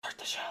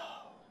show.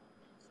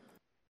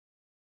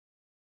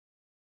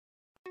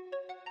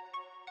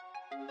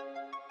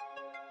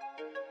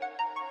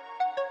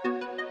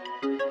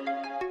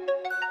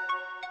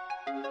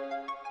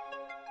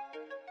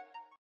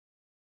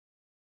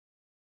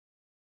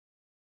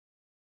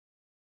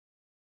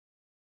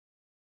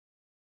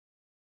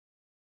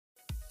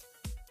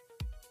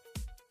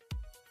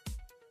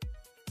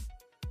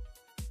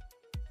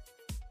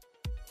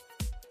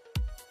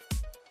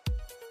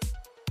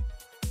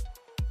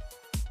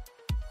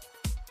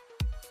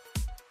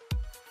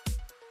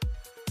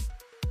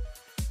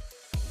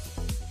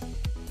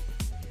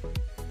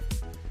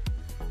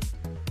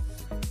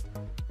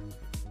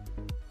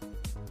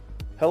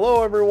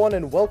 Hello everyone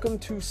and welcome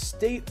to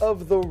State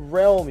of the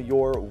Realm,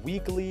 your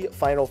weekly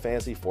Final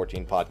Fantasy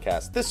XIV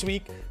podcast. This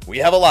week, we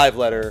have a live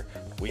letter,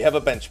 we have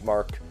a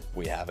benchmark,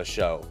 we have a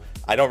show.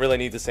 I don't really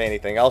need to say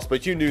anything else,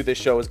 but you knew this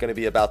show was going to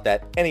be about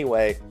that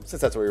anyway,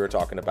 since that's what we were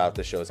talking about.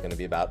 This show is going to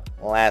be about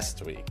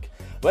last week.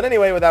 But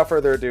anyway, without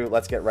further ado,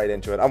 let's get right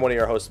into it. I'm one of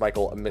your hosts,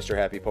 Michael, Mr.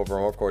 Happy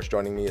Povermo. Of course,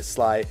 joining me is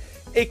Sly,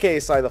 aka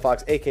Sly the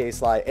Fox, aka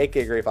Sly,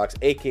 aka Gray Fox,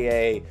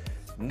 aka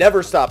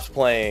never stops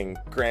playing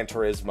Gran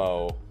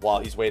Turismo while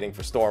he's waiting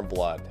for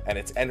Stormblood, and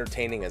it's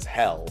entertaining as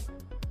hell.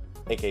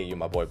 AKA you,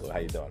 my boy Blue. How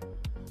you doing?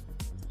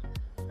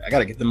 I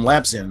gotta get them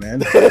laps in,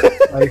 man.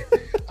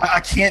 I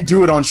can't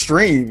do it on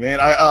stream, man.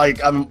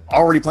 I'm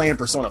already playing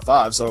Persona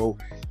 5, so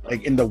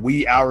like in the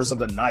wee hours of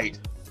the night.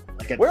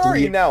 Like where are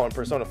you now in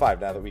Persona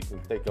 5? Now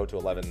that they go to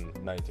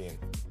 11:19.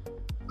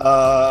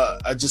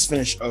 I just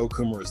finished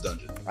Okumura's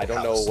dungeon. I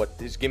don't know what.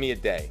 Just give me a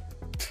day.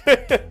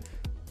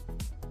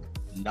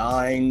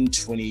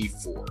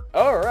 9:24.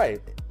 All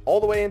right, all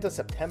the way into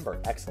September.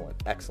 Excellent.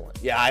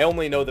 Yeah, I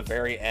only know the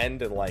very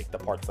end and like the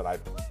parts that I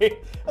played.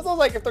 I was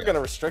like, if they're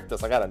gonna restrict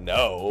us, I gotta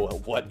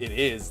know what it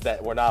is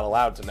that we're not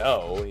allowed to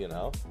know. You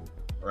know,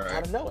 right? I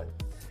gotta know it.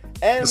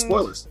 And the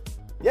spoilers.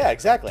 Yeah,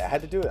 exactly. I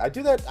had to do it. I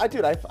do that.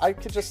 I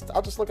could just.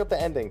 I'll just look up the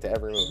ending to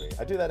every movie.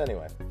 I do that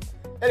anyway.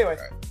 Anyway,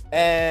 right.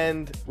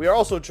 And we are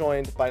also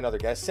joined by another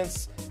guest,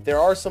 since there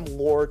are some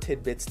lore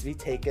tidbits to be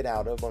taken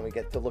out of when we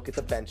get to look at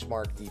the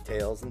benchmark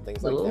details and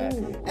things like that,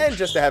 and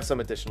just to have some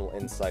additional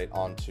insight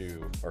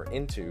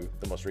into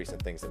the most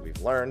recent things that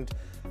we've learned.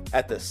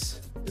 Atthis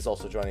is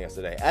also joining us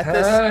today.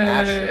 Atthis,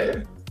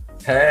 Asher.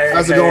 Hey,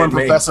 how's it going,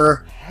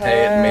 Professor?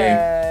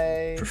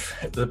 Hey, me.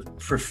 The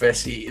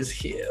Professor is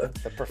here.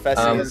 The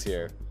Professor is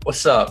here.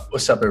 What's up?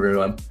 What's up,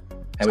 everyone?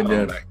 How we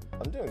doing?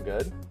 I'm doing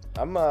good.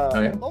 I'm a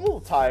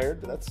little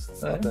tired.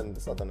 That's nothing.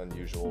 It's nothing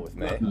unusual with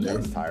me. I'm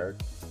always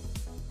tired.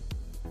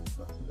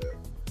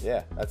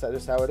 Yeah, that's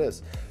just how it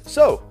is.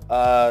 So,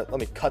 let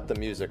me cut the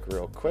music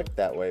real quick.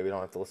 That way we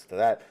don't have to listen to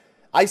that.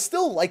 I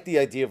still like the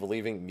idea of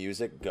leaving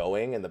music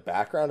going in the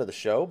background of the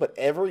show, but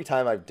every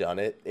time I've done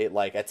it, it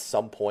like at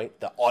some point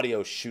the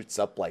audio shoots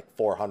up like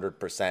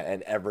 400%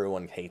 and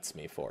everyone hates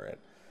me for it.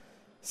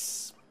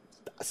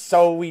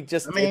 So we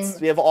just,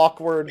 we have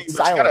awkward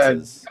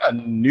silences. You got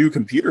a new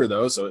computer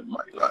though, so it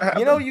might not happen.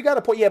 You know, you got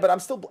to put, yeah, but I'm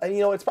still,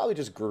 it's probably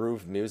just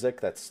Groove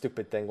Music, that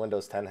stupid thing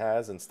Windows 10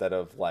 has, instead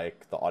of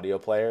like the audio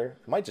player.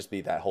 It might just be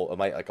a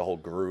whole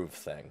Groove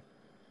thing.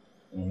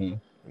 Mm-hmm.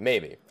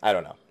 Maybe. I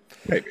don't know.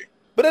 Maybe.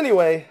 But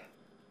anyway,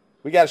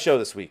 we got a show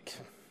this week.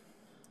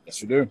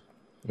 Yes, we do.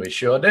 We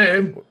sure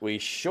do. We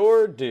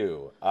sure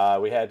do.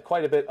 We had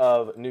quite a bit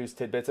of news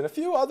tidbits and a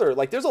few other,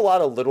 like, there's a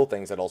lot of little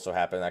things that also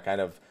happen that kind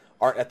of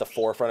aren't at the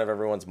forefront of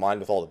everyone's mind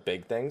with all the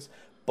big things.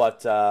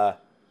 But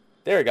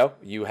there you go.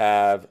 You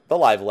have the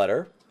live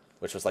letter,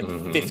 which was like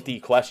 50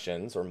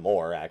 questions or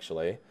more,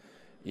 actually.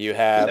 You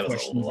have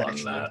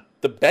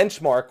the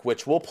benchmark,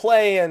 which we'll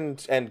play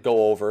and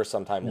go over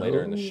sometime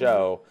later in the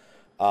show.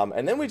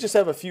 And then we just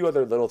have a few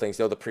other little things.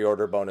 The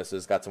pre-order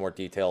bonuses got some more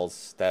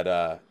details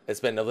that it's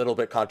been a little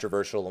bit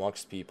controversial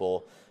amongst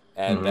people.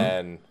 And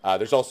then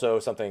there's also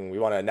something we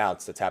want to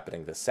announce that's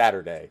happening this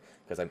Saturday,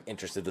 because I'm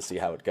interested to see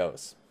how it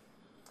goes.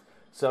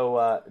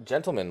 So,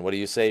 gentlemen, what do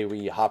you say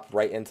we hop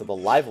right into the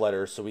live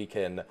letter so we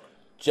can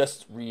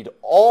just read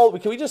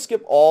can we just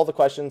skip all the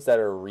questions that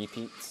are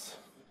repeats?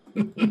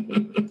 Yeah.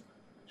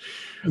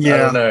 I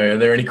don't know. Are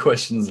there any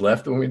questions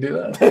left when we do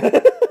that?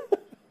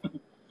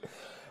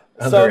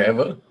 There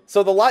ever?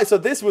 So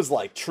this was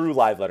like true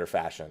live letter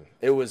fashion.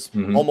 It was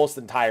almost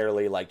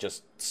entirely like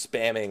just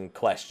spamming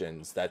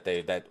questions that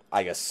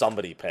I guess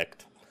somebody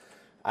picked.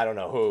 I don't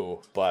know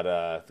who,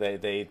 but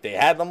they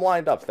had them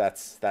lined up.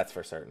 That's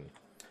for certain.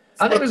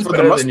 I think it was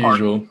better than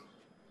usual.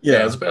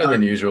 Yeah, it was better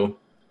than usual.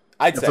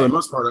 I'd say for the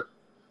most part,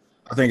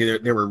 I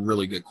think they were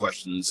really good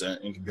questions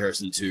in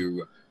comparison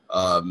to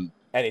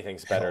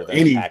anything's better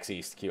than PAX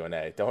East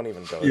Q&A. Don't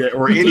even go. Yeah,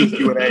 or any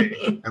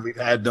Q&A that we've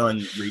had done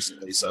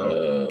recently.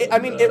 So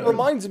it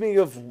reminds me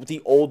of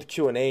the old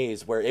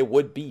Q&As where it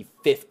would be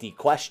 50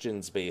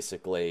 questions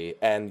basically,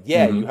 and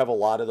you have a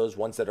lot of those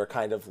ones that are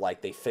kind of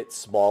like they fit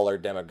smaller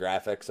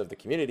demographics of the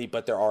community,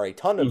 but there are a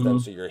ton of them,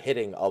 so you're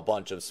hitting a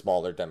bunch of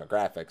smaller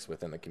demographics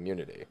within the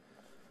community.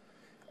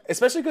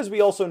 Especially because we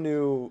also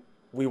knew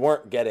we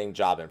weren't getting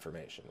job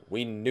information.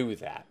 We knew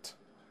that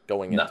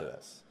going into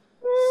this.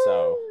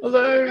 So,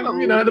 although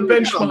the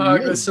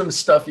benchmark, there's some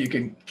stuff you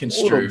can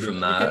construe from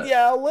that.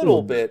 Yeah, a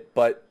little bit,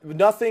 but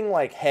nothing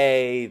like,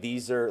 hey,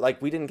 these are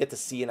like, we didn't get to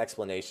see an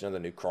explanation of the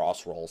new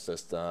cross roll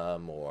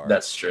system, or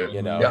that's true.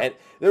 And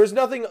there was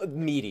nothing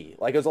meaty.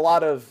 Like, there's a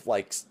lot of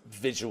like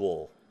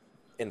visual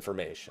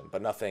information,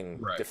 but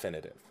nothing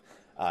definitive.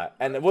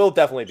 And we'll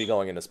definitely be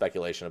going into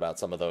speculation about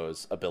some of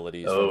those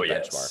abilities from the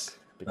benchmark,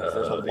 because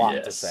there's a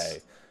lot to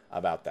say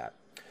about that.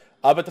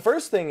 But the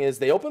first thing is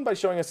they opened by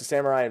showing us the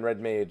Samurai and Red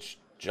Mage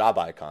job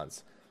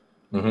icons.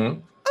 Mm-hmm.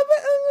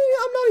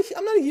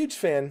 I'm not a huge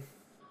fan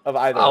of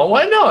either. Oh,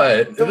 why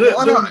not?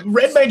 The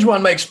Red Mage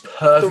one makes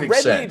perfect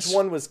sense. The Red Mage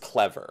one was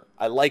clever.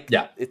 I like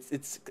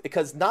it's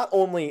because not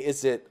only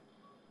is it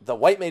the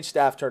White Mage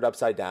staff turned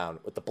upside down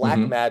with the black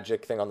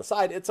magic thing on the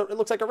side, it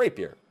looks like a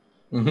rapier.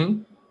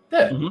 Mm-hmm.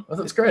 Yeah,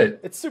 that's great.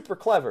 It's super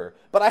clever,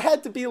 but I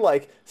had to be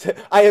like,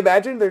 I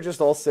imagine they're just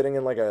all sitting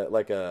in like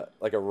a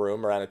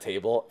room around a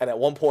table, and at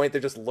one point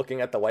they're just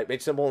looking at the White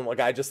Mage symbol, and a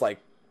guy just like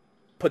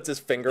puts his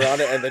finger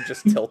on it and then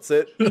just tilts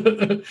it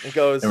and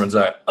goes. Everyone's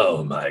like,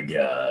 "Oh my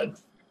god!"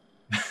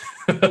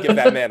 Give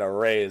that man a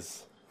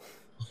raise.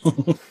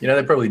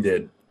 They probably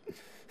did.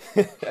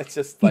 That's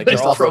just like they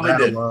probably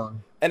did.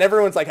 And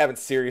everyone's like having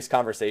serious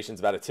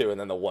conversations about it too, and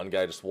then the one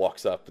guy just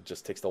walks up and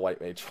just takes the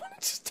White Mage one and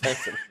just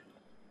turns him.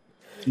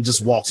 He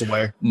just walks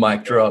away.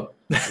 Mic drop.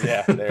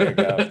 Yeah, there you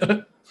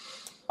go.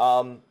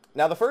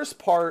 Now, the first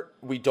part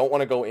we don't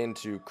want to go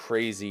into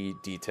crazy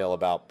detail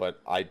about,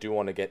 but I do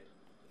want to get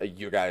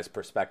you guys'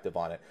 perspective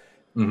on it.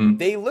 Mm-hmm.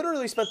 They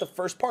literally spent the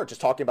first part just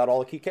talking about all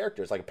the key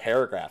characters, like a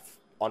paragraph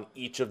on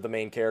each of the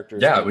main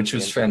characters. Yeah, which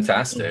was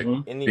fantastic,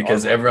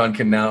 because everyone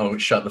can now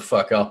shut the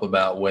fuck up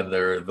about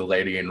whether the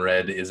lady in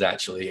red is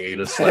actually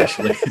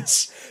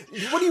Ada/Liz.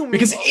 What do you mean?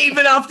 Because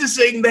even after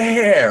seeing the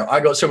hair, I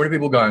got so many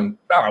people going,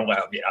 "Oh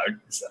well,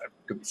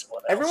 could be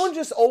someone else." Everyone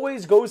just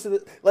always goes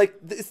to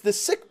the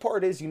sick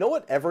part is, you know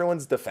what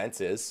everyone's defense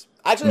is?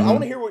 Actually, I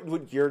want to hear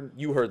what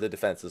you heard the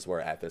defenses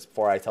were at this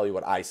before I tell you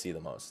what I see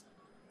the most.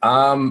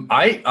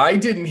 I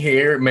didn't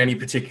hear many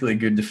particularly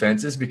good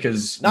defenses,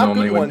 because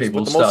normally when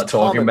people start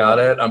talking about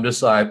it, I'm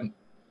just like,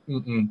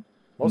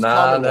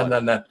 nah.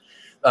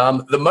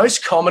 The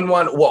most common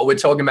one, what we're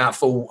talking about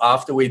for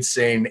after we'd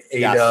seen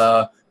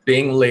Ada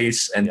being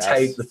Lise and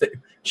Tate,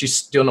 she's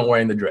still not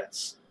wearing the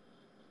dress.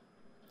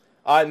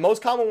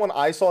 Most common one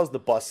I saw is the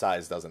bust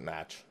size doesn't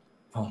match.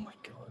 Oh my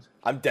god.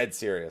 I'm dead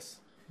serious.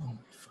 Oh my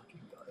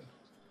fucking god.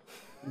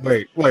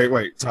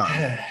 Wait,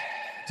 time.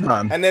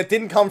 And it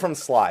didn't come from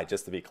Sly,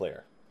 just to be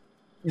clear.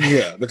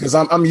 Yeah, because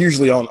I'm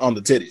usually on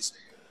the titties.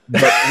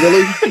 But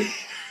really?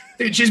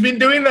 Dude, she's been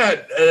doing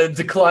that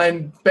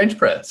decline bench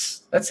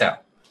press. That's how.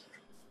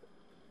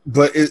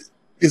 But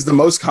is the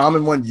most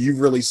common one you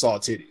really saw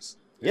titties?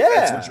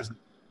 Yeah.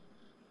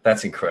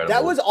 That's incredible.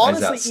 That was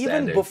honestly,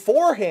 even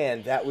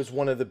beforehand, that was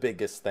one of the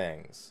biggest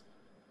things.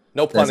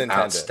 No pun intended.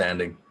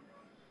 Outstanding.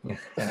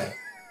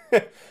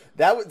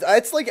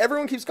 It's like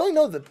everyone keeps going,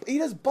 no,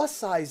 Ada's bust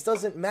size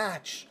doesn't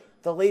match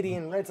the lady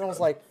in red. And I was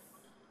like,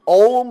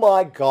 oh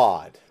my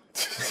god.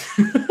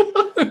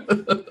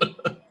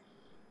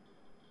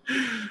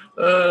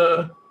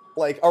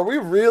 Like, are we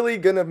really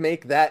gonna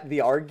make that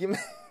the argument?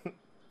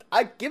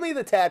 Give me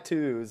the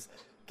tattoos.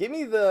 Give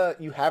me the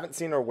you haven't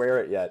seen her wear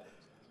it yet.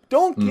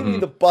 Don't give me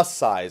the bust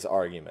size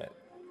argument.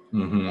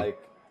 Like,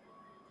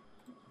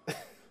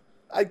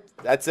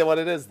 that's what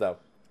it is though.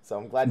 So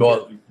I'm glad.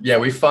 Well, yeah,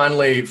 we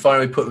finally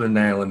put the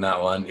nail in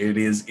that one. It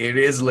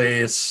is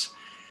Lise,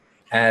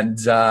 and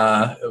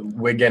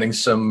we're getting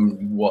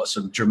some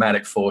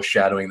dramatic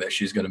foreshadowing that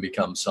she's going to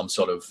become some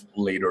sort of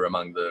leader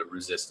among the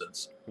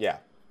resistance. Yeah,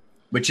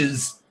 which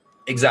is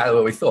exactly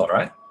what we thought,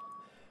 right?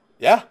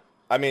 Yeah,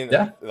 I mean,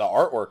 the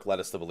artwork led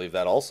us to believe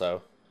that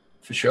also,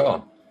 for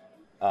sure.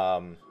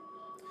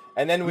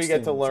 And then we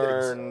get to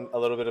learn a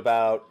little bit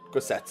about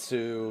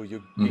Gosetsu,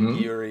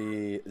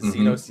 Yugiri,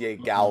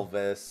 Xenosie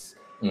Galvis.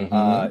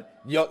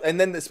 And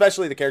then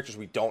especially the characters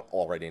we don't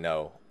already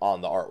know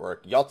on the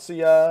artwork.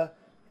 Yotsuya,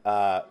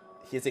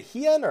 is it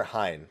Hien or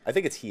Hein? I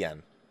think it's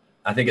Hien.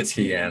 I think it's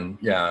Hien,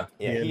 yeah.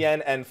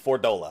 Hien and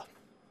Fordola.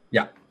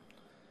 Yeah.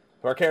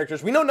 Who are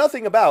characters we know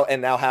nothing about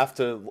and now have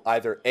to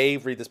either A,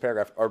 read this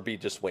paragraph, or B,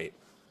 just wait.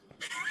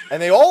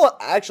 And they all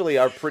actually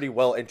are pretty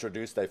well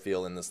introduced, I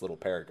feel, in this little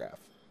paragraph.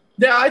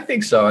 Yeah, I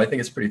think so. I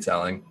think it's pretty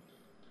telling.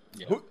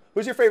 Yeah.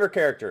 Who's your favorite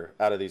character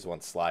out of these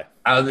ones, Sly?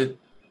 You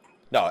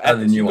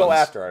go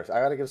after us.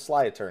 I gotta give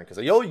Sly a turn because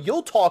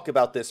you'll talk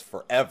about this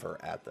forever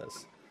at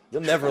this.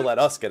 You'll never let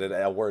us get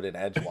a word in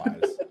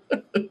edgewise.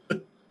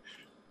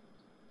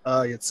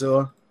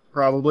 Yotsuya,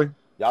 probably.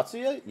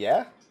 Yotsuya,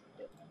 yeah.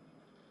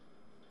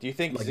 Do you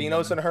think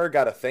Xenos and her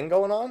got a thing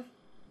going on?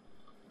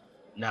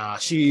 Nah,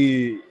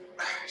 she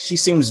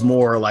seems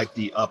more like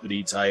the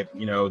uppity type.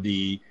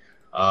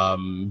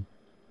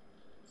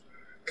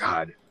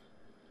 God,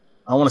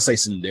 I want to say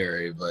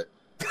Tsundere, but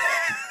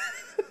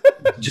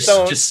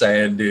just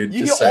say it, dude.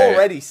 You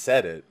already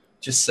said it.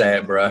 Just say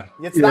it, bro.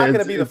 It's not going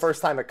to be the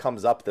first time it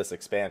comes up this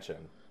expansion.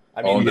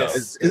 I mean,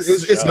 it's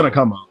going to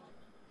come up.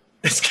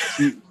 It's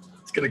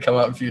going to come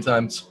up a few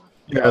times.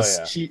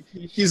 Yes, yeah.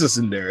 she's a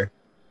tsundere.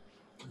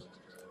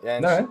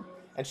 And, No.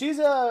 and she's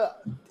a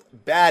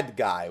bad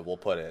guy, we'll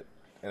put it,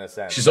 in a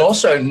sense. She's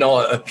also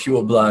not a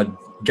pure blood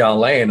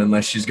Garlean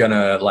unless she's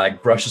gonna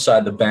like brush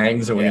aside the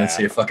bangs and we're Yeah. gonna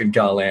see a fucking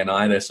Garlean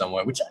eye there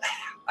somewhere, which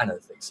I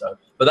don't think so.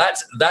 But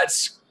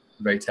that's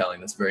very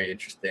telling. That's very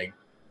interesting.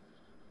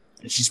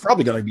 And she's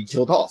probably gonna be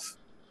killed off.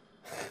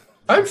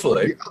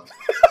 Hopefully.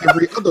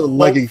 Every other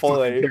leggy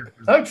Hopefully. character.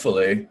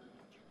 Hopefully.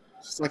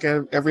 Just like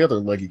every other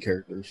leggy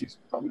character, she's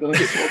probably gonna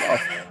get killed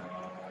off.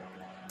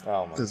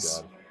 Oh my This-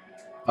 god.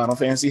 Final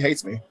Fantasy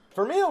hates me.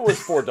 For me, it was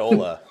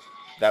Fordola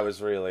that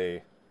was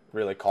really,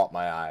 really caught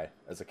my eye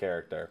as a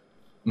character.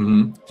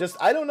 Hmm. Just,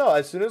 I don't know.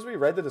 As soon as we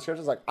read the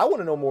descriptions, like, I want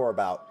to know more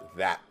about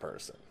that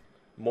person.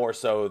 More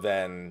so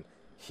than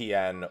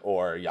Hien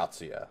or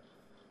Yatsuya.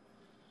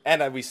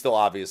 And we still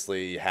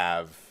obviously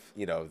have,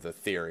 you know, the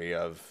theory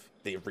of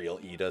the real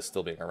Ida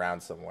still being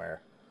around somewhere.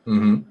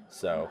 Hmm.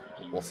 So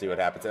we'll see what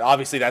happens. And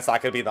obviously, that's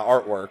not going to be the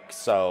artwork.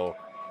 So,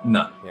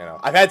 No. you know,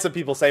 I've had some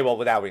people say, well,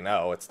 now we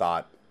know it's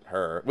not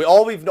her.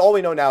 All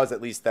we know now is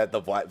at least that the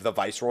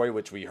Viceroy,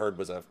 which we heard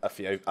was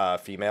a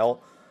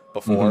female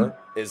before,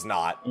 is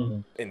not,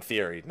 in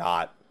theory,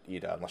 not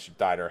Ida, unless she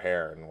dyed her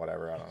hair and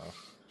whatever. I don't know.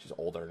 She's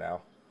older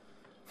now.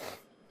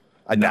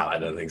 I No, doubt I it.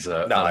 don't think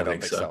so. No, I don't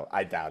think so.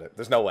 I doubt it.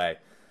 There's no way.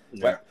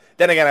 Yeah. But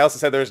then again, I also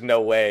said there's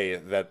no way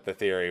that the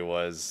theory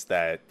was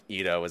that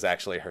Ida was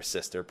actually her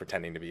sister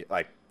pretending to be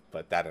like,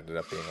 but that ended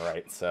up being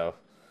right. So,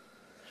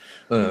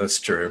 That's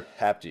true.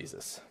 hap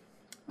Jesus.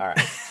 All right.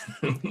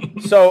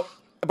 So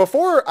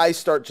before I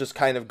start just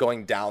kind of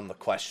going down the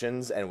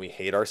questions and we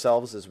hate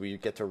ourselves as we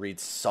get to read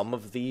some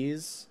of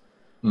these,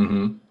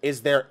 Hmm.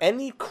 is there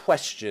any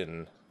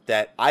question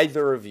that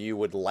either of you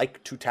would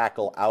like to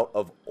tackle out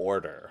of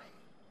order?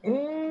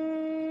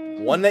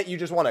 One that you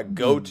just want to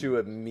go to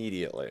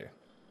immediately.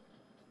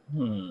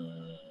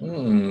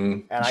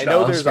 And I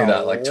know there's a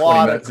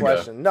lot of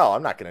questions. No,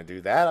 I'm not going to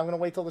do that. I'm going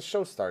to wait till the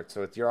show starts,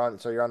 so you're on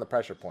the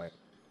pressure point.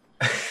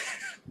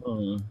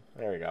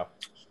 There we go.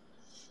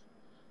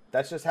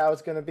 That's just how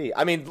it's going to be.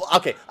 I mean,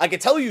 okay, I can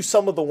tell you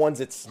some of the ones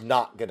it's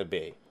not going to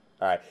be.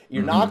 All right,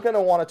 you're not going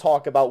to want to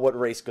talk about what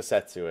race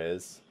Gosetsu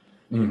is.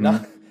 You're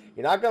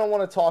not going to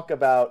want to talk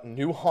about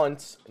new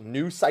hunts,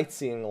 new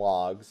sightseeing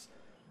logs,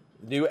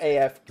 new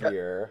AF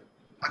gear.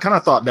 I kind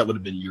of thought that would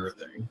have been your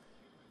thing.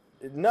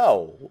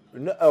 No.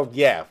 Oh,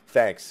 yeah,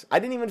 thanks. I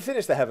didn't even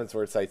finish the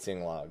Heavensward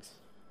sightseeing logs.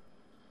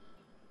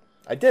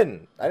 I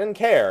didn't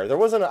care.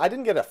 I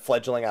didn't get a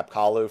fledgling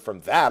Apkalu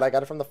from that. I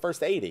got it from the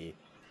first 80.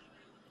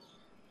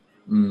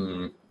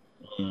 I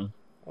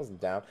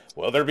wasn't down.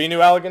 Will there be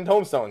new elegant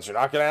tomestones? You're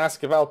not going to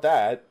ask about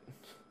that.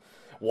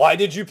 Why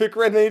did you pick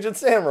Red Mage and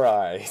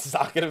Samurai? It's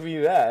not going to be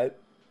that.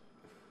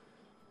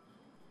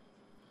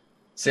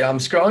 See, I'm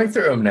scrolling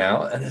through them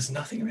now, and there's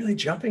nothing really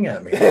jumping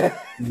at me.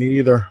 Me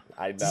either.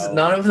 I know.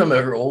 None of them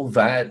are all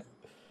that.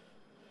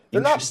 They're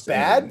not interesting.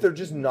 bad. They're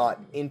just not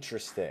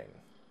interesting,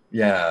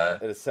 Yeah,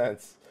 in a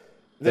sense.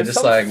 they're There's just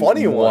some like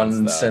funny ones,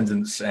 one though.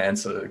 sentence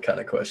answer kind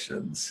of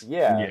questions.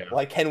 Yeah.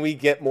 Like, can we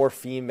get more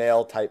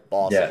female type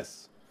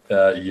bosses?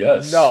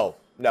 Yes. No,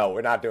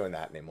 we're not doing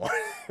that anymore.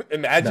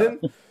 Imagine.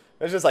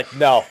 It's just like,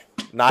 no,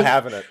 not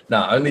having it.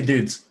 No, only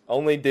dudes.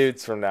 Only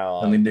dudes from now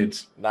on. Only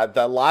dudes. Not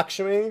that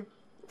Lakshmi,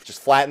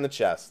 just flat in the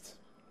chest.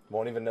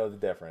 Won't even know the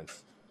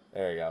difference.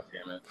 There you go.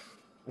 Damn it.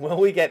 Will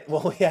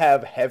we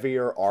have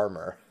heavier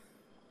armor?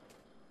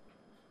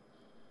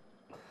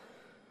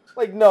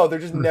 Like, no, they're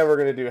just never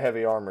gonna do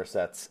heavy armor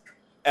sets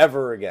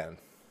ever again.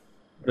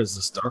 What is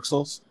this, Dark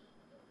Souls?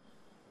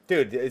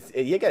 Dude,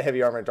 you get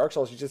heavy armor in Dark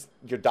Souls,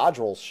 your dodge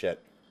rolls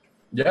shit.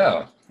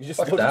 Yeah. You just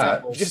Fuck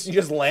that. you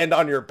just land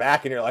on your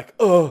back and you're like,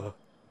 ugh.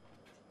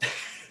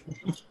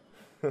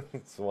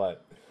 It's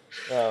what?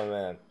 Oh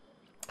man.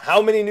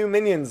 How many new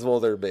minions will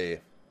there be?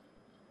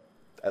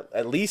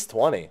 At least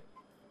 20.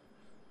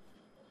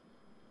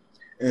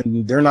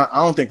 And they're not. I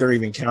don't think they're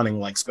even counting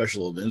like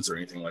special events or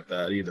anything like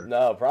that either.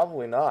 No,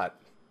 probably not.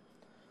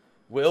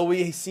 Will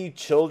we see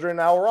children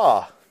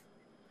Aura?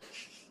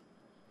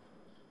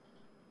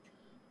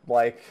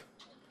 Like,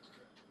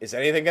 is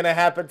anything going to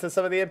happen to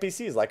some of the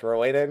NPCs like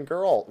Rowena and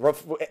Girl?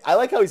 I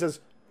like how he says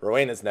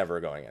Rowena's never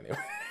going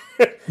anywhere.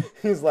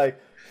 he's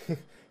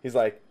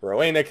like,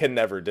 Rowena can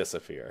never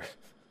disappear.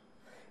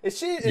 Is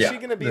she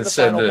going to be the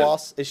final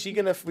boss? Is she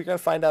going to? We're going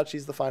to find out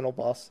she's the final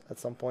boss at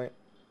some point.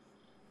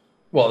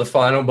 Well, the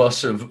final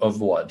boss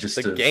of what?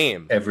 Just The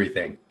game.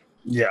 Everything.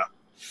 Yeah.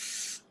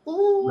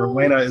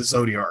 Rowena is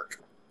Zodiark,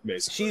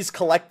 basically. She's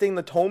collecting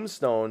the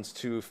tomestones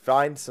to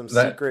find some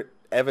secret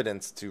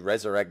evidence to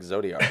resurrect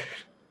Zodiark.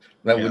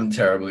 That wouldn't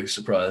terribly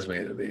surprise me,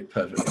 to be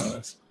perfectly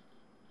honest.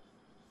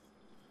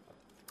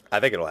 I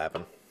think it'll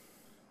happen.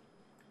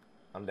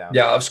 I'm down.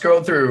 Yeah, I've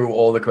scrolled through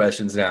all the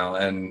questions now,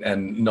 and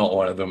not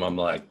one of them I'm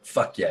like,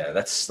 fuck yeah,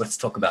 let's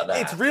talk about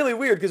that. It's really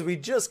weird because we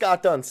just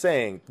got done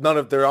saying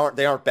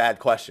they aren't bad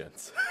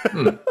questions.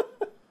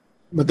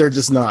 But they're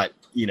just not,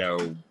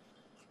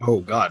 Oh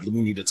God, we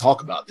need to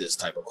talk about this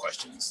type of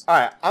questions. All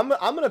right, I'm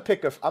gonna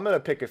pick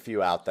a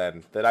few out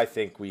then that I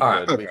think we All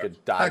right, could we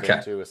could dive okay.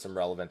 into with some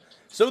relevant.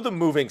 So the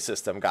moving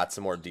system got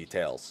some more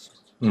details,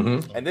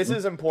 Mm-hmm. and this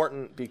is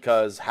important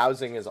because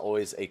housing is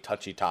always a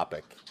touchy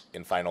topic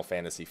in Final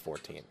Fantasy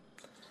 14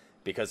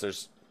 because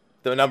there's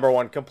the number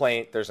one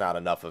complaint: there's not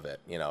enough of it.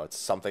 You know, it's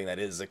something that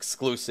is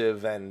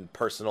exclusive and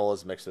personal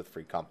is mixed with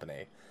free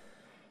company.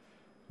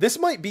 This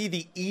might be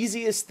the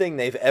easiest thing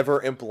they've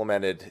ever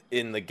implemented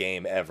in the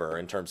game ever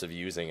in terms of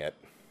using it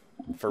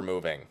for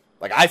moving.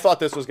 Like, I thought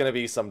this was going to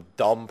be some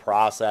dumb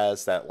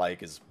process that,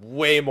 like, is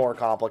way more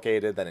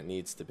complicated than it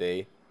needs to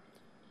be.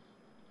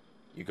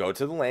 You go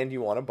to the land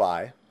you want to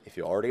buy. If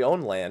you already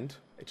own land,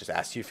 it just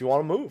asks you if you want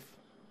to move.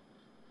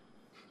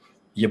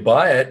 You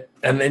buy it,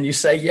 and then you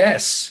say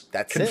yes.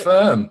 That's it.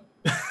 Confirm.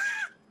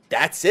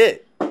 That's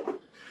it.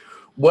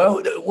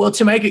 Well,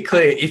 to make it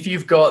clear, if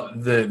you've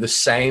got the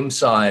same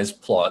size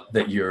plot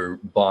that you're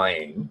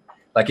buying,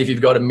 like if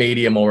you've got a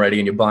medium already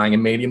and you're buying a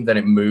medium, then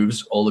it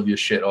moves all of your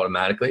shit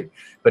automatically.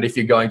 But if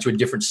you're going to a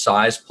different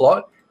size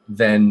plot,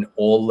 then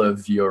all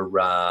of your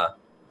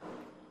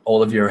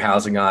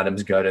housing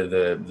items go to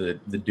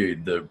the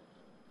dude,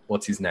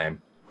 what's his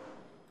name?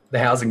 The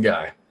housing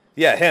guy.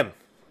 Yeah, him.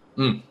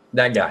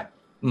 That guy.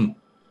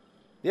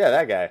 Yeah,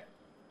 that guy.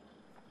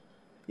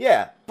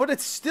 Yeah, but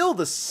it's still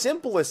the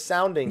simplest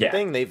sounding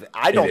thing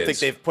I don't think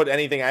they've put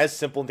anything as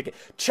simple into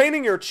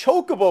chaining your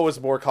chocobo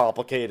is more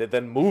complicated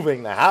than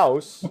moving the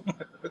house.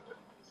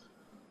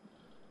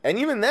 And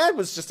even that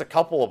was just a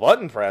couple of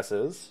button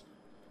presses.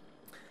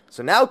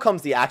 So now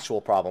comes the actual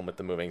problem with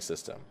the moving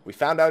system. We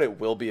found out it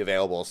will be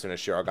available as soon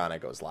as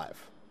Shirogane goes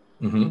live.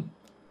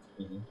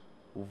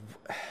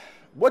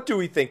 What do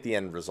we think the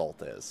end result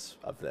is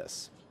of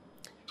this?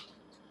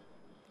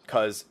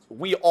 Because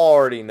we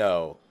already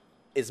know,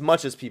 as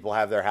much as people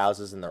have their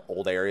houses in their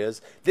old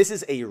areas, this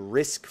is a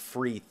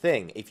risk-free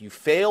thing. If you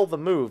fail the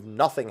move,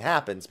 nothing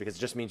happens because it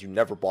just means you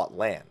never bought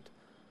land.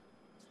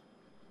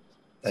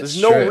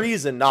 There's no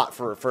reason not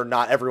for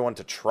not everyone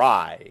to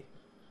try.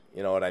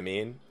 You know what I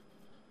mean?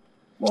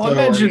 Well, I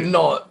imagine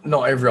not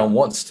everyone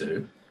wants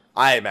to.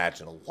 I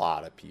imagine a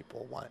lot of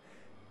people want.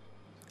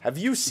 Have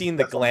you seen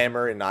the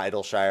glamour in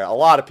Idleshire? A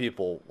lot of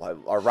people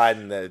are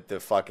riding the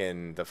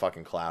fucking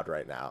cloud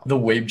right now. The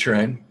weeb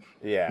train.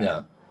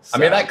 Yeah. So, I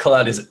mean, that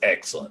cloud is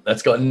excellent.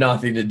 That's got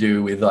nothing to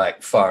do with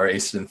like Far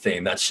Eastern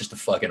theme. That's just a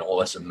fucking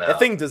awesome map. That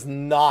thing does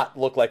not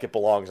look like it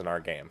belongs in our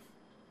game.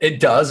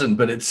 It doesn't,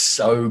 but it's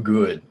so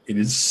good. It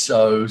is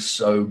so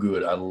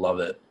good. I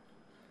love it.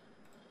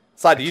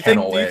 Sly, do you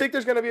think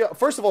there's going to be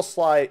first of all,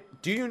 Sly,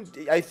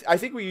 I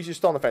think we usually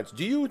still on the fence.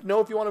 Do you know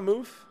if you want to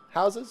move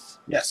houses?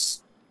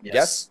 Yes.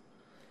 Yes.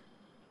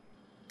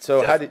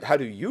 So how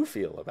do you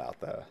feel about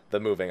the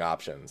moving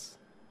options?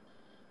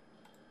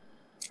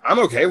 I'm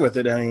okay with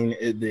it. I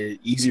mean, the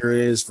easier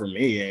it is for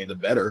me, the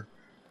better.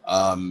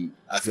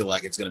 I feel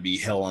like it's going to be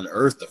hell on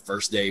earth the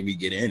first day we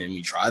get in and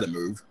we try to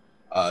move,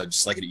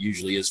 just like it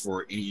usually is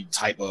for any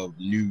type of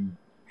new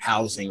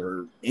housing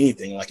or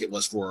anything like it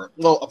was for,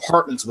 well,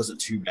 apartments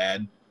wasn't too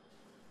bad,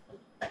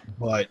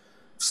 but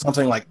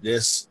something like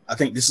this, I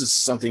think this is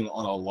something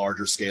on a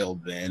larger scale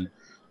than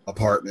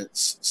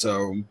apartments.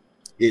 So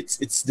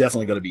it's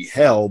definitely going to be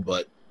hell,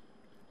 but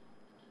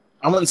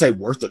I wouldn't say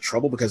worth the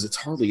trouble because it's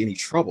hardly any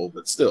trouble,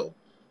 but still,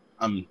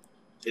 I'm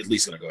at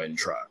least going to go ahead and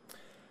try.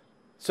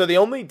 So the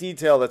only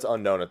detail that's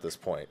unknown at this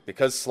point,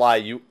 because Sly,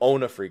 you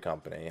own a free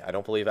company. I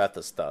don't believe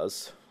Ethos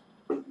does.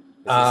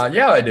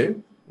 Yeah, I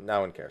do.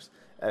 No one cares.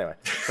 Anyway,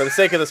 for the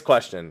sake of this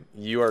question,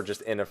 you are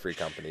just in a free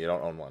company. You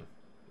don't own one.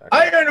 Okay.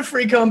 I own a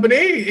free company.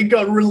 It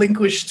got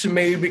relinquished to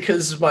me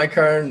because my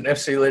current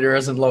FC leader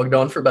hasn't logged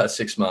on for about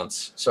 6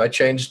 months. So I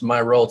changed my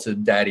role to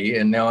daddy,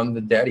 and now I'm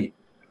the daddy.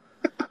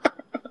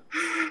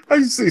 I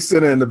used to see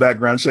Senna in the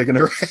background shaking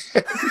her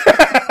head.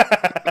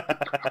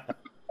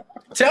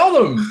 Tell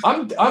them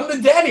I'm the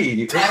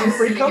daddy. I'm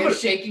free company.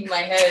 Shaking my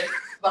head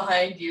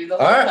behind you the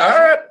whole All time.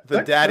 right.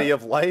 The daddy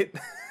of light.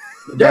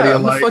 Daddy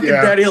I'm the fucking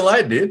daddy of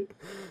light, dude.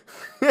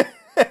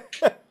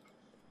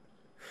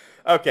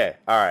 Okay,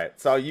 all right.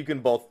 So you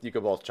can both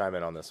chime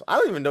in on this one. I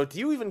don't even know. Do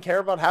you even care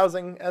about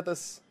housing at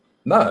this?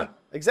 No.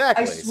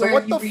 Exactly. I swear so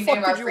what you the rename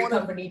fuck our did you free want?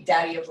 company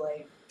Daddy of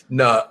Light.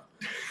 No.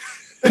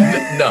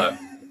 No.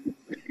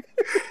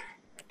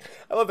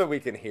 I love that we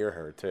can hear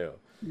her too.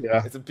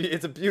 Yeah.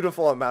 It's a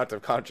beautiful amount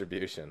of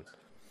contribution.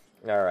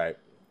 All right.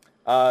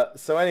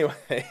 So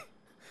anyway,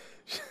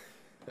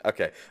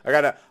 okay.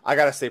 I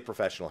gotta stay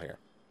professional here.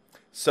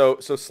 So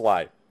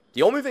Sly,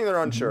 the only thing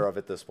they're unsure of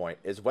at this point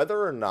is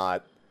whether or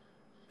not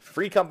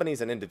free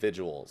companies and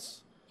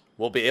individuals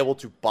will be able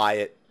to buy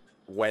it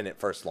when it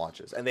first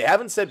launches, and they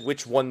haven't said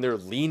which one they're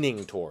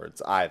leaning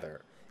towards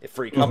either. If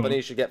free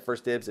companies should get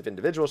first dibs, if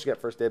individuals should get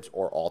first dibs,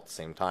 or all at the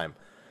same time.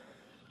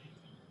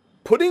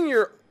 Putting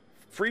your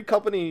free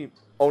company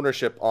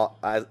ownership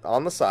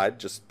on the side,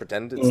 just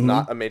pretend it's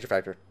not a major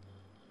factor.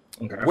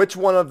 Okay. Which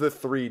one of the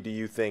three do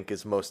you think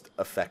is most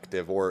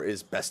effective or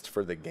is best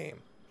for the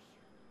game?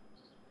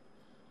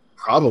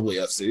 Probably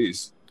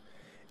FCs.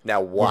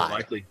 Now, More why?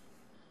 likely.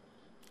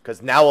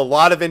 Because now a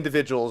lot of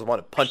individuals want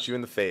to punch you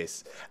in the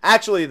face.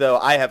 Actually, though,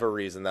 I have a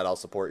reason that I'll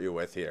support you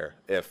with here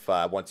if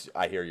once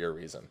I hear your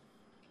reason.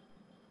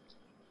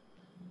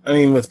 I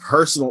mean, with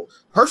personal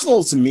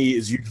to me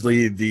is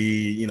usually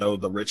the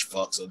the rich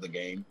fucks of the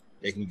game.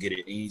 They can get it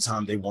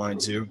anytime they wanted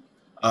to.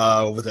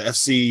 With the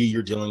FC,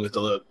 you're dealing with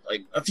a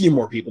few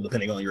more people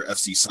depending on your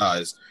FC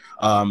size.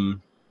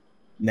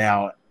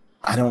 Now,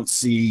 I don't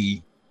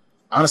see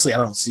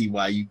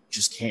why you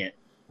just can't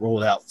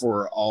roll it out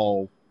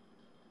for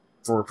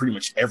pretty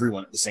much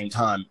everyone at the same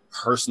time,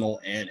 personal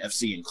and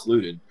FC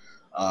included.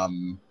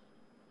 To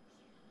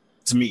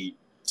me,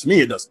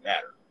 it doesn't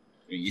matter.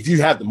 I mean, if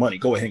you have the money,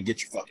 go ahead and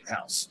get your fucking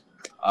house.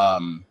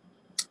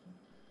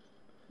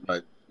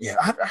 But yeah,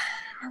 I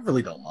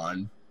really don't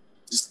mind.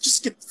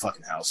 Just get the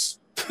fucking house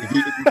if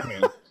you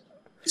can.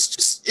 It's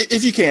just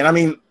if you can. I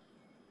mean,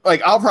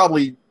 like I'll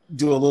probably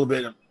do a little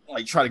bit of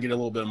try to get a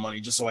little bit of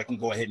money just so I can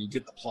go ahead and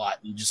get the plot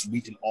and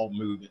we can all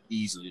move it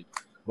easily.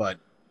 But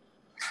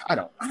I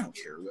don't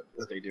care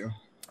what they do.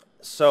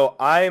 So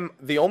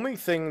the only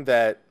thing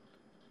that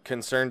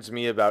concerns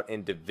me about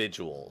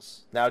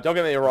individuals. Now, don't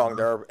get me wrong.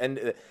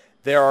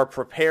 There are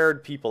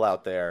prepared people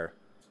out there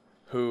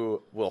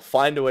who will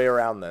find a way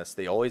around this.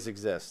 They always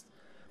exist.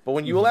 But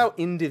when you allow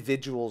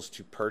individuals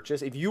to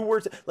purchase, if you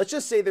were to, let's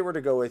just say they were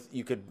to go with,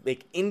 you could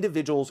make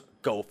individuals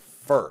go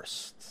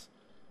first.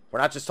 We're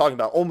not just talking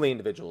about only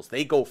individuals.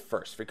 They go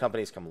first. Free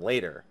companies come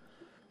later.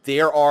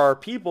 There are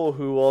people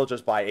who will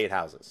just buy 8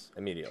 houses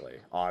immediately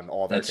on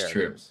all their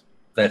characters.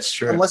 That's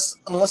true.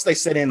 Unless they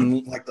set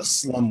in like the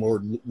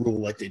slumlord rule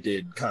like they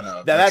did kind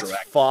of. That's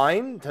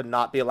fine to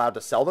not be allowed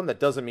to sell them. That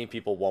doesn't mean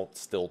people won't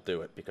still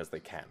do it because they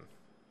can.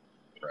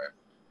 Right.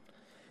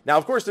 Now,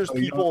 of course, there's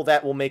people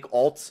that will make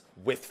alts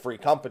with free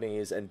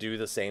companies and do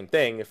the same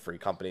thing if free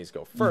companies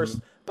go first.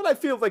 But I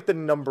feel like the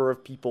number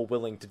of people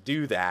willing to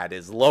do that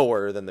is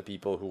lower than the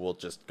people who will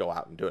just go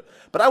out and do it.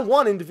 But I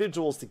want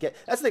individuals to get,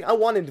 that's the thing, I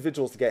want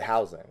individuals to get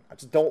housing. I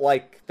just don't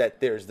like that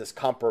there's this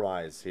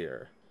compromise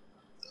here.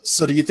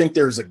 So do you think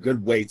there's a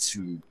good way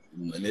to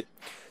limit?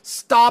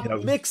 Stop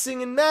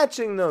mixing and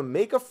matching them.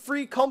 Make a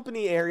free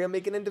company area,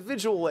 make an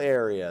individual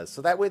area.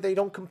 So that way they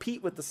don't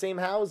compete with the same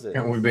houses.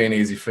 It would be an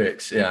easy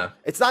fix, yeah.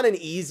 It's not an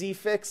easy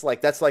fix. Like,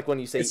 that's like when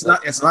you say... It's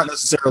not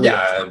necessarily...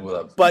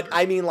 Yeah, but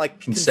I mean, like,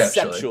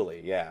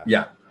 conceptually, yeah.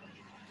 Yeah.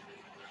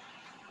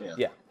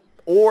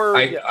 Or...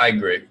 I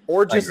agree.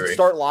 Or just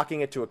start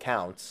locking it to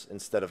accounts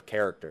instead of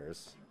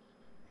characters.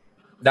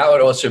 That would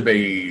also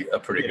be a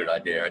pretty good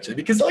idea, actually,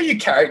 because all your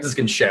characters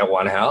can share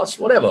one house,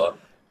 whatever.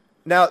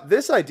 Now,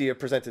 this idea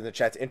presented in the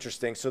chat's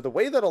interesting. So the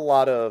way that a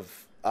lot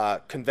of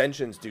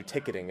conventions do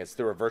ticketing is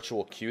through a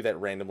virtual queue that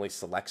randomly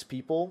selects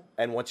people.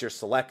 And once you're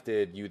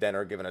selected, you then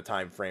are given a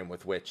time frame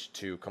with which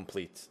to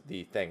complete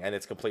the thing. And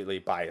it's completely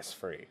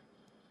bias-free.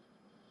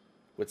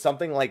 Would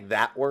something like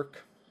that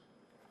work?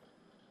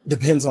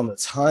 Depends on the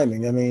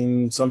timing. I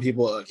mean, some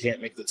people can't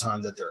make the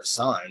time that they're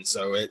assigned.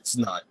 So it's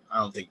not,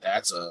 I don't think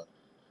that's a...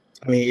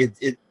 I mean,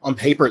 it on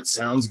paper, it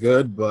sounds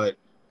good, but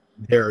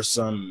there are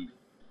some...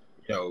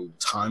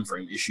 time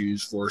frame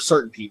issues for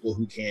certain people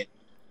who can't,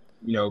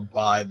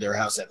 buy their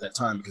house at that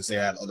time because they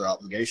have other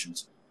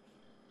obligations.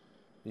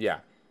 Yeah.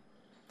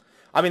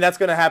 I mean, that's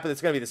going to happen.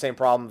 It's going to be the same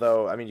problem,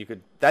 though. I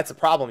mean, that's a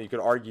problem. You could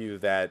argue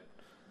that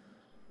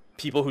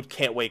people who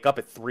can't wake up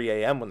at 3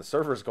 a.m. when the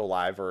servers go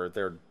live or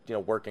they're,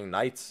 working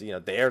nights,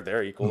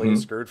 they're equally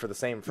screwed for the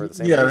same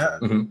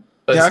reason.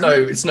 But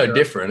it's no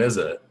different, is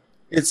it?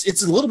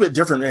 It's a little bit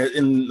different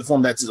in the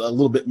form that's a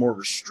little bit more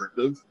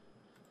restrictive.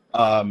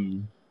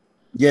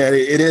 Yeah,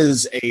 it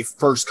is a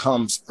first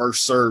comes,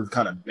 first served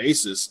kind of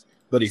basis.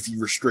 But if you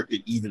restrict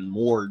it even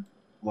more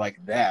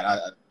like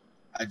that,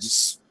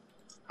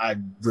 I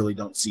really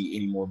don't see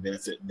any more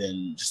benefit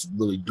than just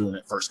really doing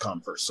it first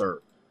come, first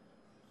served.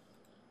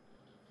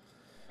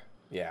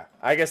 Yeah,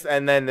 I guess,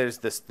 and then there's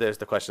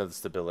the question of the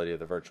stability of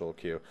the virtual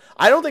queue.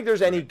 I don't think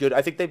there's any good.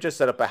 I think they've just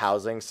set up a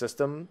housing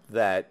system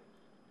that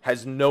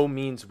has no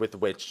means with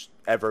which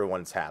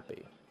everyone's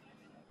happy.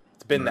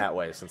 It's been that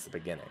way since the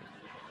beginning.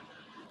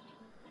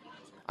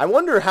 I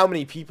wonder how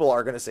many people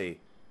are going to say,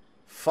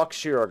 fuck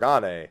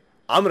Shirogane.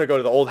 I'm going to go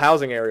to the old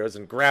housing areas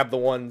and grab the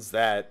ones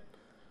that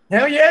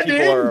hell yeah, people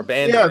dude. are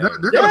abandoning. Yeah,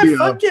 they're going to be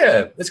fuck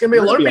yeah. There's going to be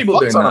a lot of people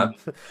doing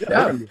that.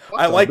 Yeah.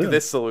 I like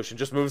this solution.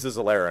 Just move to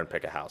Zalera and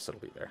pick a house. It'll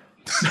be there.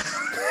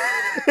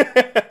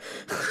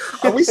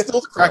 Are we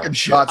still cracking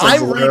shots?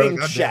 I'm reading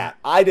chat.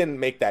 I didn't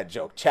make that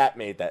joke. Chat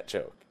made that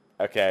joke.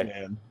 Okay?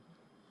 Man.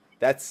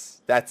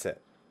 That's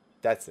it.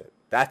 That's it.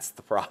 That's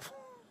the problem.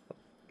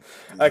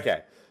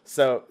 Okay.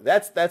 So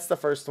that's the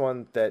first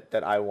one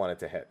that I wanted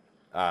to hit.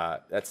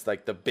 That's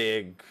like the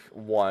big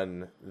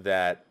one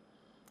that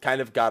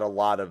kind of got a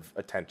lot of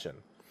attention.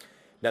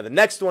 Now, the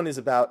next one is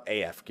about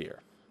AF gear.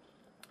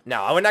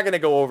 Now, we're not going to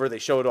go over, they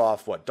showed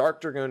off,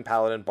 Dark Dragoon,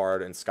 Paladin,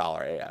 Bard, and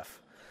Scholar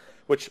AF.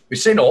 Which we've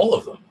seen all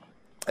of them.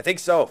 I think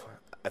so.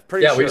 I'm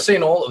pretty sure. Yeah, we've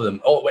seen all of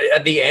them. Oh,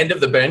 at the end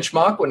of the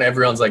benchmark, when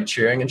everyone's like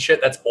cheering and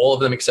shit, that's all of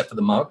them except for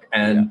the monk.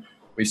 And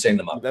We've seen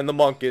the monk. Then the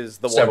monk is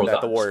the Several one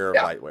that the times. warrior of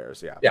Yeah. light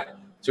wears. Yeah. Yeah.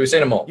 So we've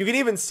seen them all. You can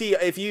even see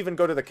if you even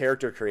go to the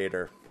character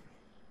creator,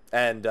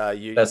 and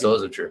That's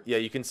also true. Yeah,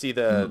 you can see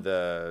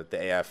the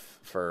AF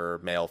for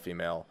male,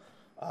 female.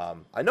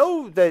 I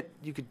know that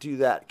you could do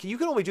that. You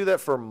can only do that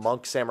for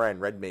monk, samurai, and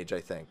red mage.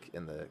 I think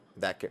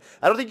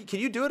I don't think. Can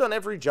you do it on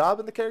every job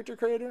in the character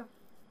creator?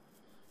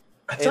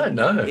 I don't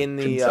know. In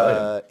Couldn't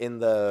tell you. in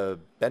the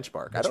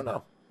benchmark. I don't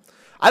know.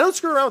 I don't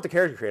screw around with the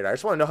character creator. I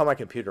just want to know how my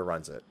computer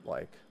runs it.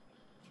 Like,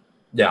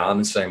 Yeah, I'm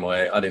the same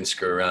way. I didn't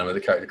screw around with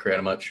the character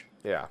creator much.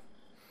 yeah.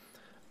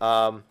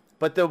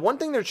 But the one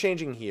thing they're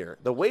changing here,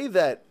 the way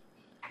that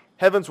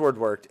Heaven's Word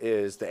worked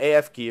is the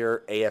AF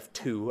gear,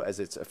 AF2 as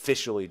it's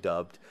officially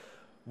dubbed,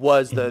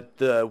 was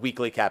the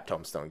weekly cap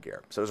tombstone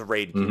gear. So it was a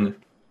raid gear,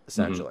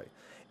 essentially.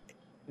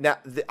 Now,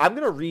 I'm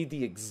going to read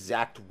the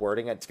exact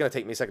wording. It's going to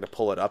take me a second to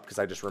pull it up because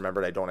I just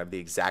remembered I don't have the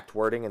exact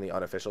wording in the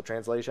unofficial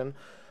translation.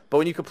 But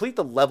when you complete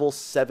the level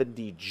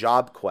 70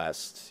 job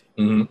quest,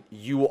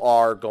 you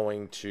are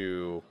going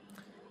to,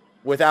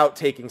 without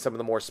taking some of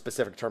the more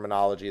specific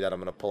terminology that I'm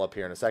going to pull up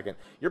here in a second,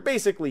 you're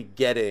basically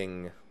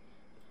getting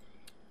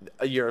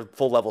your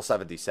full level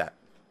 70 set.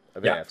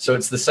 Yeah, so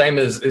it's the same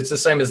as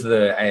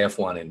the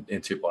AF1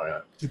 in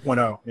 2.0.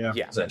 2.0, yeah.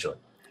 Yeah. Essentially.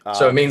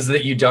 So it means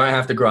that you don't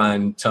have to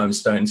grind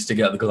tombstones to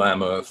get the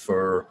glamour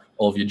for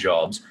all of your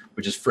jobs,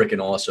 which is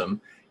freaking awesome.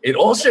 It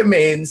also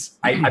means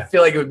I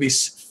feel like it would be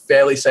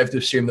fairly safe to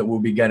assume that we'll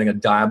be getting a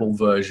dyeable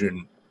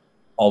version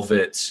of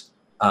it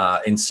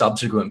in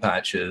subsequent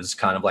patches,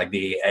 kind of like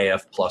the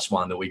AF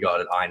 +1 that we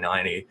got at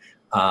I-90.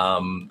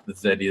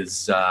 That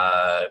is,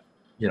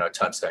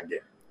 tombstone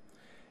gear.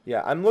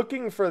 Yeah, I'm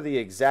looking for the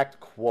exact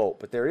quote,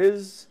 but there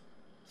is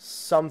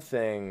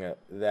something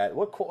that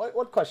what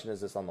question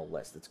is this on the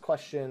list? It's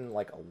question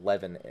like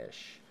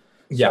 11-ish.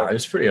 Yeah, So, it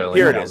was pretty early.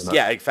 here it is.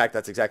 Yeah, in fact,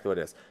 that's exactly what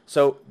it is.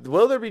 So,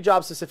 will there be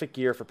job-specific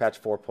gear for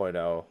patch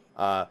 4.0?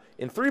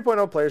 In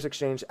 3.0, players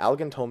exchanged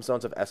Allegan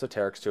tombstones of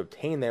esoterics to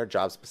obtain their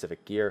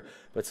job-specific gear,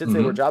 but since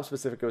they were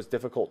job-specific, it was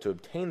difficult to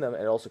obtain them,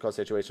 and it also caused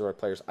situations where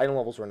players' item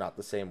levels were not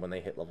the same when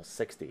they hit level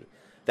 60.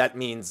 That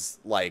means,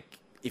 like,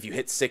 if you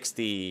hit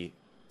 60,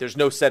 there's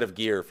no set of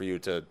gear for you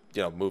to,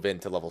 move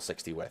into level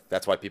 60 with.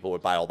 That's why people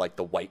would buy all, like,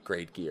 the white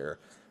grade gear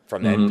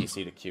from the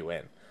NPC to queue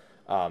in.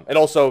 And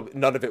also,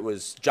 none of it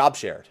was job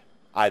shared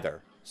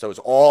either. So it was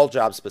all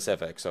job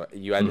specific. So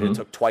it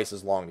took twice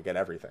as long to get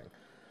everything.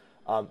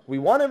 We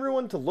want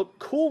everyone to look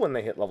cool when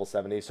they hit level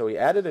 70, so we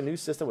added a new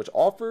system which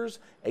offers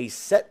a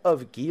set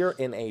of gear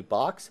in a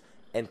box,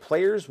 and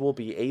players will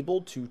be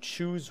able to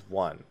choose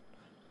one.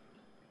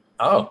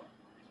 Oh,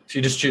 so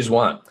you just choose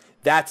one.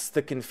 That's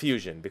the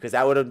confusion, because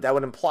that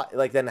would imply,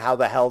 like, then how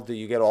the hell do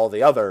you get all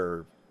the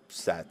other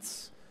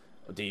sets?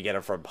 Do you get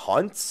them from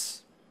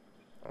hunts?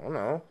 I don't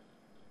know.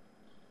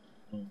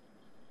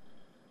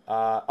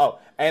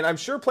 And I'm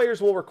sure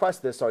players will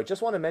request this, so I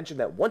just want to mention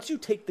that once you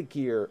take the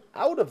gear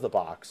out of the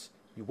box,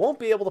 you won't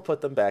be able to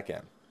put them back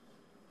in.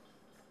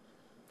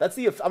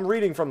 I'm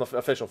reading from the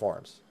official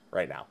forums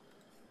right now.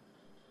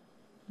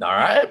 All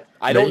right.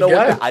 I don't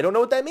know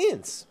what that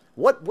means.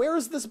 Where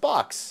is this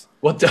box?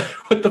 What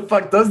the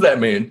fuck does that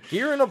mean?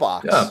 Gear in a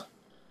box. Yeah.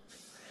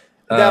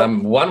 Now,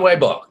 One-way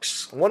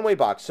box. One-way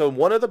box. So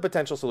one of the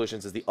potential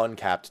solutions is the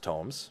uncapped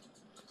tomes.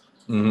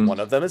 One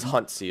of them is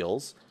hunt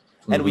seals.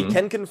 And we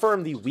can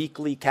confirm the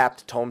weekly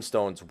capped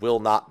tombstones will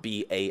not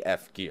be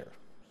AF gear.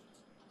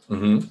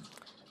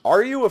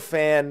 Are you a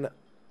fan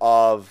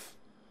of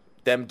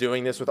them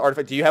doing this with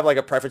Artifact? Do you have like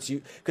a preference?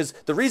 Because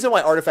the reason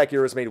why Artifact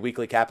gear was made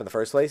weekly cap in the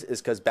first place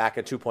is because back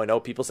in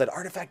 2.0, people said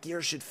Artifact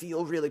gear should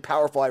feel really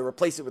powerful. I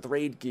replace it with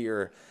raid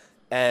gear.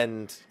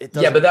 And it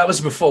doesn't. Yeah, but that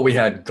was before we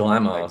had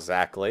glamour.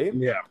 Exactly.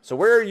 Yeah. So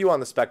where are you on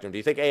the spectrum? Do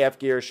you think AF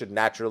gear should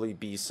naturally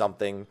be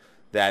something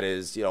that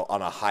is,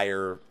 on a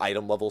higher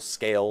item level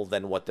scale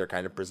than what they're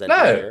kind of presenting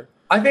here?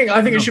 I think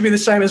it should be the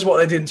same as what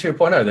they did in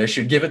 2.0. They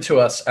should give it to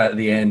us at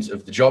the end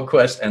of the job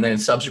quest, and then in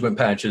subsequent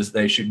patches,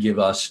 they should give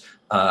us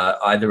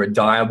either a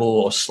dyeable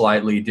or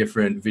slightly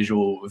different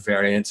visual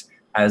variant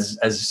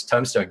as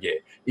tombstone gear.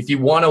 If you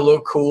want to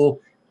look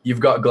cool, you've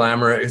got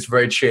glamour. It's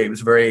very cheap.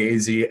 It's very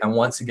easy. And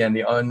once again,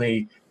 the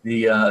only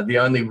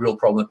real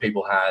problem that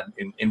people had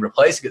in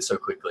replacing it so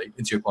quickly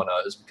in 2.0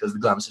 is because the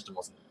glamour system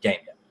wasn't in the game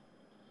yet.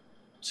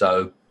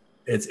 So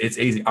it's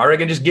easy. I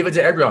reckon just give it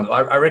to everyone.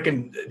 I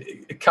reckon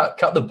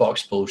cut the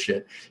box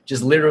bullshit.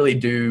 Just literally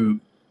do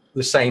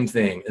the same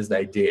thing as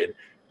they did.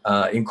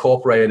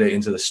 Incorporate it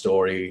into the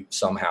story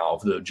somehow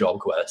of the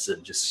job quest,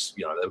 and just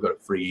they've got a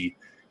free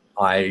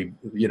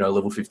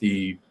level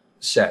 50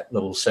 set,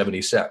 level 70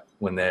 set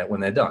when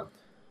they're done.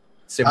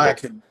 Simple.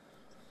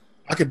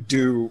 I could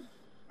do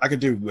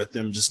with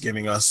them just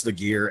giving us the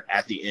gear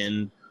at the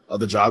end of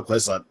the job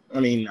quest. I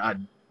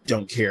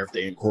don't care if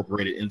they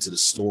incorporate it into the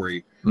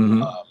story.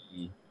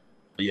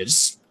 Yeah,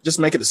 just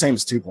make it the same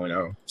as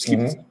 2.0. Just keep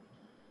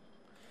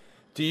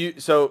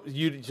it. So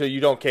you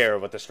don't care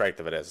what the strength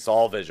of it is? It's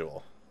all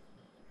visual.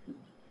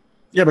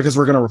 Yeah, because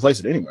we're gonna replace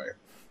it anyway.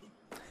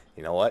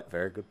 You know what?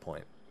 Very good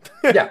point.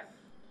 Yeah,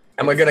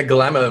 and we're gonna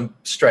glamour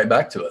straight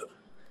back to it.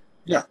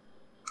 Yeah.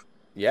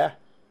 Yeah.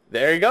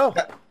 There you go.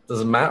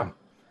 Doesn't matter.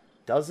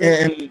 Doesn't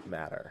And-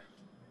 matter.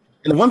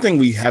 And the one thing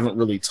we haven't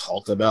really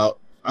talked about,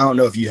 I don't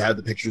know if you have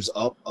the pictures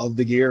up of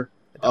the gear,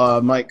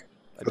 Mike.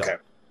 I don't. Okay,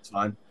 it's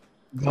fine.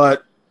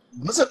 But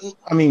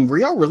were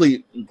y'all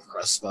really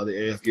impressed by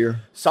the AF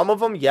gear? Some of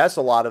them, yes.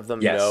 A lot of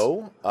them, Yes.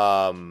 no.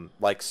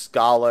 Like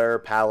Scholar,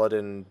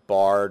 Paladin,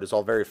 Bard is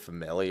all very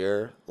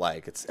familiar.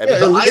 Like it's. I Yeah,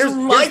 mean, I here's-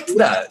 liked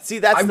that. See,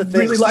 that's I the thing.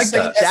 really like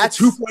Same that. as That's-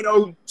 the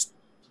 2.0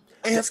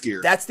 AF gear.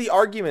 That's the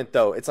argument,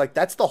 though. It's like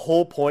that's the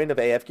whole point of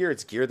AF gear.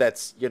 It's gear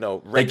that's They keep it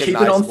on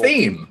recognizable.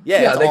 theme.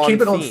 Yeah, it's they on keep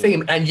it on theme.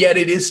 theme, and yet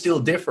it is still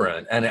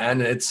different. And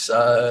it's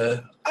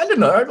I don't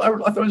know. I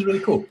thought it was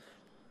really cool.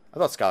 I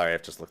thought Scholar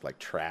AF just looked like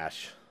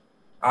trash.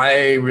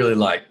 I really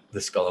like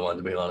the Scholar one,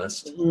 to be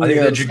honest. I think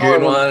Yeah, the the Dragoon Scholar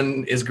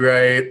one is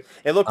great.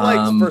 It looked like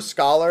Um, for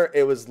Scholar,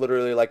 it was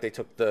literally like they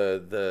took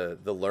the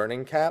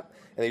learning cap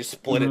and they just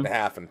split it in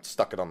half and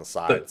stuck it on the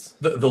sides.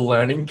 The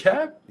learning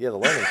cap. Yeah, the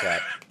learning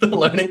cap. The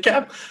learning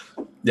cap.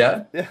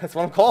 Yeah, Yeah, that's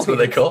what I'm that's calling what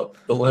they it. call it.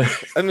 The learning.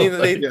 I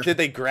mean, Yeah. did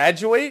they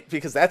graduate?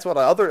 Because that's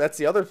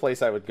the other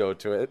place I would go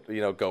to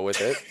it. Go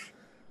with it.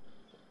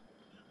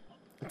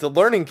 The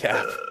learning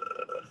cap.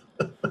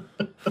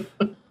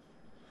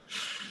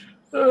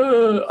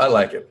 I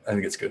like it. I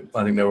think it's good.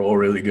 I think they're all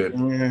really good.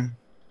 Yeah.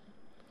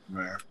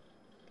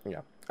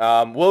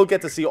 Yeah. We'll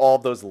get to see all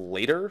of those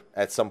later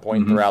at some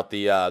point Mhm. throughout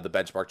the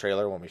benchmark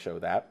trailer when we show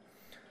that.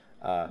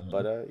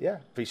 But yeah,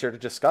 be sure to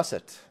discuss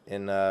it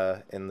in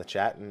the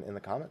chat and in the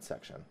comment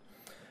section.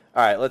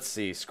 All right, let's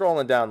see.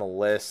 Scrolling down the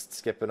list,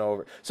 skipping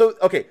over. So,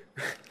 okay,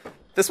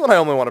 this one I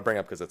only want to bring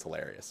up because it's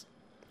hilarious.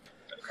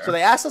 So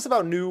they asked us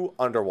about new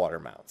underwater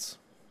mounts,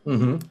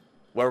 Mm-hmm.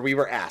 where we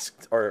were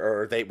asked,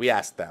 or we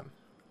asked them,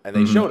 and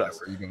they Mhm. showed us.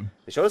 Where you going?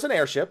 They showed us an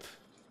airship.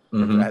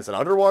 Mm-hmm. It has an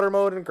underwater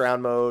mode and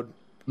ground mode.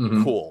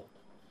 Mhm. Cool.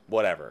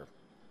 Whatever.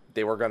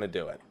 They were going to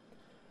do it.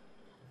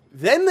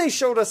 Then they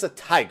showed us a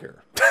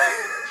tiger.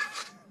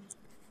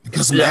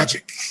 Because Yeah.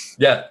 magic.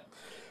 Yeah.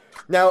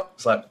 Now,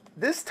 It's like,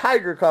 this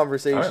tiger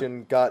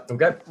conversation got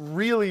okay.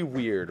 really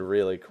weird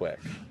really quick.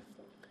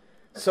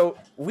 So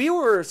we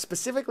were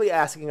specifically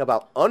asking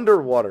about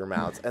underwater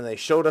mounts, and they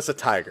showed us a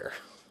tiger.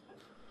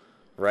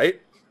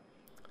 Right?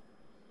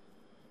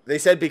 They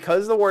said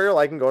because the warrior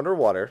light can go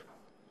underwater,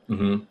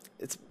 Mm-hmm.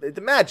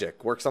 the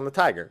magic works on the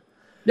tiger.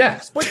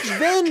 Yeah. But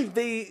then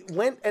they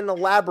went and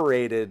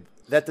elaborated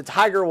that the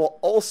tiger will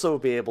also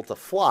be able to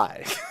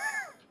fly.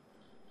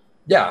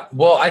 Yeah,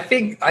 well, I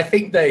think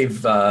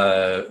they've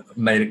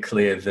made it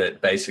clear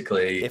that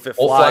basically If it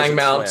all flies, flying it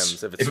mounts,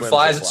 swims. If it if it swims,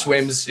 flies, it it flies.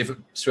 swims. If it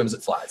swims,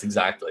 it flies.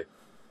 Exactly.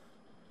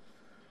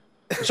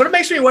 It sort of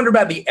makes me wonder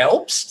about the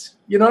Alps.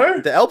 You know,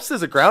 The Alps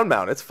is a ground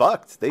mount. It's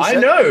fucked. I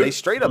know. They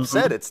straight up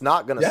said it's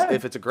not gonna. Yeah.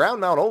 If it's a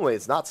ground mount only,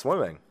 it's not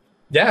swimming.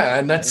 yeah,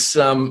 and that's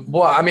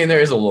well, I mean,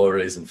 there is a law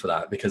reason for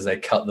that because they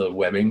cut the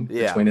webbing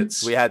Yeah, between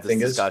its we had this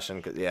fingers.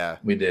 discussion. Yeah,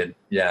 We did,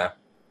 yeah.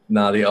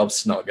 No, the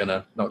Alps not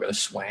gonna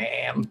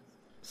swim.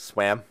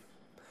 swam.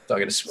 Not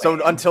gonna swim.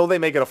 So until they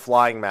make it a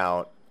flying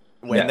mount,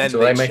 when Yeah, then until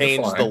they they make it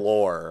change the flying.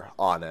 lore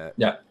on it.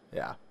 yeah,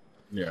 Yeah.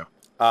 Yeah.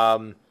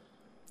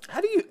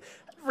 How do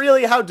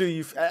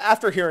you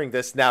after hearing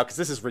this now, because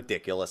this is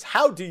ridiculous,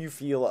 how do you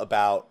feel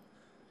about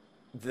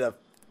the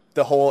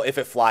whole if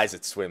it flies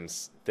it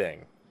swims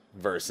thing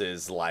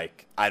versus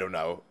like, I don't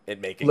know,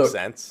 it making Look,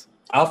 sense?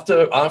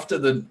 after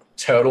the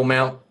turtle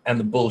mount and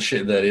the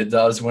bullshit that it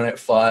does when it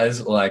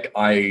flies, like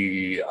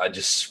I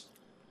just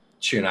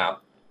tune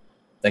out.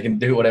 They can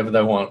do whatever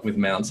they want with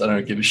mounts. I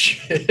don't give a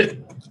shit.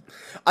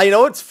 I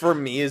know it's for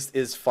me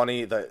is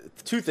funny, the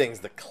two things,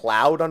 the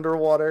cloud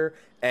underwater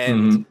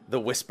and Mhm. the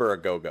whisper a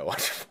go-go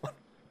underwater.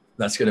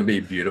 That's gonna be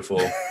beautiful.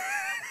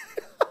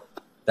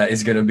 that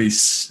is gonna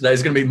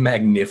be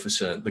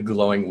magnificent. The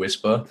glowing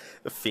whisper.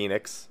 The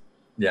phoenix.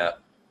 Yeah.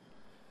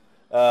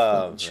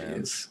 Oh, man.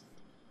 Jeez.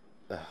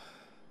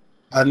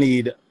 I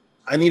need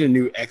a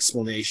new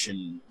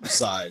explanation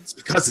besides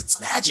because it's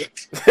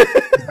magic.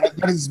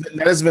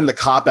 that has been the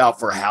cop out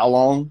for how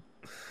long?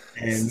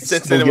 And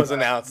Since still it was get-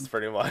 announced,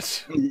 pretty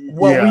much.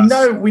 Well,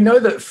 Yeah. we know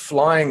that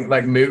flying,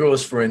 like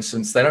Mughals, for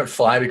instance, they don't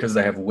fly because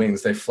they have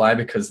wings. They fly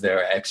because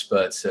they're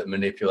experts at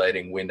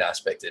manipulating wind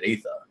aspected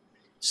ether.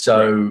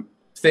 So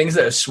things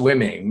that are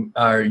swimming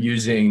are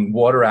using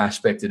water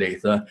aspected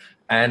ether.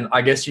 And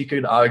I guess you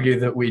could argue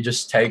that we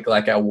just take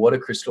like our water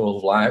crystal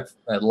of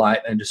light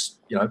and just,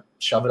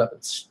 shove it up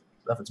its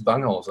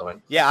bunghole or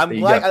something. Yeah, I'm There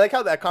you glad. go. I like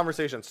how that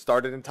conversation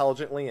started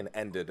intelligently and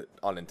ended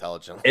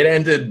unintelligently. It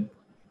ended.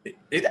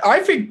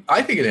 I think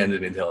it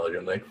ended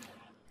intelligently.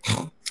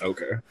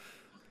 Okay.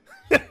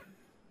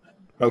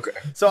 Okay.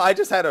 So I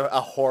just had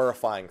a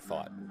horrifying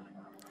thought.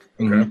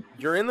 Mhm.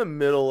 You're in the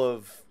middle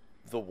of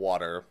the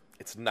water.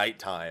 It's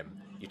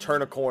nighttime. You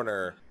turn a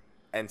corner,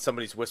 and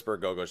somebody's whisper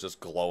go-go is just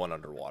glowing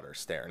underwater,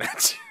 staring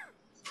at you.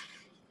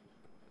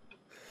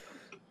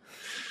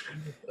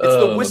 It's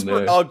the Oh,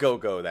 whisper no. a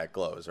go-go that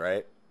glows,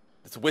 right?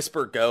 It's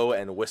whisper go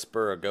and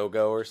whisper a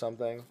go-go or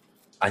something.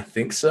 I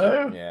think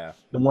so. Yeah.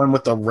 The one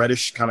with the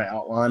reddish kind of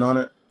outline on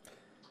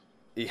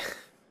it.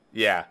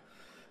 Yeah.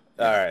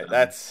 All right.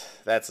 That's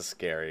a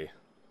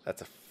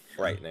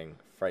frightening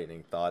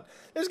thought.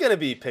 There's gonna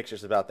be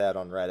pictures about that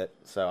on Reddit,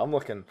 so I'm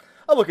looking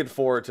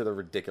forward to the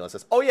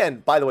ridiculousness. Oh yeah,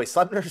 and by the way,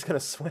 Sumner's gonna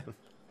swim.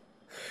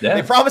 Yeah.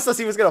 They promised us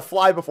he was gonna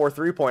fly before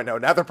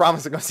 3.0. Now they're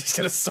promising us he's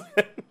gonna swim.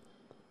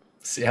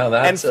 See how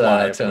that And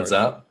fly, of turns course.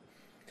 out.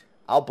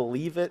 I'll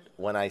believe it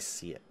when I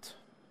see it.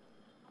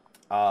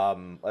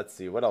 Let's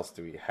see, what else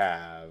do we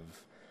have?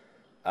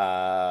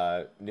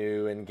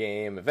 New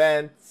in-game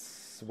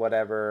events,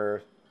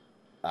 whatever.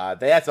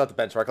 That's not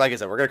the benchmark. Like I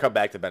said, we're gonna come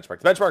back to benchmark.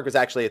 The benchmark is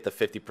actually at the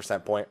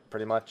 50% point,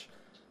 pretty much.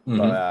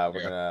 But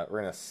we're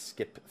gonna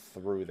skip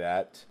through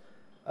that.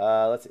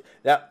 Let's see.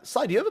 Now,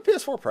 Sly, do you have a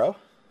PS4 Pro?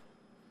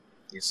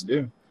 Yes, I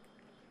do.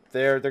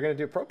 They're gonna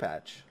do a Pro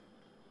patch.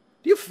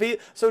 Do you feel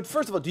so?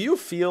 First of all, do you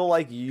feel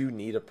like you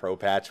need a Pro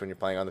patch when you're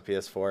playing on the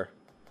PS4?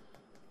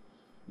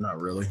 Not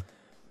really.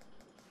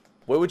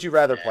 What would you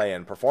rather play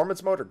in,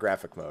 performance mode or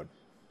graphic mode?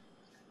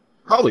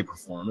 Probably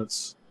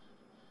performance.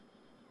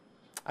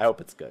 I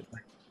hope it's good.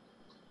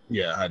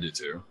 Yeah, I do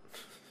too.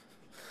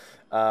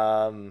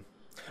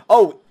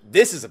 Oh,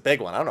 this is a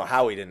big one. I don't know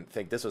how we didn't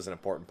think this was an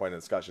important point of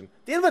discussion.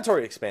 The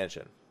inventory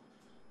expansion.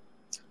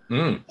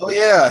 Oh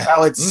yeah,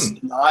 how it's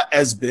not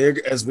as big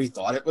as we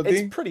thought it would be.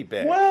 It's pretty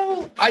big.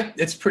 Well,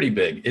 it's pretty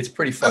big. It's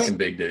pretty fucking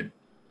big, dude.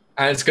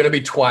 And it's going to be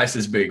twice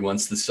as big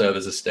once the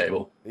servers are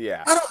stable.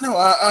 Yeah. I don't know.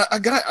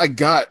 I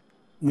got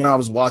when I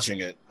was watching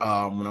it,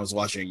 when I was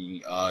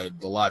watching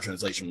the live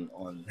translation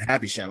on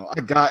Happy's channel,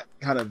 I got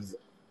kind of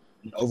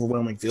an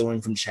overwhelming feeling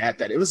from chat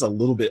that it was a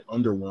little bit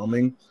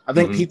underwhelming. I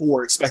think people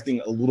were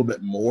expecting a little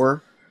bit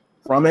more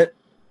from it,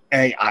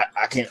 and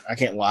I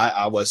can't lie,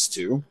 I was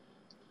too.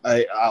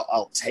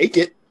 I'll take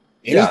it.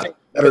 Anything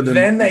better But than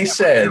then they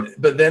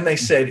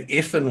said,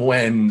 if and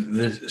when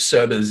the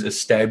servers are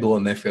stable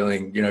and they're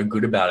feeling,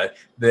 good about it,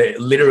 they're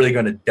literally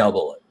going to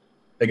double it.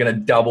 They're going to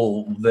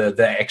double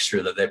the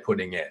extra that they're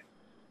putting in,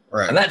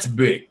 right. and that's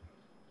big.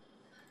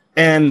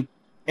 And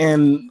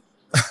I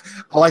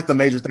like the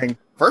major thing.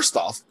 First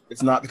off,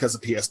 it's not because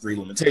of PS3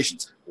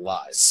 limitations.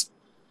 Lies.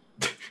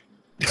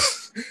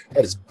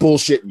 That is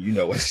bullshit, and you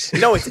know it.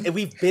 No,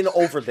 we've been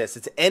over this.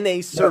 It's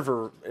NA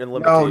server and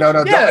limitation.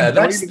 No. Yeah,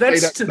 don't that's even say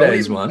that. today's Don't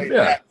even one. say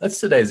Yeah, that. that's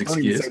today's Don't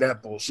even excuse. say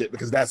that bullshit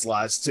because that's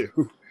lies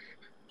too.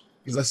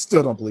 Because I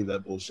still don't believe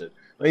that bullshit.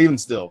 But even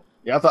still,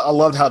 yeah, I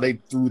loved how they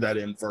threw that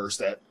in first.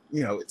 That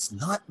it's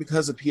not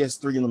because of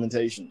PS3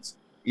 limitations,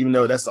 even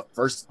though that's the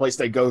first place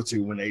they go to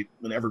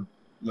whenever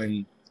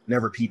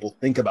people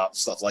think about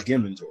stuff like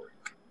inventory.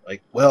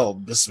 Like, well,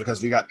 this is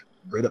because we got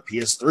rid of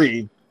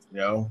PS3.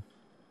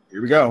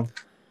 Here we go.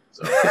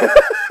 So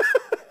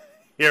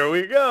Here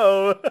we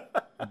go.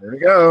 there we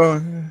go.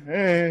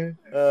 Hey.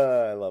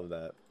 I love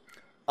that.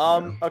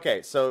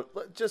 Okay, so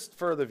just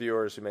for the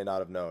viewers who may not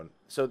have known,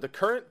 so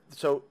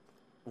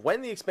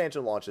when the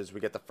expansion launches, we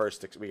get the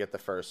first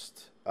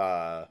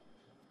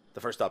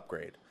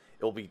upgrade.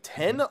 It will be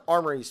 10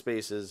 armory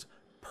spaces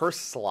per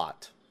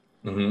slot.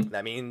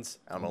 That means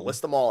I'm gonna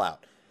list them all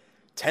out.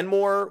 10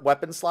 more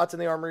weapon slots in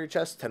the armory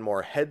chest, 10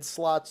 more head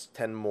slots,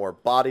 10 more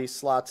body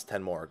slots,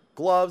 10 more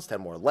gloves,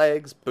 10 more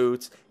legs,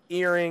 boots,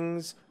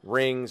 earrings,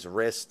 rings,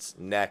 wrists,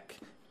 neck,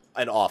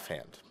 and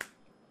offhand.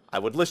 I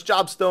would list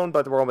Jobstone,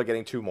 but we're only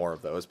getting 2 more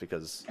of those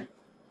because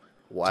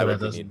why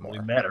would we need more?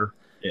 Really matter.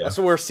 Yeah.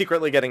 So we're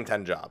secretly getting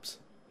 10 jobs.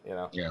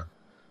 Yeah.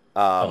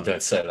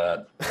 Don't say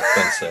that.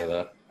 Don't say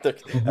that.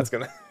 That's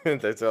gonna.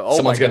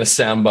 Someone's going to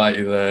soundbite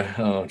you there.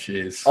 Oh,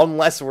 jeez.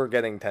 Unless we're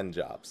getting 10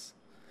 jobs.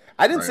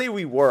 I didn't Right. say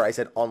we were. I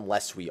said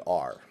unless we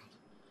are.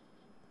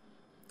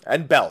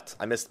 And belt.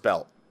 I missed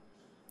belt.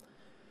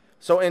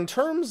 So in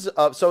terms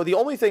of... So the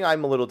only thing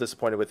I'm a little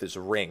disappointed with is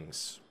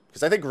rings.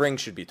 Because I think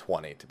rings should be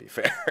 20, to be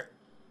fair.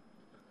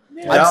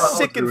 Yeah, I'm I'll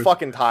sick agree and with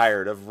fucking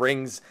tired of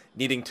rings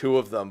needing 2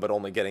 of them, but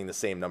only getting the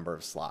same number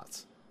of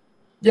slots.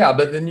 Yeah,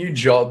 but the new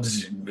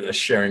jobs are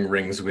sharing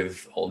rings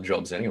with old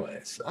jobs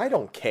anyway. So. I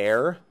don't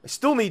care. I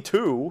still need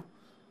 2.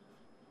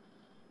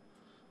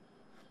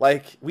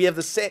 Like, we have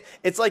the same...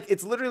 It's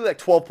literally like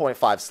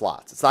 12.5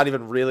 slots. It's not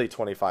even really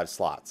 25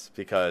 slots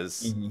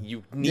because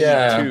you need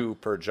 2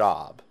 per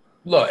job.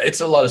 Look,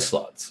 it's a lot of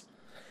slots.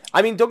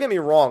 I mean, don't get me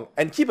wrong.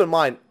 And keep in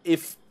mind,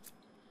 if...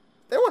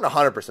 They weren't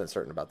 100%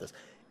 certain about this.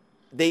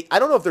 I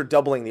don't know if they're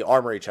doubling the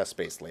armory chest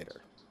space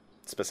later,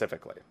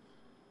 specifically.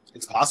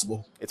 It's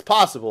possible. It's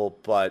possible,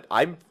 but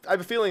I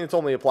have a feeling it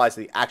only applies to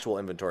the actual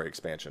inventory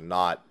expansion,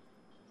 not...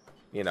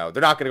 they're not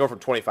going to go from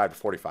 25 to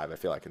 45, I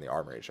feel like, in the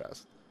armory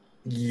chest.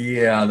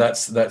 Yeah,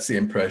 that's the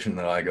impression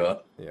that I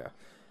got. Yeah.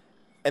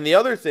 And the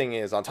other thing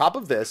is, on top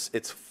of this,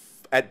 it's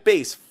at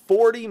base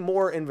 40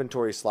 more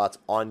inventory slots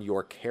on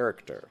your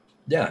character.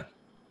 Yeah.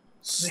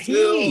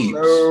 Still Heaps.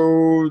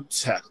 no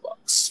tackle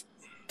box.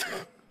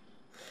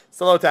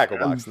 Still no tackle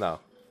box, no.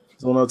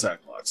 Still no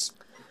tackle box.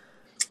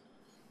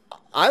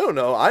 I don't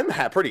know. I'm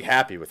pretty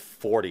happy with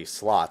 40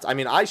 slots. I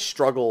mean, I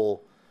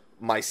struggle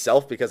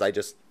myself because I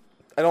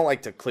don't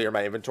like to clear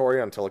my inventory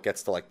until it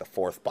gets to like the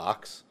 4th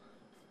box.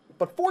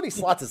 But 40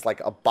 slots is like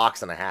a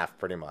box and a half,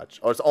 pretty much.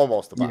 Or it's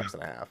almost a box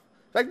and a half.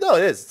 In fact, no,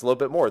 it is. It's a little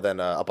bit more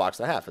than a box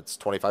and a half. It's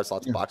 25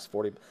 slots a box,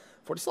 40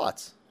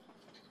 slots.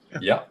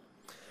 Yeah.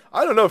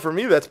 I don't know. For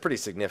me, that's pretty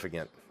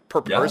significant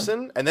per Yeah.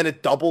 person, and then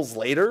it doubles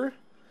later.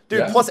 Dude,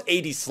 Yeah. plus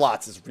 80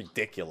 slots is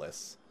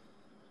ridiculous.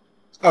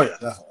 Oh yeah,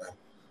 definitely.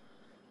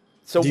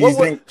 So Do you what?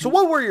 think- So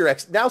what were your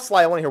now,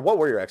 Sly? I want to hear what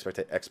were your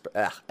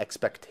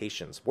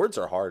expectations. Words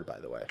are hard, by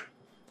the way.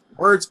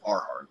 Words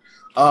are hard.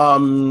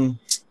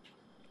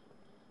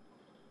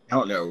 I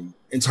don't know.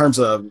 In terms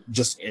of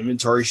just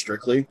inventory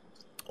strictly,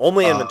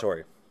 Only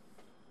inventory.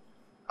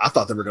 I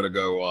thought they were going to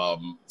go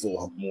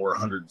full more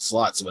 100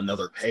 slots of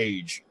another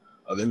page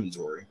of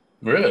inventory.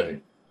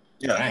 Really?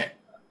 Yeah. Right.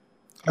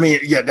 I mean,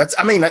 yeah, that's.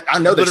 I mean, I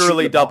know they're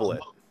Literally shooting the bar- double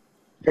it.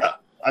 Yeah,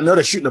 I know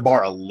they're shooting the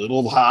bar a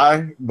little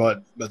high,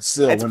 but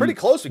still, It's pretty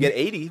close. We get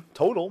 80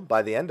 total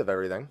by the end of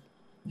everything.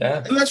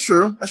 Yeah. And that's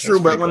true. That's true.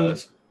 But pretty when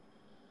close.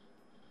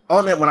 I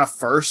admit, when I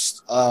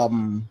first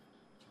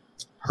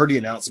heard the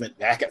announcement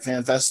back at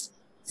FanFest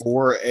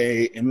for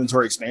a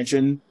inventory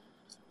expansion,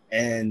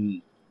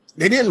 and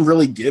they didn't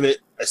really give it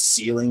a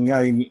ceiling.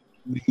 I mean,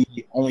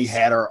 we only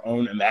had our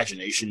own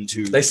imagination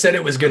to. They said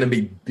it was going to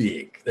be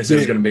big. They said it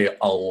was going to be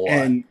a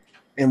lot.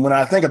 And when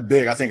I think of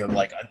big, I think of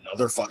like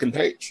another fucking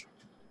page.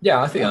 Yeah,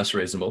 I think that's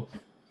reasonable.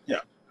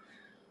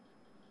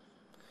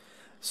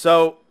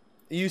 So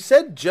you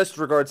said just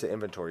regards to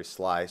inventory,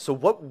 Sly. So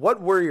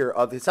what were your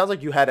other? It sounds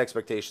like you had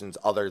expectations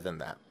other than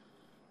that.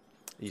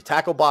 You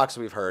tackle box.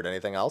 We've heard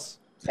anything else?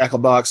 Tackle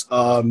box,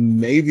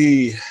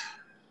 maybe.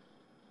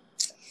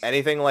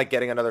 Anything like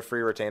getting another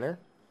free retainer?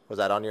 Was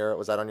that on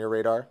your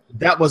radar?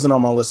 That wasn't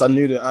on my list. I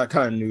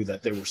kind of knew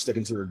that they were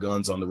sticking to their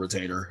guns on the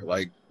retainer.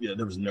 Like, yeah,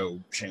 there was no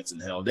chance in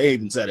hell. They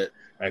even said it.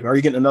 Like, are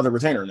you getting another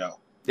retainer? No.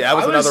 Yeah, that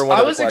was another one.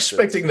 I of the was questions.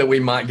 expecting that we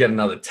might get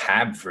another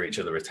tab for each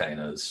of the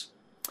retainers.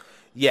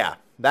 Yeah,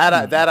 that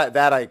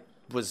I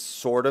was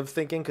sort of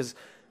thinking, because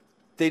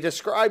they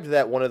described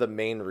that one of the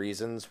main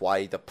reasons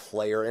why the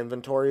player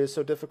inventory is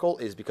so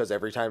difficult is because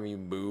every time you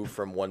move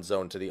from one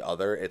zone to the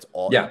other, it's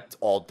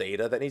all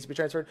data that needs to be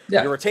transferred.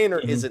 Yeah. Your retainer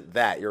isn't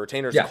that. Your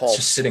retainer is Yeah, called. it's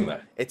just sitting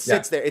there. It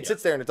sits there. It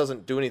sits there and it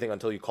doesn't do anything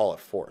until you call it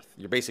forth.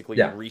 You're basically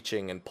Yeah.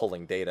 reaching and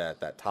pulling data at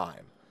that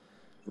time.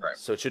 Right.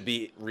 So it should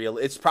be real.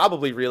 It's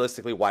probably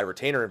realistically why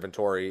retainer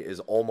inventory is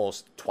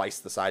almost twice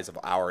the size of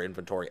our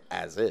inventory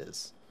as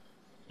is.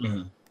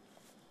 Mhm.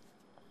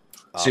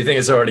 So you think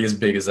it's already as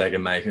big as they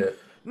can make it?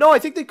 No, I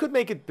think they could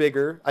make it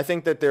bigger. I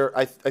think that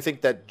I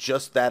think that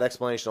just that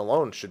explanation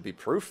alone should be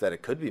proof that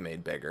it could be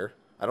made bigger.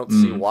 I don't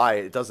see why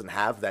it doesn't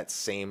have that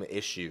same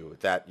issue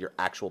that your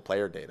actual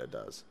player data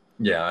does.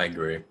 Yeah, I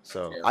agree.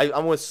 So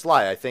I'm with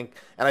Sly. I think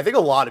a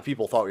lot of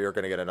people thought we were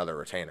going to get another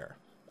retainer.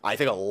 I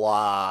think a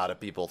lot of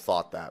people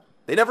thought that.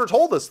 They never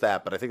told us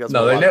that, but I think that's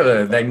No, what a lot of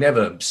people they thought.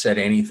 never said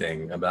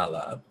anything about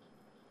that.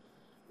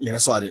 Yeah,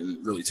 that's why I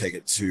didn't really take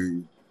it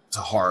to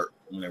heart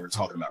when they were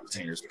talking about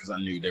retainers, because I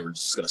knew they were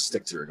just going to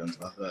stick to their guns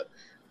about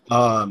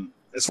that.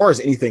 As far as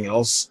anything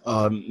else,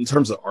 in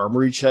terms of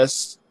armory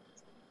chests,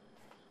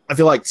 I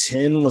feel like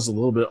 10 was a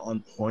little bit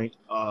on point.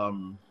 I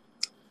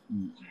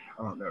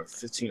don't know,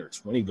 15 or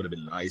 20 would have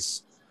been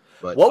nice.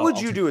 But What would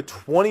you do with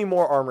 20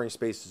 more armory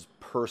spaces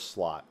per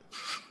slot?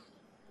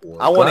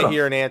 I want to Glamour.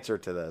 hear an answer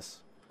to this.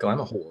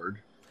 Glamour. Horde?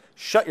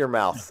 Shut your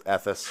mouth,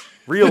 Ethis.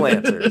 Real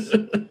answers.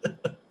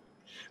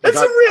 That's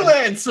a real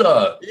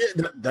answer.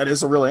 Yeah, that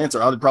is a real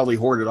answer. I would probably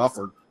hoard it off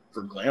for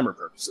glamour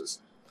purposes.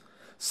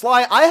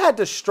 Sly, I had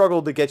to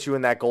struggle to get you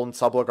in that golden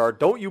sublo guard.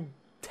 Don't you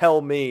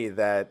tell me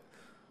that.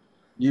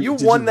 You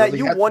did won that- really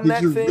you have- won did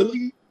that you thing?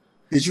 Really,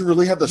 did you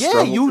really have the Yeah,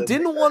 struggle? you to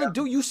didn't make want to that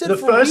do. You said The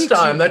for first weeks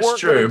time, you that's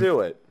weren't gonna true. do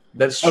it.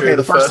 That's happen? true. Okay,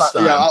 the first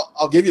time. Yeah, time.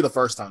 I'll give you the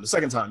first time. The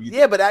second time, you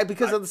Yeah, but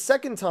because of the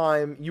second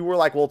time, you were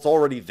like, "Well, it's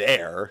already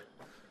there."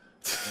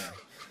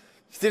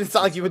 It didn't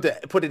sound like you had to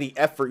put any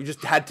effort. You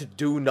just had to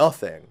do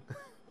nothing.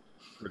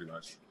 pretty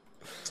much.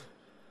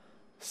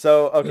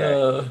 So okay.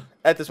 Uh,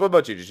 Ethis, what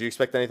about you? Did you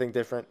expect anything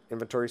different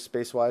inventory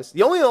space wise?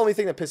 The only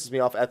thing that pisses me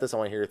off, Ethis, I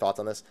want to hear your thoughts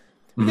on this.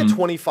 We get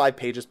 25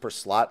 pages per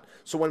slot.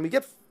 So when we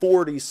get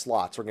 40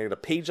 slots, we're going to get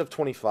a page of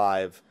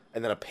 25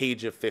 and then a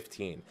page of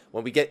 15.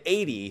 When we get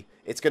 80,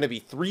 it's going to be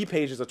 3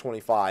 pages of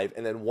 25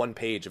 and then 1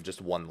 page of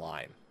just 1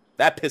 line.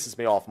 That pisses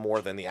me off more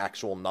than the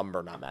actual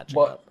number not matching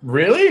what? up.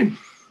 Really?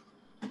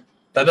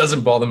 That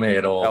doesn't bother me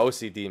at all. The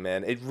OCD,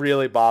 man. It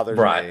really bothers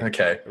Right. me.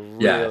 Okay. It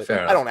Yeah. really- Fair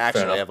enough. I don't fair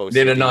actually enough. have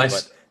OCD, Need a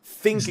nice. but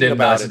thinking need a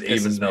about nice it pisses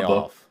even me number.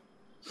 off.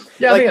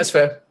 Yeah, I like- think that's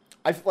fair.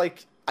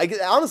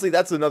 Honestly,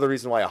 that's another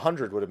reason why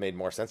 100 would have made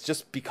more sense,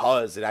 just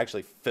because it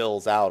actually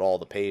fills out all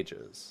the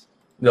pages.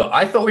 No,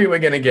 I thought we were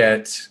going to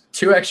get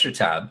 2 extra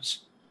tabs,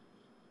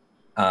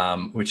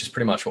 which is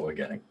pretty much what we're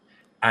getting,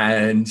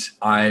 and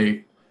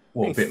a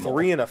bit more.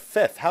 3 and a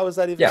fifth. How is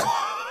that even? Yeah.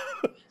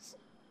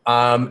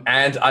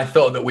 And I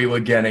thought that we were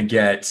going to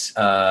get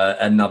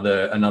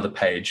another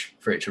page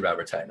for each of our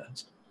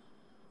retainers.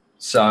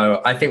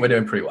 So I think we're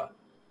doing pretty well.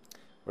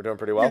 We're doing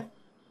pretty well.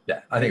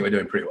 Yeah, I think we're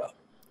doing pretty well.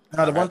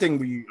 Now, the one thing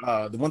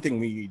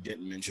we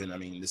didn't mention, I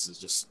mean, this is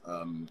just I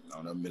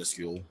don't know,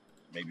 minuscule,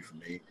 maybe for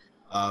me,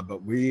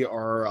 but we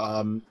are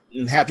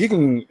Hap, you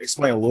can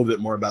explain a little bit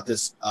more about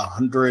this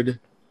 100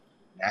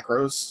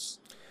 macros.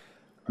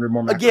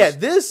 more macros. Again,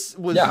 this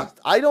was Yeah.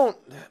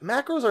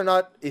 macros are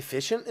not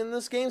efficient in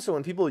this game, so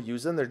when people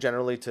use them, they're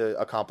generally to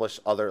accomplish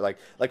other like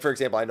for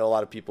example, I know a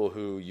lot of people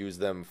who use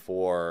them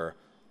for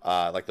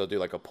like they'll do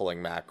like a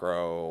pulling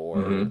macro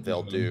or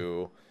they'll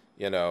do,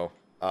 you know,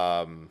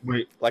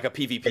 Wait, like a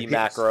PvP Like,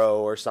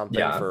 macro or something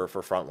Yeah.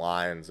 for front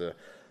lines.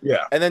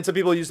 yeah. And then some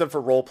people use them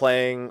for role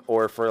playing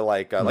or for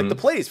like the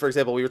plays, for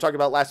example, we were talking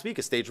about last week,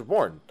 A Stage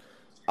Reborn.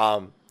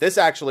 This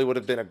actually would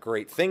have been a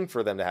great thing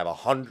for them to have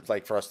 100,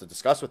 like for us to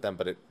discuss with them,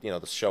 but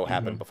the show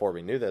happened before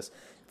we knew this.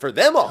 For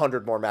them,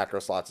 100 more macro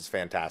slots is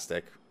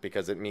fantastic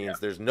because it means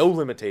there's no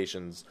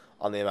limitations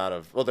on the amount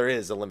of, well, there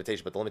is a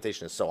limitation, but the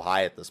limitation is so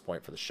high at this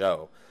point for the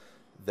show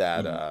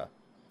that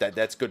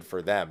that's good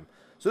for them.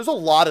 So there's a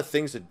lot of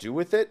things to do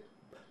with it,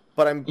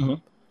 but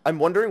I'm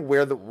wondering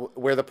where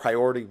the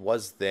priority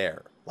was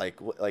there.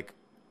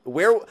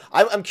 Where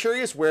I'm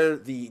curious where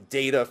the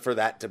data for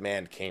that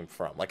demand came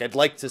from. Like, I'd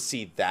like to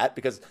see that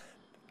because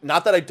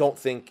not that I don't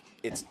think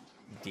it's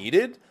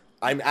needed.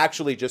 I'm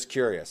actually just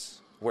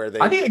curious where they.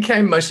 I think it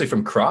came mostly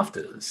from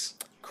crafters.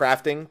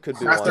 Crafting could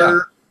be Crafter,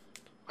 one.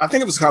 I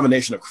think it was a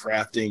combination of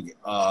crafting,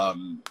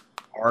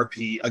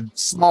 RP, a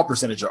small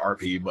percentage of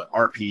RP, but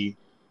RP,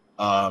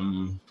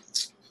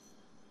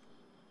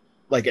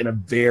 like in a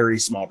very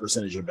small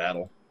percentage of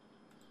battle.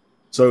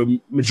 So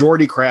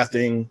majority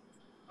crafting,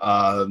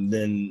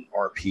 then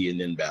RP, and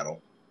then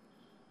battle.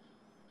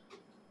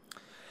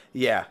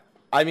 Yeah.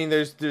 I mean,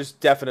 there's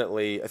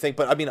definitely, I think,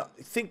 but I mean,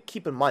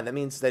 keep in mind, that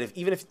means that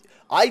if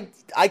I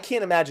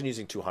can't imagine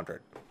using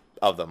 200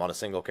 of them on a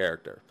single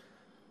character.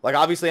 Like,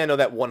 obviously, I know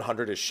that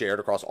 100 is shared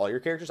across all your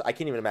characters. I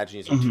can't even imagine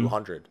using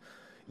 200.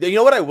 You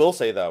know what I will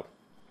say, though?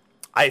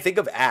 I think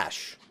of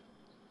Ash.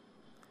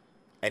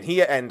 And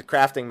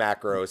crafting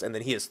macros, and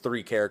then he has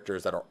 3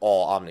 characters that are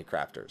all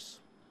Omnicrafters.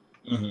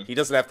 He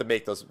doesn't have to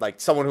make those,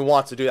 like, someone who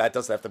wants to do that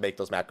doesn't have to make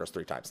those macros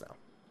 3 times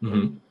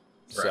now.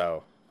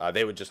 So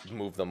they would just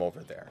move them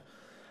over there.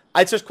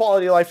 It's just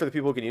quality of life for the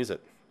people who can use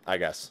it, I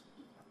guess.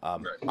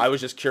 I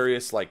was just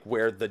curious, like,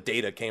 where the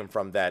data came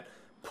from that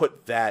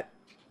put that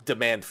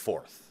demand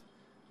forth.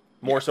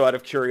 More so out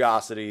of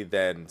curiosity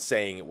than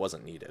saying it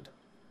wasn't needed.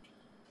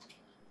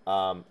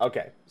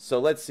 Okay, so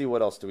let's see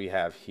what else do we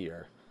have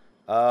here.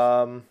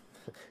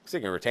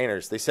 Speaking of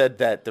retainers, they said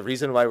that the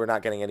reason why we're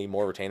not getting any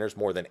more retainers,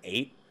 more than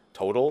 8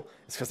 total,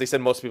 is because they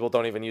said most people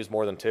don't even use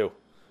more than 2.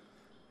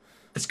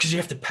 It's because you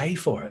have to pay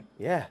for it.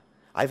 Yeah,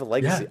 I have a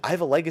legacy. Yeah. I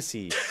have a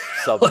legacy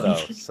sub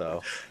though.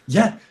 So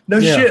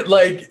shit.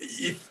 Like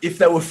if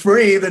they were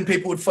free, then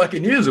people would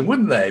fucking use them,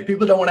 wouldn't they?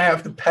 People don't want to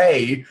have to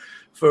pay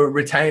for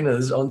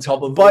retainers on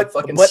top of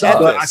fucking subs.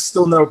 But I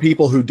still know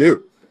people who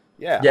do.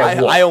 Yeah,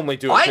 I only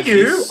do. I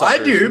do,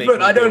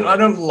 but I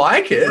don't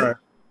like it. Right.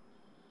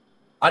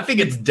 I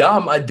think it's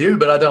dumb. I do,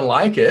 but I don't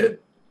like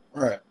it.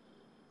 Right.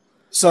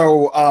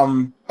 So,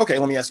 okay,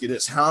 let me ask you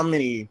this: How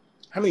many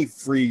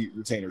free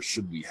retainers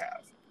should we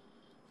have?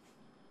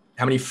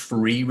 How many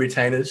free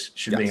retainers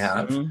should we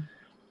have?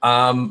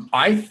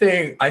 I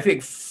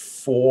think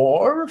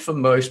 4 for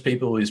most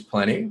people is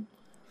plenty.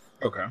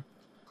 Okay.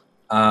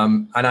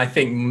 And I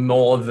think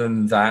more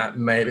than that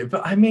maybe,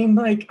 but I mean,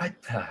 like,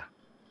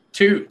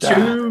 two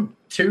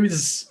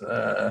is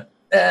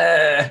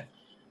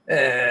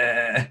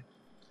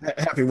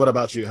Happy, what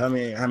about you? How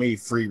many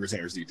free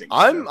retainers do you think?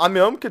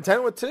 I'm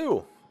content with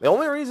 2. The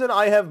only reason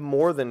I have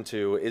more than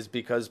 2 is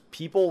because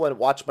people, when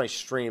watch my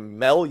stream,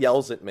 Mel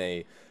yells at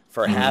me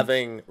for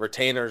having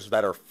retainers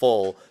that are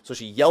full. So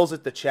she yells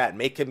at the chat,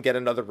 make him get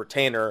another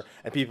retainer,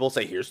 and people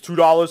say, here's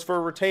 $2 for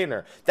a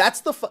retainer.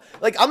 That's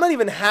like, I'm not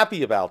even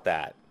happy about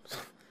that.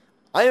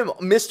 I am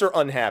Mr.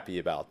 Unhappy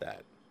about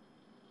that.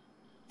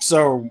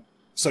 So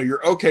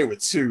you're okay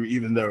with 2,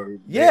 even though...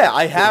 Yeah,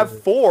 I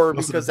have 4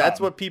 because that's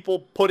what people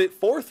put it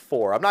forth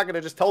for. I'm not going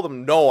to just tell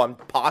them, no, I'm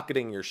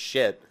pocketing your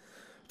shit.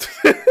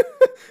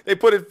 They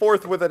put it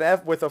forth with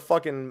a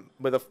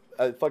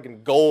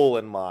fucking goal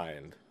in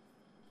mind.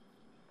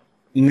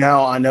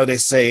 Now, I know they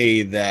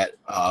say that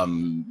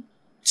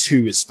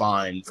 2 is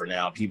fine for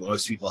now.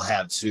 Most people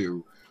have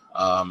 2.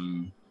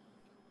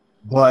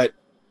 But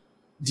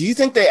do you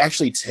think they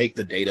actually take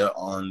the data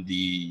on the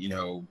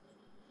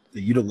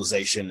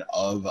utilization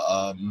of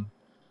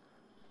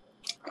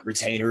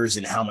retainers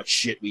and how much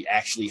shit we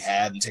actually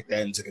have and take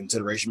that into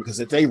consideration? Because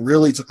if they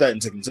really took that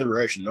into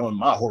consideration, knowing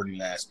my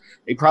hoarding ass,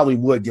 they probably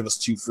would give us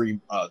 2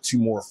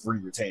 more free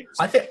retainers.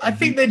 I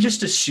think they're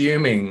just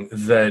assuming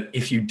that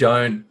if you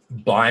don't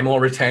buy more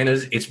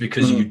retainers, it's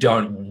because you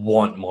don't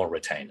want more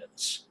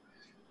retainers.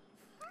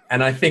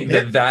 And I think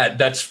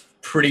that's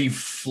pretty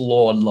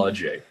flawed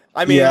logic.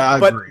 I mean, I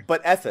agree.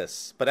 but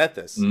Ethos,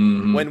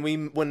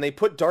 when they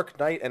put Dark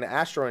Knight and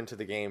Astro into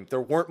the game,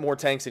 there weren't more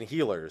tanks and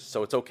healers,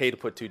 so it's okay to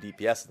put 2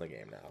 DPS in the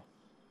game now.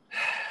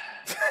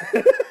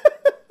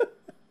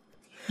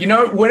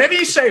 Whenever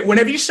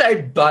you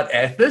say but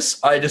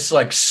Ethos, I just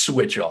like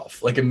switch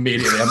off like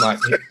immediately. I'm like,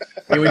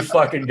 here we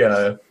fucking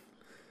go.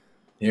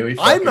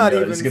 I'm not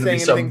even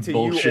saying anything to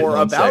you or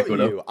about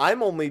you.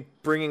 I'm only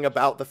bringing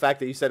about the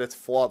fact that you said it's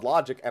flawed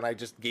logic, and I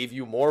just gave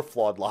you more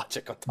flawed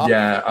logic on top of it.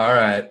 Yeah, all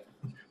right.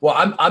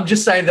 Well, I'm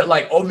just saying that,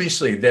 like,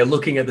 obviously they're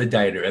looking at the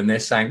data and they're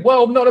saying,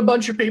 well, not a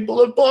bunch of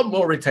people have bought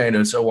more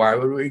retainers, so why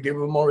would we give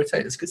them more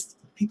retainers? Because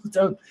people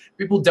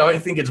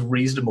don't think it's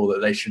reasonable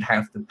that they should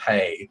have to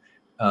pay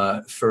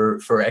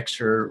for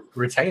extra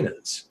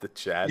retainers. The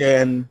chat.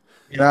 Yeah, and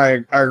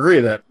I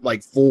agree that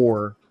like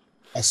for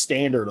a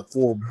standard of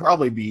 4 would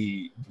probably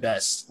be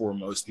best for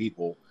most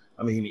people.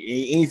 I mean,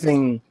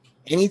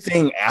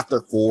 anything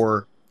after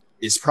 4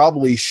 is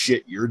probably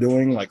shit you're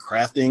doing, like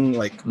crafting,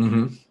 like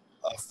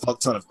a fuck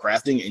ton of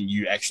crafting, and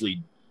you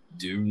actually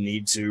do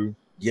need to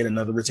get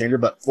another retainer.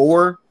 But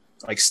 4,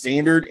 like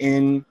standard,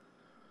 in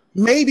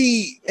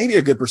maybe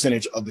a good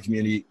percentage of the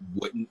community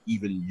wouldn't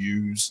even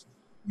use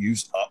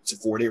up to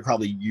 4. They would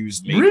probably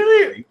use maybe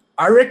Really? 3.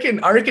 I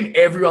reckon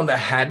everyone that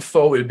had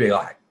 4 would be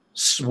like,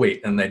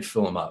 sweet, and they'd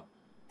fill them up.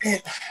 And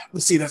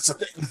let's see, that's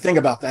the thing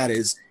about that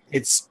is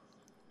it's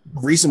the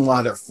reason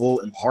why they're full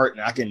in part,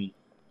 and I can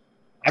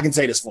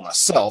say this for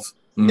myself,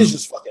 is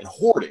just fucking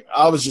hoarding.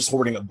 I was just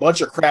hoarding a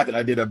bunch of crap, and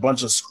I did a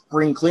bunch of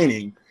spring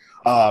cleaning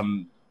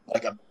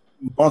like a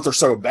month or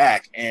so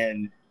back,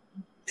 and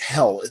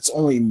hell, it's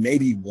only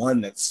maybe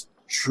one that's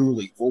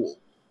truly full.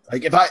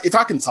 Like if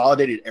I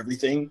consolidated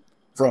everything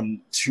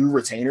from 2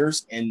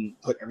 retainers and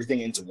put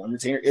everything into 1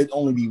 retainer, it'd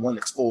only be one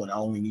that's full, and I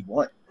only need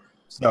 1.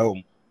 So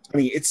I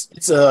mean,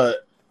 it's a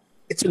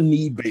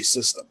need-based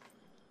system.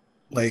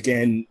 Like,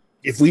 and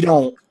if we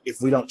don't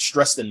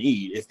stress the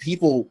need, if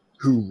people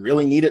who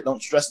really need it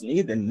don't stress the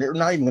need, then they're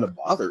not even going to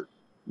bother,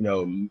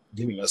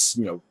 giving us,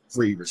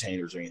 free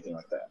retainers or anything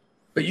like that.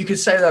 But you could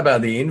say that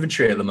about the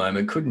inventory at the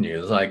moment, couldn't you?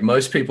 It's like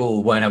most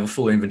people won't have a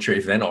full inventory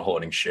if they're not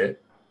hoarding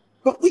shit.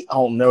 But we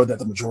all know that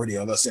the majority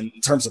of us, in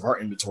terms of our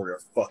inventory, are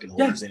fucking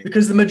hoarders anyway.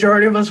 Because the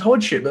majority of us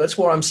hoard shit. But that's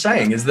what I'm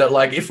saying, is that,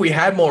 like, if we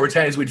had more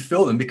retainers, we'd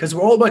fill them, because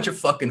we're all a bunch of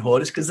fucking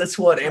hoarders, because that's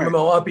what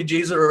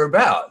MMORPGs are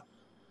about.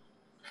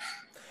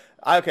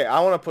 Okay, I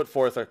want to put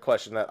forth a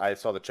question that I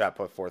saw the chat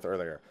put forth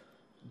earlier.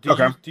 Do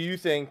you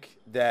think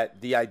that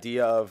the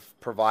idea of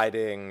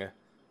providing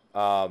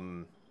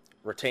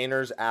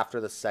retainers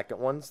after the second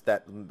ones,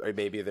 that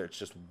maybe there's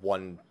just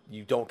one,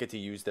 you don't get to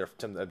use them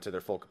to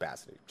their full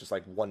capacity, just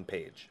like 1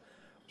 page,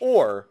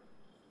 or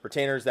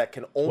retainers that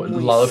can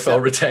only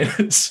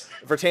retainers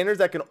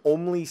that can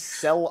only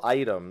sell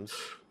items,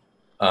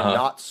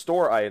 not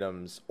store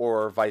items,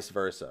 or vice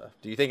versa?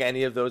 Do you think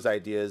any of those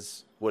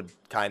ideas would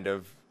kind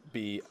of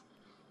be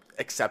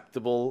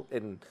acceptable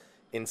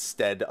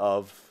instead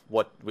of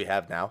what we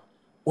have now?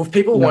 With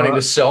people wanting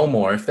to sell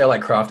more, if they're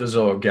like crafters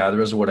or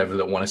gatherers or whatever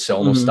that want to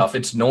sell more stuff,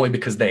 it's normally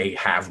because they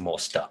have more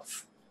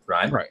stuff,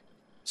 right? Right.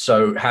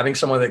 So having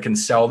someone that can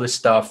sell this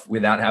stuff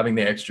without having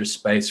the extra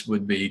space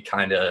would be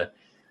kind of,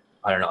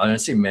 I don't know. I don't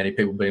see many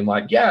people being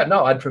like, yeah,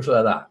 no, I'd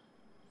prefer that.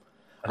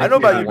 I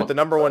don't know about you, but the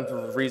number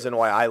one reason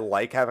why I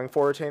like having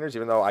 4 retainers,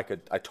 even though I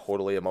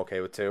totally am okay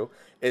with 2,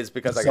 is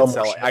because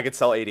I could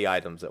sell 80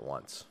 items at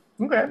once.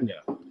 Okay.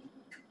 Yeah.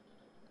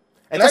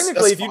 And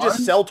technically, if you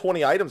just sell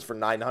 20 items for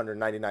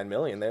 999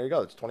 million, there you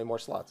go. It's 20 more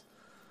slots.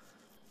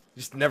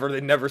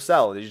 They never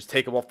sell. They just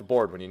take them off the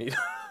board when you need them.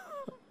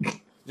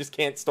 You just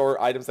can't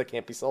store items that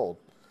can't be sold.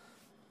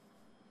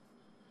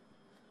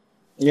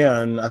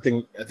 Yeah, and I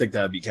think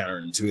that'd be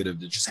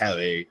counterintuitive to just have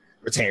a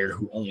retainer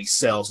who only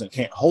sells and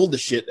can't hold the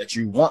shit that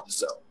you want to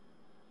sell.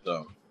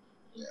 So,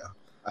 yeah,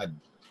 I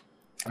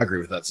agree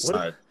with that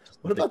side.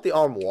 What about the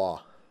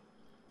armoire?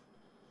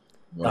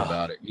 What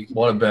about it? You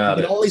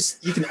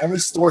can only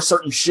store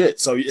certain shit,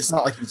 so it's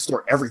not like you can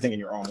store everything in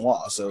your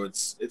armoire. So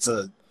it's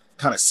a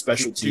kind of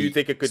specialty. Do you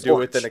think it could do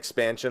with an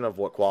expansion of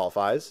what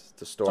qualifies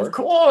to store? Of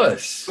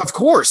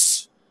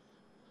course.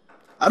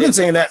 I've been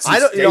saying that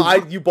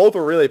since you both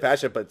were really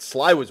passionate, but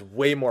Sly was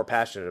way more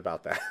passionate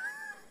about that.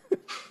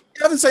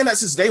 I've been saying that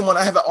since day one.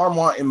 I have an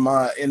armoire in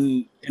my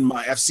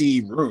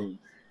FC room,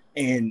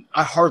 and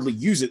I hardly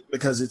use it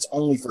because it's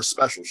only for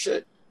special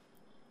shit.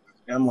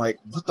 And I'm like,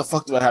 what the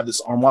fuck do I have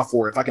this armoire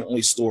for if I can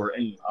only store,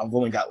 and I've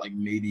only got like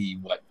maybe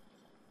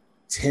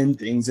 10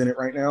 things in it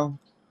right now,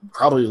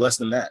 probably less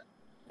than that.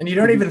 And you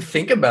don't even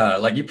think about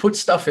it. Like, you put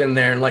stuff in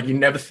there and like you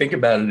never think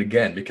about it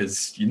again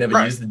because you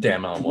never use the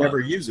damn armoire. You never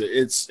use it.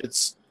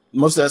 It's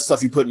most of that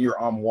stuff you put in your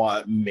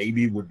armoire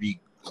maybe would be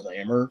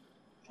glamour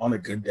on a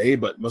good day,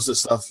 but most of the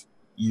stuff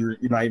you're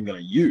not even going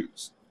to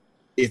use.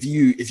 If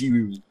you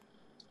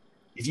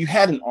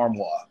had an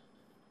armoire,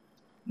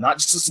 not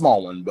just a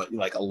small one, but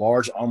like a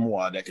large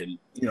armoire that can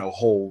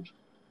hold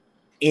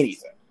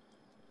anything,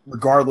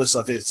 regardless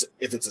of if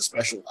it's a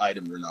special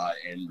item or not,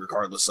 and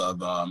regardless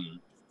of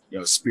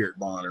spirit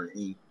bond or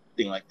anything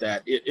like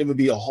that, it would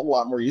be a whole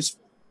lot more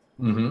useful.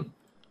 Mm-hmm.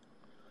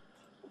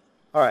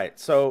 All right,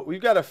 so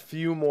we've got a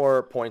few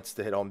more points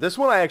to hit home. This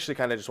one I actually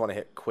kind of just want to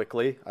hit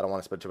quickly. I don't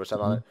want to spend too much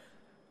time on it.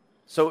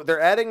 So they're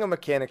adding a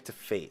mechanic to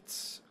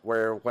Fates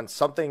where when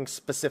something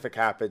specific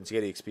happens, you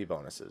get EXP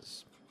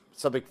bonuses.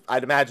 Something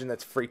I'd imagine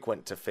that's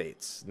frequent to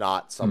Fates,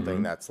 not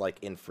something that's like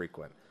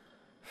infrequent.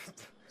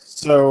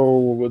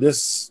 So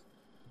this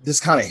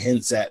kind of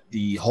hints at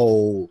the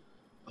whole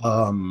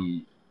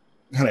kind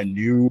of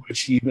new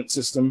achievement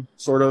system,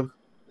 sort of,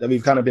 that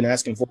we've kind of been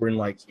asking for in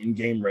like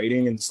in-game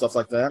rating and stuff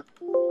like that.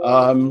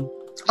 I'm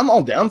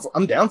down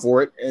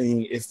for it. I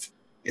mean, if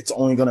it's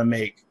only gonna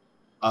make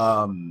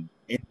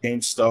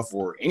in-game stuff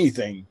or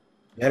anything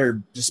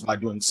better just by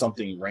doing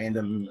something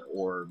random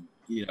or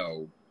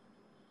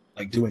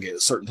like doing it a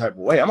certain type of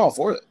way, I'm all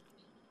for it.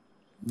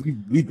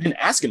 We've been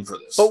asking for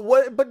this.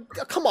 But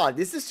come on,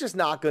 is this just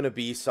not going to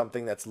be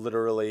something that's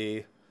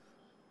literally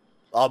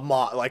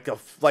like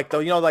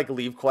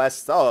Leave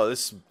Quest? Oh,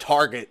 this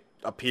target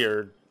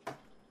appeared.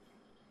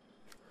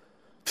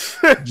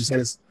 you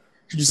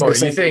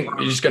think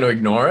you're just going to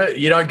ignore it?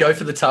 You don't go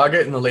for the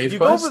target in the Leave Quest? You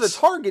go for the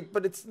target,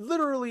 but it's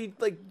literally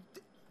like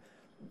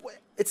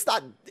it's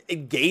not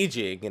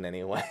engaging in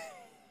any way.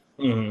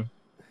 Mm-hmm.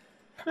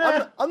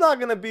 I'm not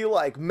going to be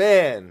like,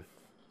 man,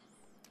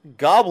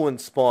 goblin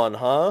spawn,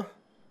 huh?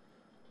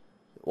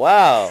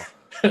 Wow.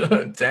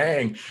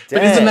 Dang.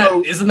 But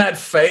isn't that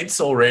Fates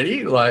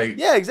already? Like,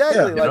 yeah,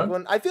 exactly. Yeah,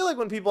 when I feel like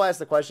when people ask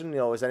the question,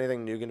 is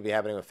anything new going to be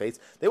happening with Fates?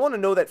 They want to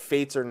know that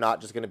Fates are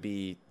not just going to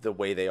be the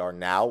way they are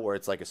now, where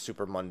it's like a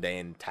super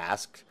mundane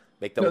task.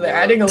 They're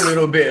adding a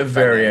little bit of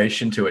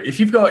variation to it. If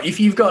you've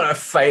got a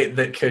Fate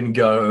that can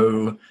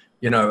go,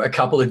 a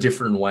couple of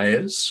different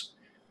ways.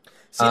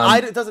 See,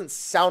 it doesn't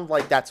sound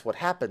like that's what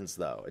happens,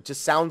 though. It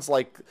just sounds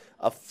like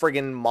a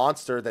friggin'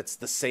 monster that's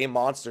the same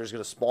monster is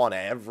going to spawn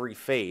every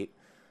Fate.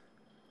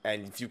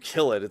 And if you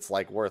kill it, it's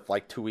like worth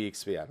like 2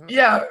 weeks.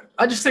 Yeah,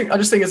 I just think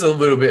it's a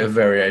little bit of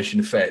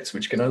variation of Fates,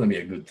 which can only be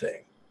a good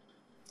thing.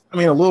 I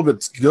mean, a little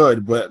bit's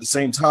good, but at the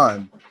same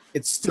time,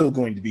 it's still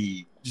going to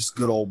be just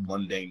good old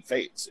mundane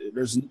Fates.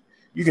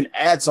 You can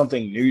add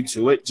something new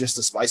to it just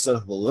to spice it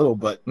up a little,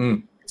 but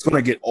it's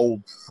going to get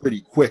old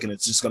pretty quick, and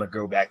it's just going to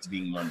go back to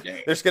being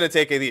mundane. They're just going to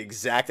take the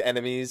exact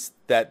enemies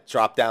that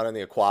drop down in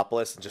the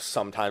Aquapolis, and just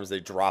sometimes they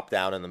drop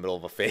down in the middle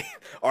of a Fate.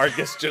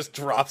 Argus just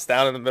drops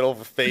down in the middle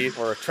of a Fate,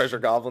 or a Treasure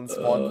Goblin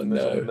spawns in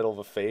the middle of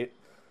a Fate.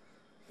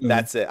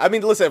 That's it. I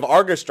mean, listen, if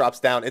Argus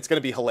drops down, it's going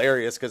to be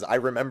hilarious because I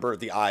remember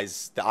the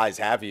eyes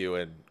have you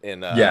in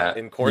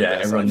Cortes. Yeah,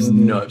 everyone just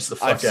nopes the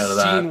fuck out of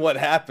that. I've seen what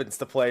happens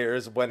to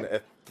players when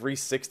a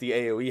 360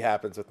 AoE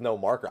happens with no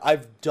marker.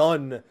 I've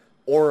done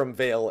Aurum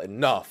Vale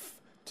enough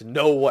to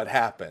know what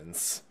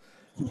happens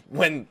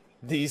when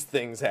these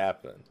things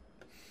happen.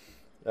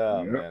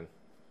 Oh, man.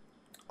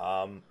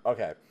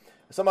 Okay.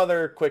 Some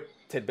other quick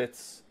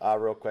tidbits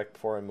real quick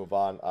before we move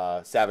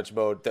on. Savage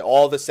mode.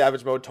 All the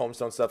Savage mode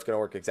Tombstone stuff's going to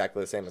work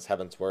exactly the same as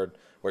Heavensward,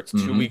 where it's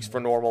 2 weeks for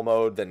normal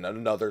mode, then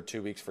another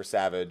 2 weeks for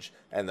Savage,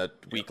 and the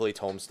weekly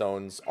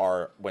Tombstones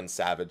are when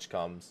Savage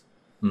comes.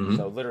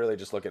 So literally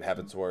just look at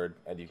Heavensward,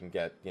 and you can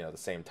get the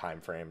same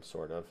time frame,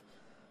 sort of.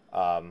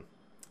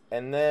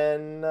 And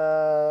then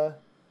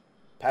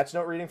patch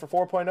note reading for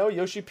 4.0.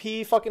 Yoshi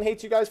P fucking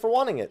hates you guys for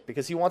wanting it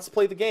because he wants to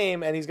play the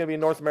game, and he's going to be in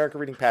North America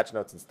reading patch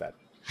notes instead.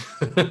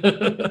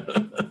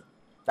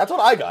 That's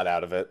what I got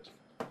out of it.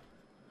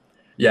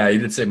 Yeah, he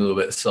did seem a little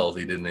bit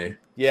salty, didn't he?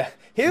 Yeah,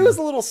 he was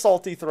a little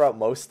salty throughout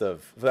most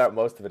of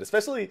it,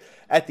 especially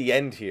at the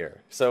end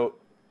here. So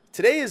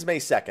today is May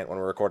 2nd when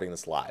we're recording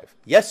this live.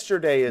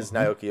 Yesterday is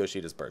Naoki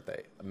Yoshida's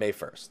birthday, May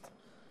 1st.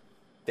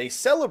 They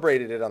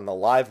celebrated it on the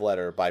live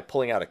letter by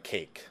pulling out a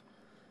cake.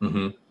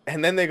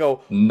 And then they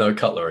go, no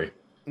cutlery.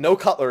 No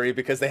cutlery,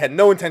 because they had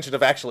no intention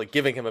of actually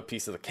giving him a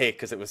piece of the cake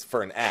because it was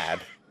for an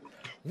ad.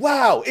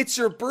 Wow, it's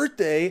your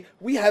birthday.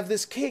 We have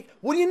this cake.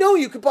 What do you know?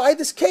 You could buy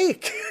this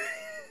cake.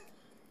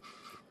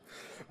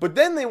 But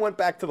then they went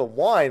back to the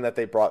wine that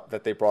they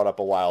brought up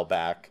a while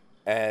back,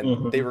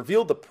 and they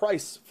revealed the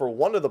price for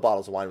one of the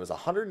bottles of wine was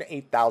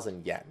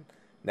 108,000 yen.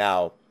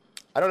 Now,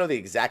 I don't know the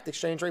exact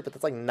exchange rate, but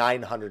that's like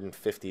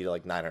 950 to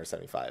like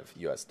 975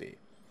 USD.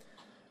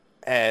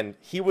 And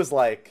he was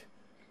like,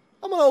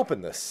 I'm going to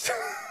open this.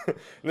 And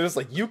they're just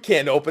like, you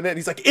can't open it. And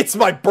he's like, it's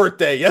my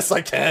birthday. Yes, I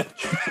can.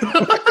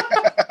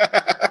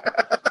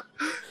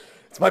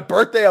 It's my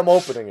birthday. I'm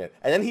opening it.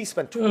 And then he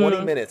spent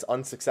 20 minutes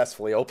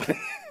unsuccessfully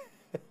opening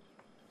it.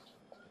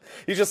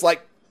 He's just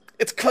like,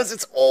 it's because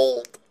it's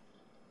old.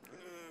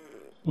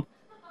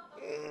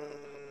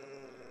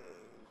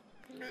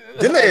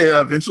 Didn't they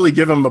eventually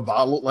give him a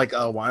bottle, like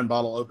a wine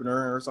bottle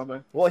opener or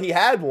something? Well, he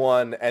had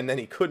one, and then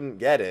he couldn't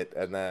get it,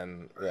 and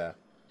then, yeah.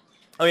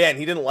 Oh, yeah, and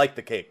he didn't like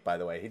the cake, by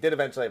the way. He did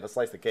eventually have a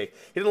slice of cake.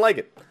 He didn't like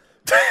it.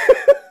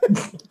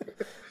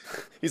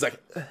 He's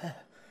like...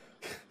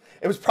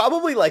 It was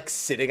probably, like,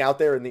 sitting out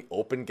there in the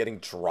open getting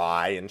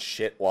dry and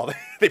shit while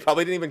they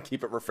probably didn't even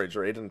keep it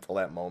refrigerated until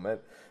that moment.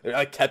 They,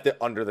 like, kept it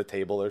under the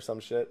table or some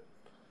shit.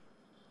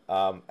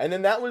 And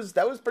then that was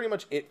pretty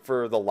much it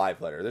for the live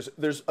letter.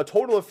 There's a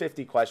total of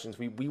 50 questions.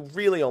 We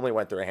really only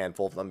went through a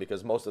handful of them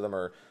because most of them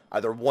are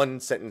either one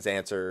sentence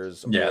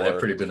answers they're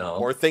pretty banal,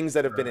 or things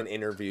that have been in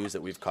interviews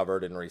that we've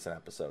covered in recent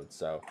episodes.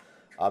 So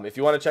if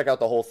you want to check out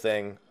the whole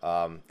thing,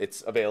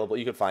 it's available.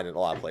 You can find it in a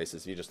lot of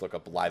places. You just look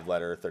up live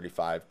letter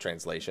 35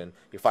 translation.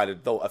 You find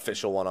it, the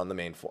official one on the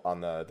main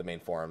the main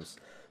forums.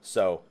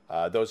 So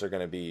those are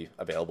going to be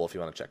available if you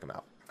want to check them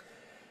out.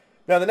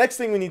 Now the next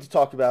thing we need to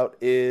talk about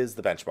is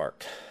the benchmark.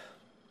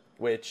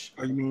 Which...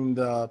 Oh, you mean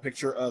the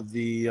picture of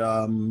the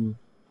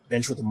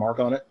bench with the mark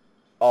on it?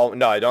 Oh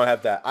no, I don't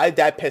have that.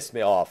 That pissed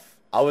me off.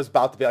 I was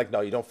about to be like, no,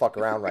 you don't fuck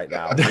around right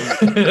now.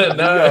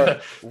 No.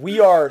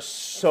 We are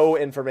so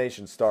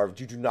information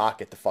starved. You do not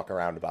get to fuck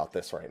around about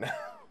this right now.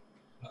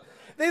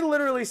 They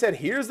literally said,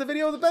 here's the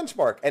video of the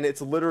benchmark. And it's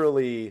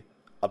literally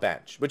a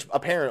bench. Which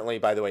apparently,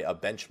 by the way, a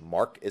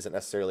benchmark isn't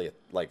necessarily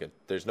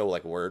there's no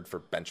like word for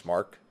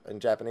benchmark in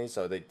Japanese.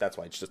 So that's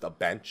why it's just a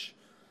bench.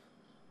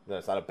 No,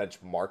 it's not a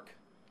benchmark.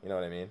 You know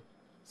what I mean?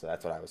 So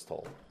that's what I was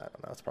told. I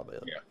don't know. It's probably,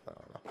 I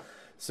don't know.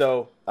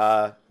 So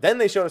then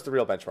they showed us the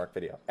real benchmark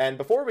video. And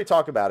before we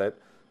talk about it,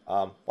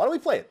 why don't we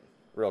play it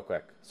real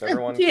quick? So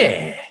everyone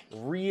can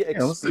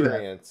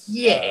re-experience.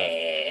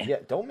 Yeah.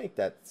 Don't make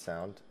that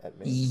sound at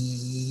me.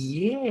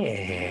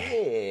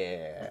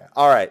 Yeah.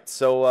 All right.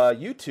 So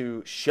you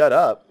two shut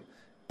up,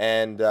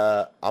 and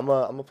I'm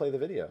gonna play the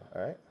video.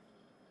 All right.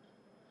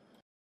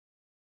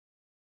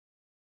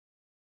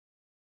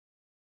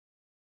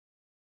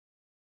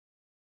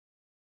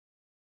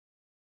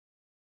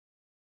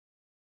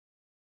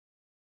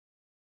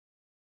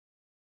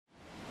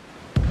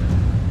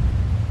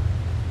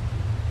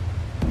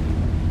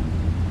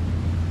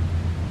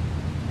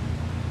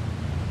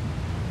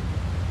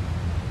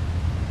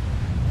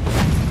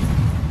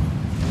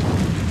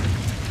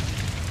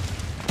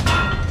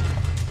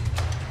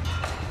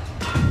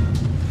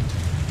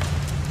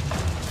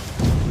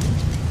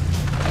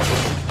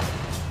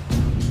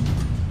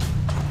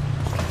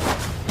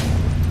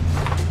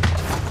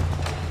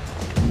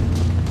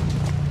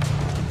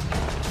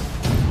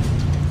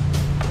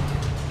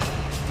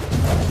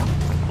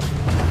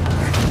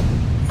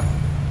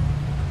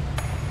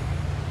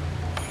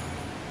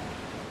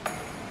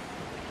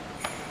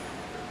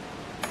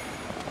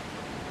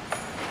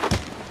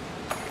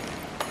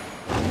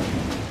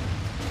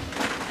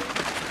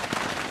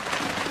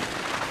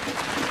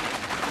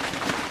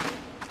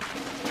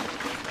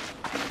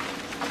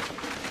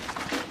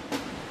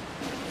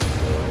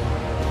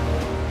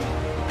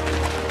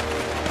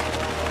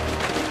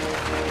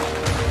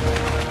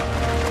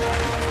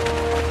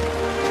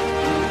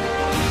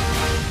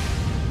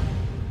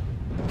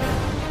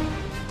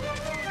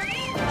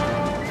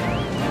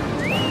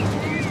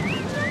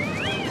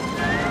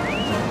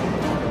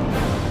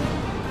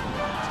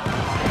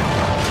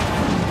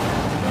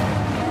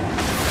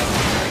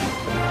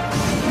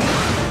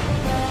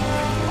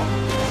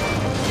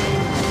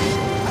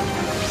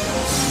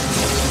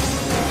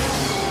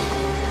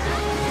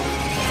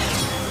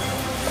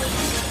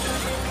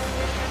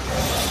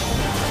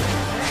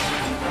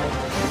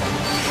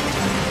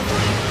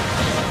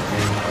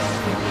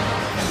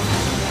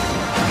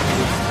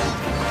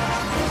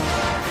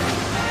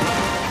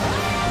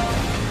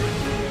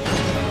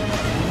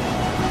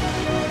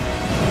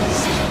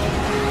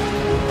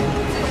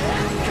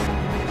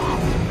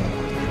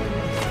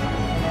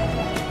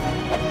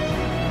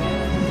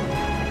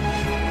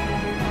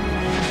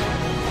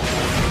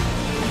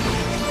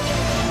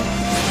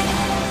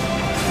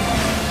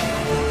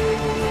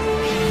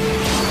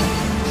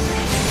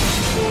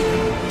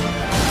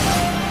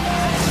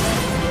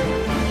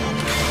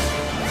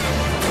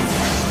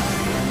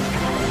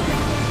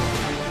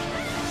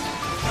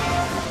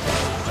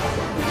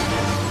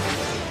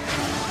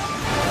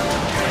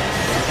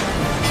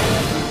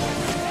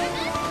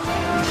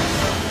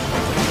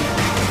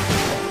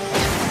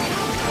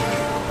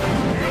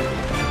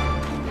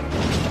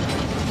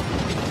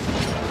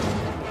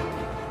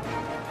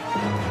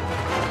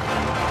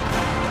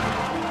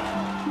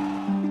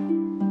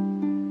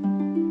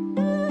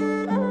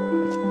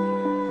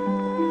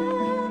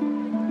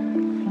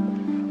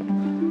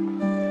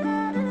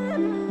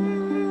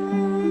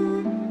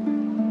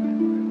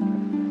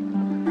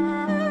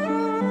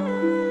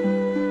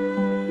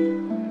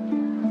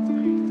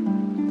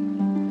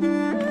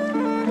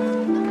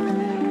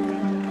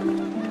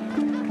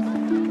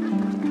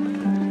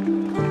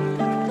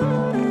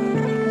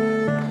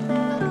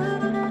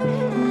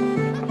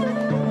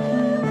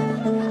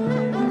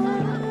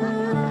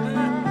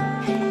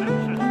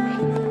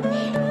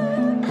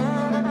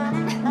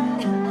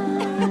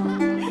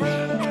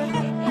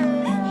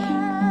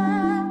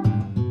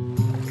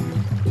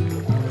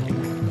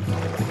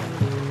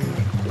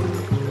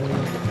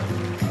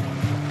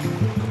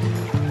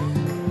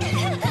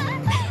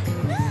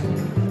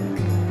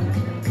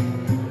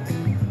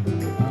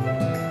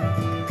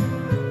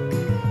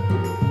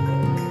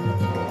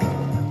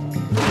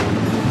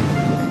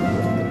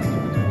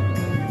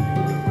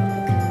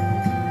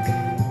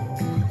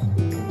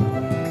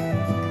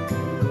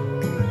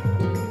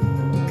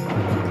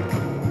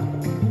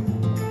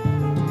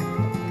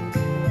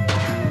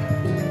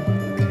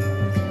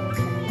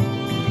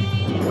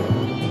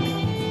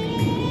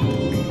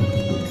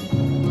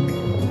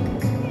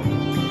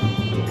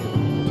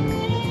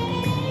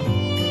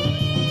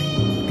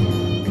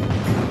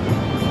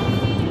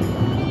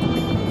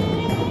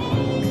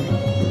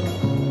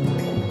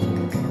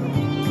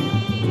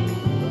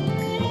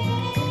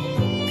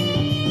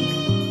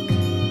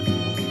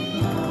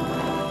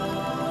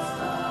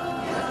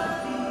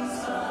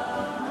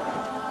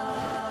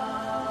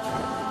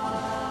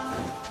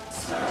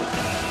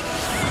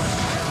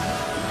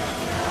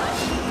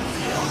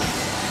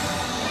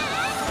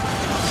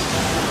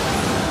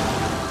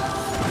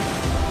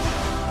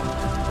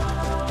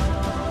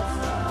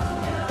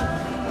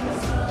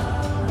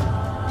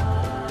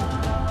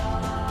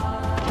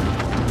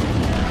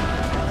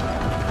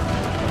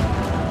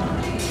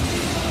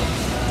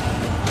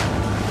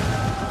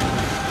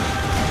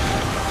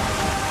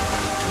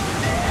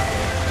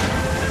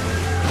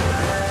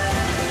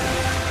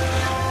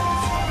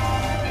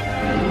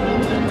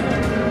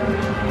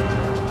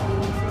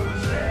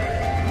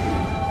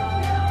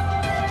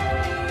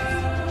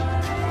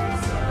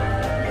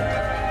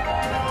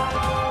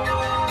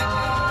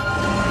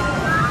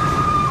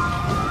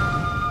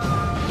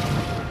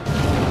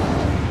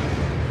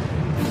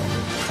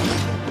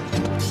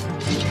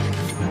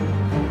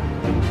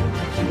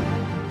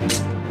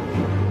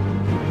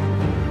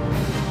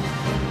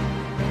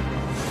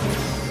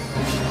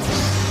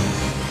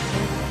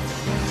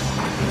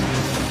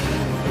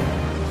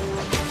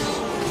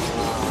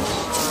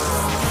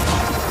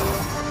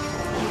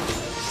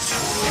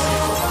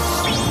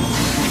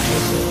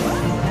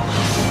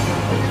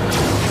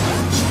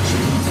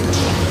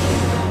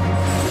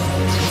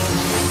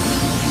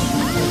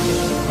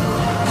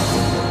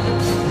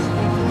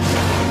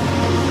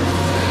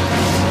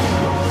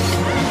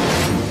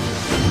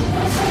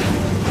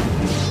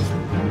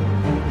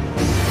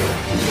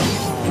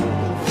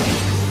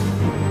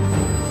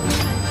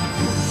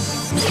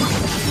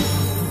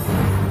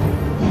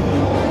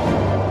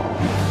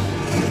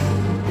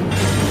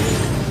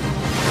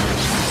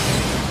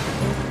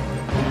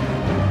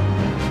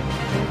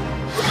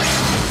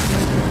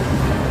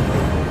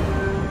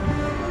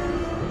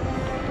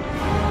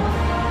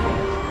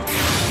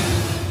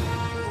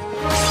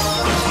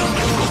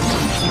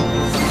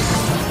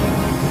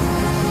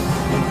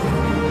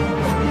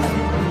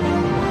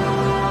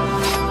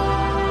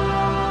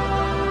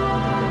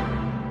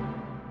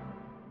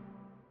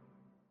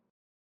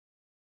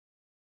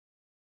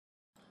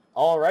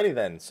 Alrighty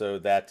then. So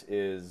that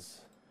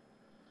is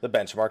the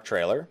benchmark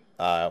trailer.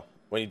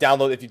 When you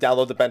download, if you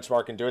download the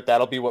benchmark and do it,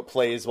 that'll be what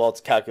plays while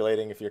it's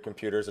calculating if your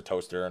computer is a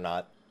toaster or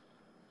not.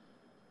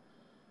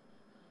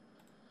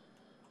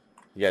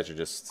 You guys are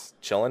just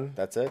chilling.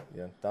 That's it.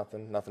 Yeah,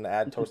 nothing to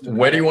add. Toaster.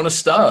 Where do you want to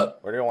start?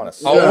 Where do you want to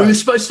start? Oh, we were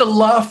supposed to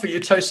laugh at your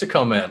toaster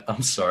comment.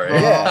 I'm sorry.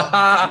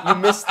 Yeah, you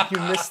missed.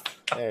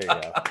 There you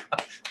go.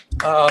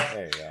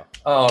 There you go.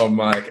 Oh,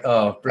 Mike.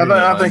 Oh, bring it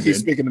I on, think he's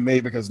dude. speaking to me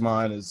because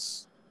mine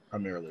is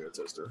primarily a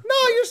toaster.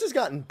 No, yours has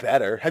gotten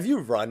better. Have you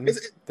run the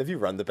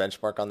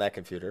benchmark on that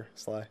computer,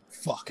 Sly?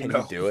 Fuck Can no.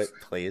 you do it,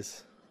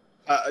 please?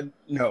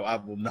 No, I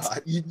will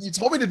not. You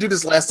told me to do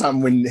this last time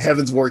when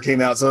Heaven's War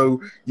came out,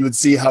 so you would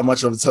see how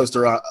much of a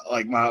toaster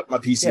like my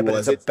PC Yeah, but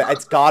was.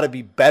 it's got to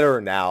be better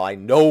now. I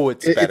know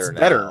it's better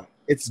now.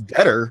 It's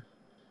better.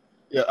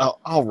 Yeah,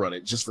 I'll run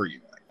it just for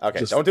you. Okay,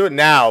 Just- don't do it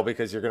now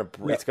because it's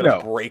gonna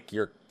No. break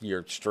your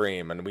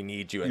stream, and we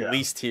need you at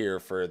least here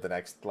for the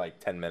next like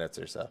 10 minutes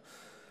or so.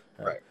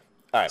 Right.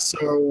 All right.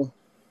 So,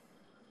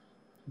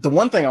 the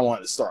one thing I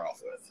wanted to start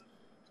off with,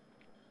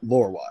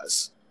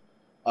 lore-wise,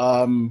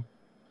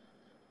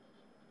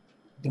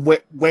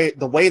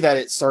 the way that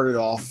it started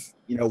off,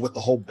 with the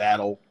whole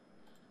battle.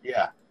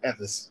 Yeah,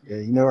 Ethos. Yeah,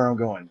 you know where I'm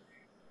going.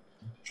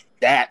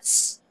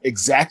 That's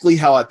exactly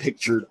how I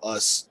pictured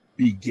us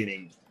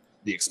beginning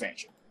the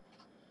expansion.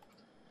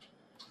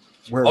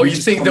 Where Oh, we you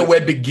just think come- that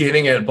we're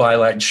beginning it by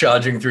like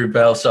charging through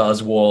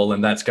Belsar's wall,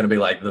 and that's going to be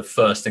like the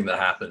first thing that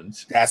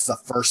happens? That's the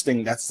first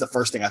thing. That's the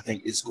first thing I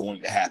think is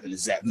going to happen.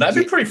 Is that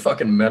That'd be pretty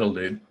fucking metal,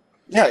 dude.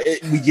 Yeah,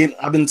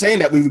 I've been saying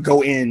that we would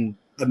go in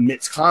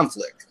amidst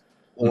conflict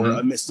or Mhm.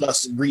 amidst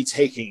us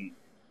retaking,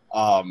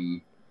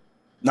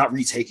 not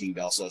retaking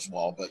Belsar's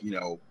wall, but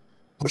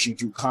pushing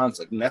through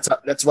conflict, and that's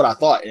what I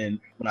thought. And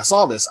when I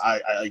saw this, I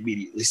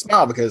immediately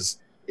smiled because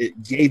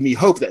it gave me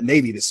hope that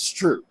maybe this is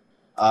true.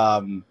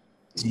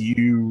 Do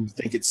you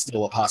think it's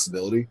still a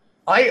possibility?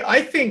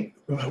 I think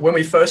when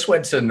we first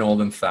went to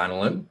Northern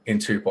Thanalan in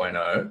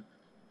 2.0,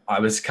 I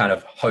was kind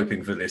of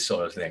hoping for this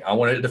sort of thing. I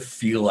wanted it to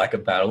feel like a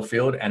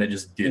battlefield, and it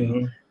just didn't.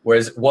 Mm-hmm.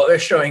 Whereas what they're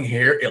showing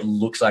here, it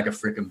looks like a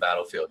freaking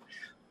battlefield.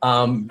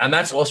 And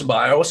that's awesome. But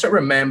I also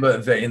remember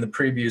that in the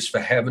previews for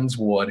Heaven's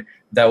Ward,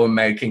 they were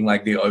making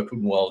like the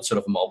open world sort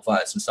of mob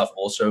fights and stuff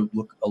also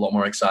look a lot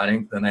more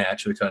exciting than they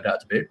actually turned out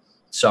to be.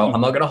 So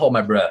I'm not going to hold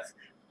my breath,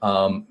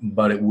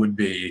 but it would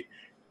be.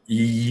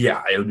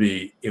 Yeah, it would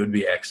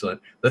be excellent.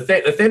 The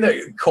thing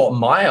that caught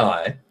my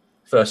eye,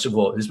 first of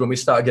all, is when we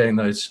start getting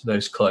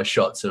those close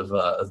shots of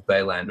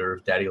Baylander,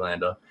 of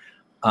Daddylander.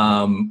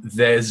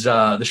 There's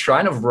the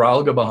Shrine of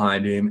Ralga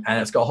behind him,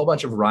 and it's got a whole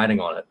bunch of writing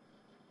on it.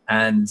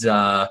 And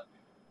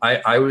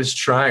I was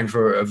trying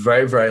for a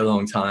very, very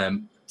long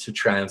time to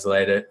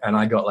translate it, and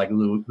I got like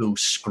little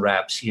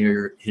scraps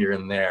here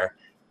and there.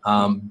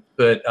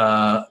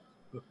 But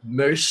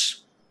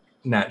Moose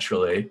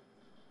naturally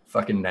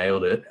fucking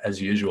nailed it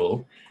as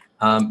usual.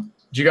 Do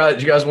you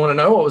guys want to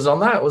know what was on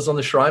that? What was on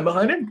the shrine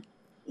behind him?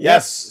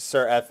 Yes,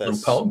 Sir Ethos.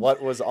 Little poem.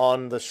 What was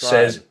on the shrine?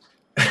 Says,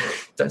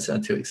 don't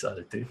sound too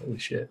excited, dude. Holy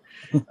shit.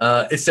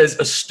 It says,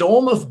 a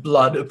storm of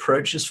blood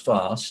approaches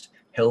fast,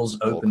 hell's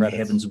open credits.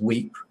 heavens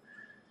weep.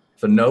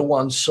 For no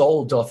one's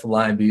soul doth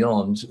lie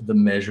beyond the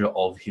measure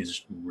of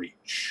his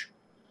reach.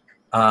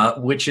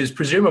 Which is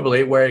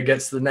presumably where it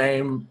gets the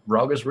name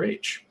Ralga's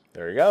Reach.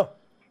 There you go.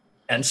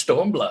 And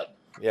Stormblood.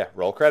 Yeah,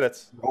 roll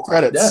credits. Roll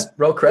credits. Yeah,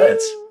 roll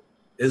credits.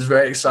 It was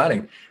very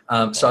exciting.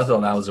 So I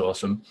thought that was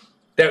awesome.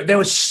 There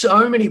were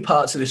so many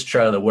parts of this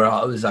trailer where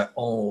I was like,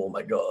 oh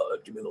my God,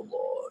 give me the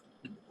Lord.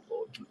 Give me the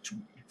Lord, give it to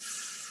me.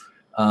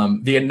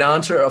 The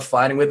Ananta are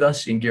fighting with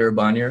us in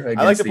Girabanya against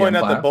I like to the point out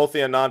Empire. that both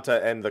the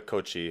Ananta and the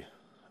Kochi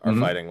are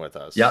fighting with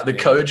us. Yeah, the In-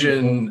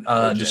 Kojin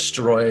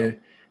Kojin.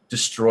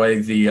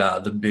 destroy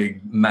the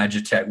big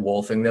Magitech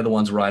wall thing. They're the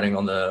ones riding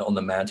on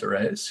the manta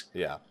rays.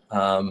 Yeah.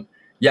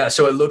 Yeah,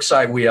 so it looks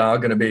like we are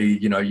going to be,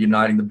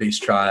 uniting the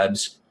Beast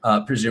tribes,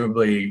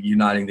 presumably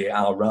uniting the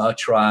Al-Ra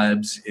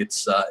tribes.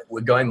 It's we're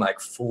going like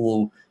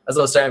full, as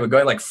I was saying, we're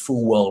going like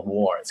full world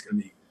war. It's going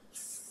to be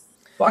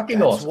fucking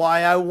That's awesome.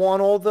 why I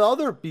want all the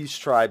other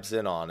beast tribes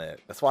in on it.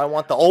 That's why I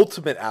want the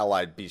ultimate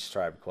allied beast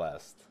tribe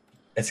quest.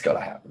 It's got to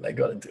happen. They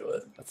got to do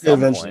it. At some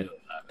Eventually. point.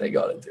 They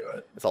got to do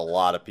it. It's a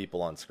lot of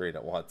people on screen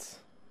at once.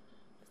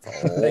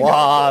 It's a They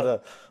lot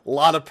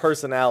of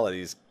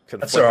personalities.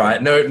 That's all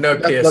right. No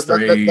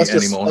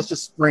PS3 anymore. That's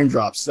just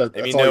raindrops. I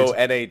That's mean, all no you're-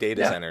 NA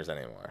data Yeah. centers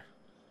anymore.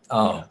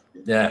 Oh,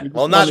 yeah.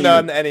 Well, not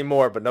none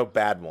anymore, but no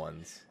bad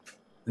ones.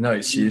 No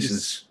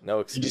excuses. No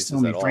You just excuses tell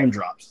me at all. frame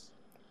drops.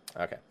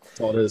 Okay.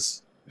 That's all it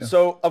is. Yeah.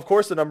 So, of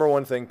course, the number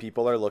one thing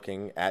people are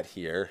looking at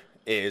here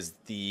is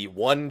the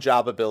one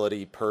job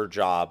ability per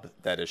job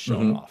that is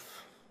shown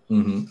off.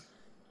 Mm-hmm.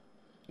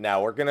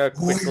 Now we're gonna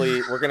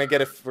quickly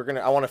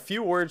I want a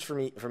few words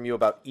from you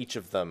about each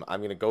of them.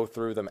 I'm gonna go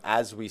through them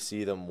as we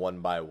see them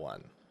one by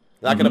one.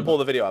 I'm not gonna pull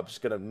the video. I'm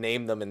just gonna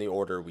name them in the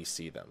order we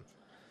see them.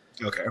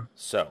 Okay.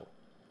 So,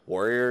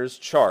 Warriors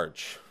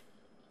Charge.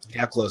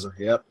 Gap closer.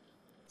 Yep.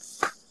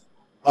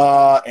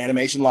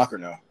 Animation locker.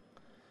 No.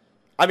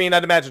 I mean,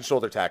 I'd imagine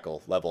shoulder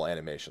tackle level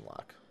animation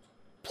lock.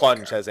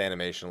 Plunge has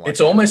animation lock.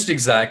 It's almost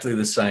exactly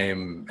the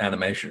same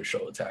animation as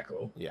shoulder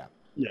tackle. Yeah.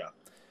 Yeah.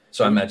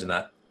 So I imagine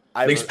that.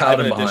 I Leaves have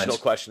Paladin an behind. additional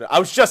question. I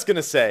was just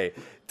gonna say,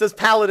 does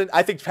Paladin?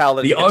 I think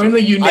Paladin. The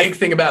only unique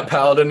thing about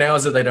Paladin now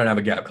is that they don't have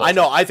a gap closer. I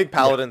know. I think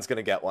Paladin's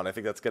gonna get one. I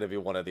think that's gonna be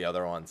one of the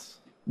other ones.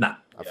 Nah.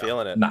 I'm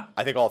feeling it. Nah.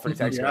 I think all 3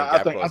 tanks are Yeah, gonna I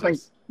gap think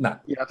closers. Nah.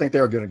 I think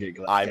they're gonna get.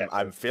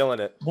 I'm feeling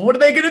it. But what are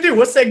they going to do?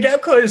 What's their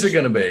gap closer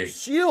going to be?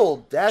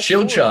 Shield. Dash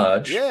Shield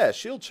forward. charge. Yeah,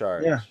 shield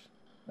charge. Yeah.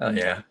 Oh,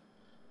 yeah.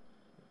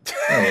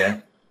 Oh, yeah.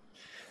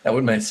 That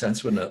would make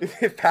sense, wouldn't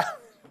it?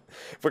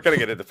 We're gonna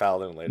get into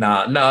Paladin later.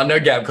 No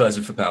gap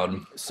closer for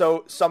Paladin.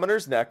 So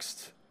summoners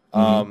next.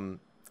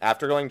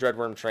 After going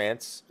Dreadworm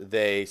Trance,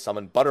 they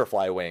summon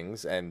Butterfly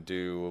Wings and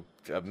do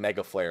a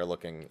Mega Flare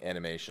looking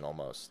animation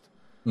almost.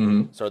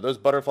 So are those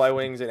Butterfly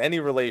Wings in any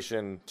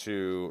relation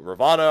to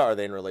Ravana? Are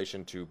they in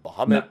relation to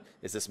Bahamut? No.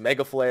 Is this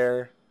Mega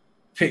Flare?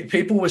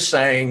 People were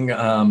saying,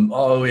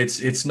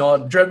 it's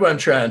not Dreadworm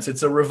Trance,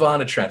 it's a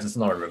Ravana Trance. It's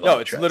not a Ravana No,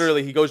 it's Trance.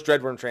 literally he goes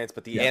Dreadworm Trance,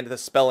 but the Yeah. end the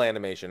spell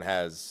animation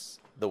has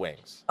the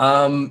wings.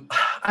 I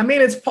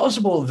mean, it's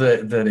possible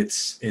that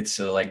it's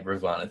a like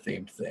Ravana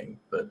themed thing,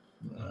 but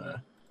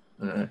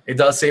it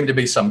does seem to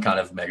be some kind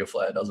of Mega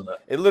Flare, doesn't it?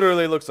 It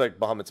literally looks like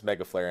Bahamut's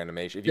Mega Flare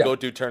animation. If you Yeah. go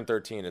do turn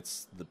 13,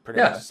 it's pretty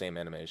much the same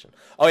animation.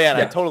 Oh yeah,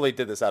 and I totally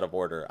did this out of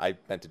order. I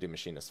meant to do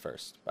Machinist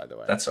first, by the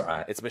way. That's all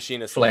right. It's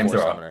Machinist Flamethrower. before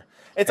Summoner.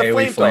 It's a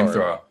AoE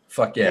flamethrower.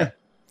 Fuck yeah.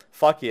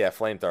 Fuck yeah,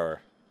 flamethrower.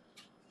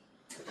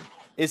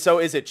 Is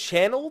it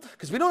channeled?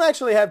 Because we don't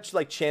actually have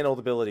like channeled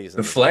abilities.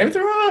 The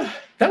flamethrower?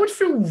 That would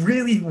feel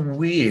really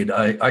weird.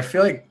 I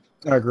feel like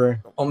I agree.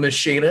 on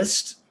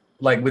Machinist,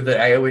 like with the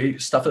AoE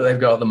stuff that they've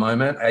got at the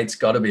moment, it's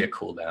got to be a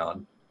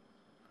cooldown.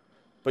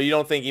 But you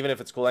don't think, even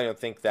if it's cooldown, you don't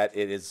think that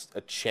it is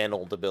a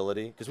channeled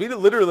ability? Because we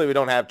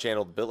don't have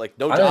channeled ability. Like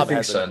no I don't job think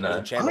has so, a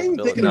no. channeled I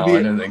ability. No,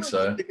 I don't think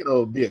so. I don't think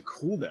it'll be a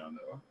cooldown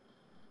though.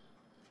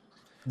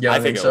 Yeah, I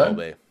think it so. will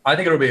be. I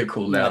think it'll be a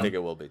cooldown. I think it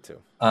will be too.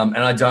 And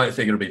I don't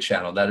think it'll be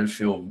channeled. That'd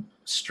feel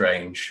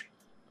strange.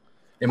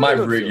 It Why might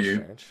would it root feel you.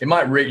 strange? It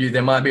might root you.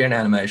 There might be an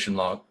animation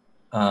lock.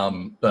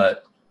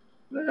 But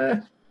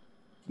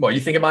what, you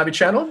think it might be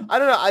channeled? I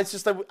don't know. It's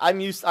just I'm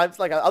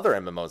like other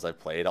MMOs I've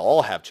played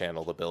all have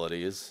channeled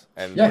abilities,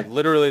 and Yeah. we're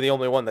literally the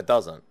only one that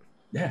doesn't.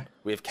 Yeah.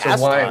 We have So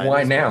cast.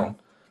 why now?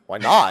 Why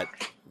not?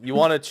 You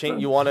want to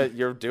change?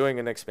 You're doing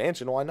an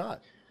expansion. Why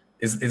not?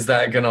 Is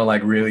that gonna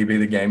like really be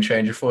the game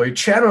changer for you?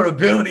 Channel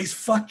abilities,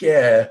 fuck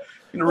yeah!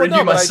 I'm gonna renew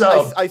but my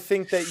sub. I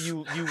think that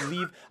you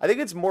leave. I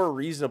think it's more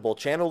reasonable.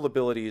 Channeled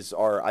abilities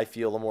are, I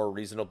feel, a more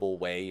reasonable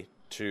way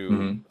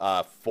to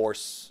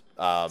force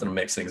Sort of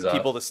mix things up.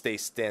 people to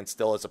stand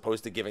still, as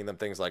opposed to giving them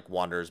things like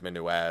Wanderer's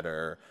Minuet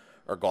or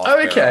Golf. Oh,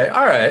 okay,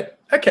 all right,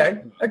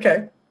 okay.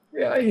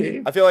 Yeah, I hear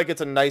you. I feel like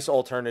it's a nice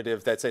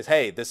alternative that says,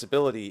 hey, this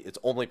ability, it's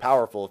only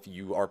powerful if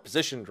you are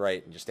positioned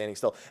right and you're standing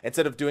still,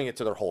 instead of doing it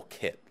to their whole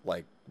kit,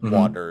 like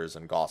Wanderers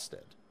and Goss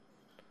did.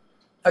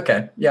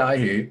 Okay, yeah, I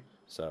hear you.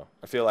 So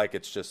I feel like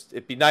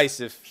it'd be nice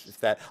if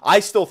that.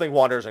 I still think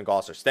Wanderers and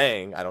Goss are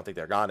staying. I don't think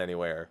they're gone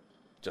anywhere.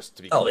 Just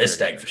to be Oh, clear they're here.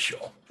 staying for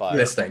sure. But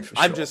They're staying for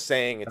sure. I'm just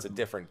saying it's a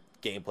different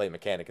gameplay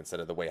mechanic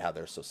instead of the way how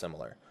they're so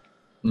similar.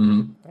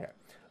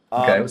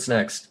 Okay, what's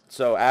next?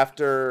 So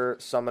after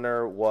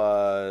Summoner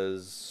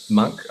was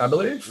Monk, I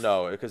believe.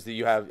 No, because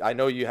I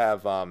know you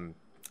have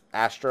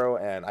Astro,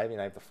 and I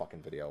have the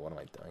fucking video. What am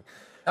I doing?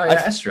 Oh yeah,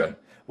 Astro.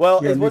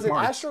 Well, Yeah, was it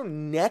March. Astro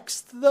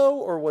next though,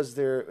 or was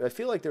there? I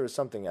feel like there was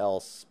something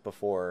else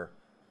before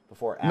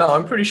Astro. No,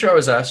 I'm pretty sure it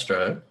was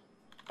Astro.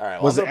 All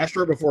right. Was it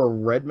Astro before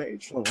Red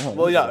Mage?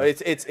 Well, yeah,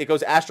 it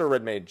goes Astro,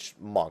 Red Mage,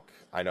 Monk.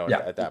 I know Yeah.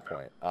 at that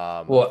point.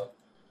 What?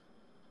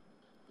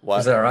 What?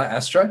 Is that right?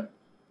 Astro?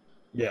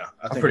 Yeah,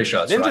 I'm pretty sure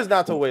that's Ninja's right.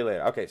 not till way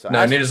later. Okay, so No,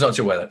 Astro, Ninja's not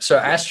too well. So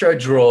Astro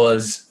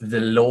draws the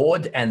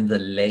Lord and the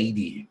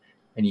Lady,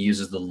 and he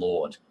uses the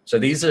Lord. So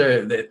these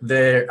are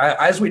they're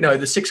as we know,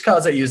 the 6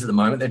 cards they use at the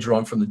moment, they're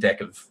drawn from the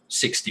deck of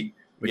 60,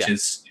 which Yeah.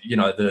 is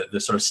the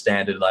sort of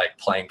standard like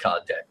playing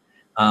card deck.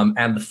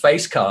 And the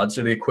face cards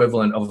are the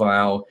equivalent of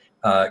our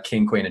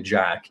King, Queen, and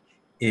Jack.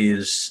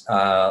 Is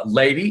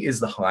Lady is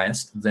the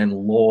highest, then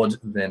Lord,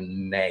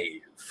 then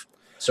Knave.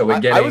 So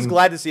we're getting. I was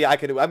glad to see.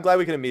 I'm glad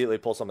we can immediately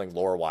pull something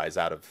lore-wise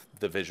out of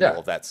the visual Yeah.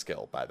 of that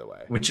skill. By the way,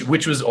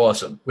 which was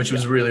awesome, which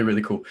was really,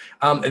 really cool.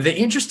 The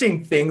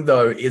interesting thing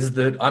though is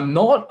that I'm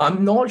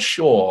not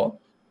sure.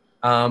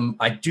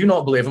 I do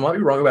not believe, I might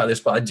be wrong about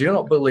this, but I do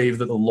not believe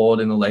that the Lord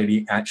and the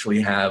Lady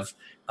actually have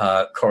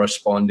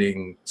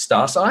corresponding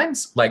star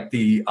signs like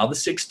the other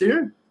 6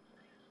 do.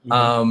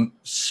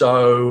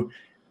 So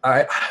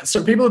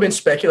people have been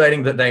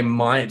speculating that they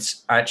might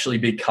actually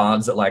be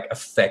cards that like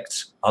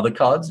affect other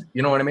cards.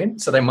 You know what I mean?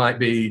 So they might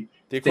be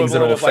the things that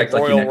equivalent will of like affect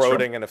like royal your next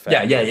roading and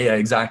effect. Yeah,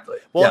 exactly.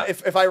 Well, yeah.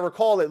 if I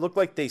recall, it looked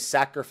like they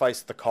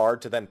sacrificed the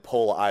card to then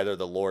pull either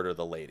the Lord or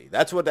the Lady.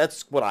 That's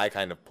what I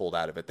kind of pulled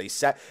out of it. They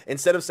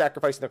instead of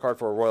sacrificing the card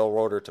for a royal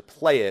roader to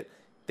play it,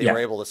 they were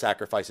able to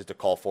sacrifice it to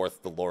call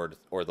forth the Lord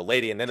or the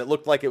Lady, and then it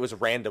looked like it was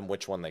random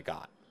which one they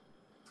got.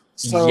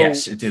 So,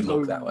 yes, it did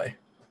look that way.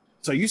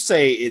 So you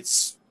say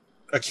it's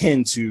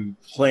akin to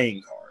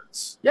playing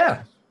cards.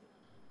 Yeah.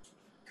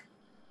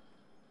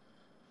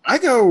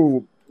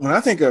 When I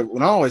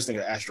always think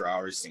of Astro, I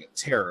always think of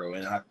tarot,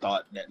 and I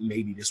thought that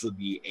maybe this would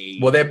be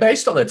a. Well, they're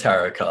based on the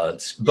tarot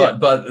cards, but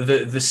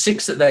the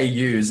 6 that they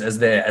use as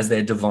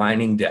their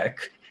divining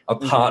deck are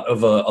part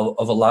of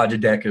a larger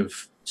deck of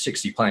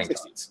 60 playing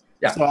cards.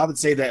 Yeah. So I would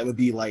say that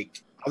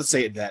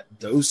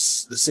the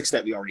 6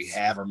 that we already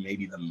have are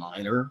maybe the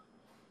minor.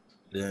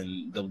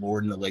 Then the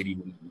Lord and the Lady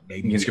would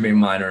maybe. It's gonna be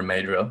minor and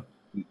major.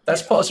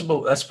 That's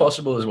possible. That's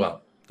possible as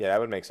well. Yeah, that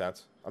would make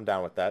sense. I'm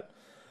down with that.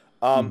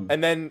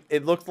 And then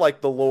it looked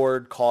like the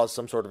Lord caused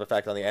some sort of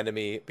effect on the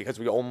enemy because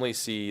we only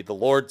see the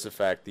Lord's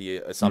effect. The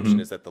assumption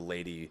is that the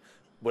Lady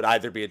would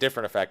either be a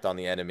different effect on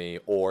the enemy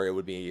or it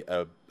would be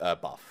a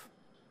buff.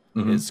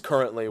 Is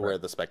currently where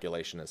the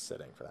speculation is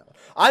sitting for that one.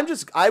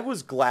 I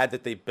was glad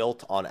that they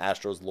built on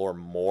Astro's lore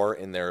more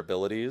in their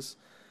abilities,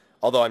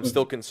 although I'm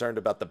still concerned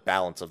about the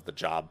balance of the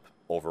job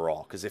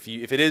overall, because if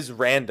it is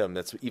random,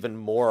 that's even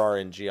more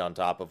RNG on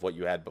top of what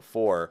you had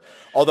before.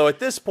 Although at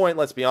this point,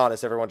 let's be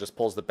honest, everyone just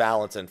pulls the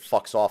balance and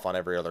fucks off on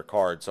every other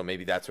card, so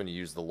maybe that's when you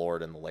use the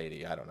Lord and the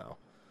Lady. I don't know.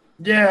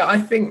 Yeah, I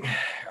think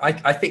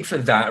for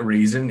that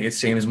reason, it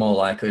seems more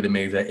likely to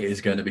me that it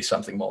is going to be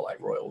something more like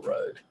Royal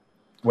Road,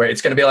 where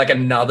it's going to be like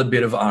another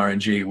bit of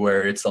RNG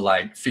where it's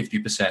like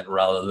 50%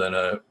 rather than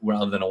a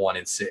 1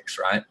 in 6,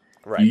 right?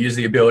 Right. You use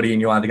the ability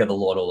and you either get the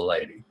Lord or the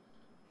Lady.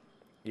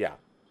 Yeah.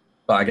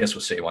 But I guess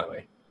we'll see, won't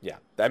we? Yeah.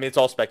 I mean, it's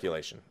all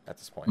speculation at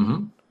this point.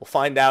 We'll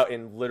find out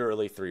in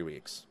literally 3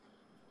 weeks.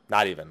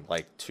 Not even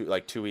like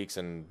 2 weeks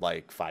and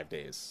like 5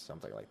 days,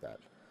 something like that.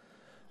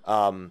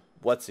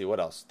 Let's see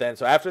what else. Then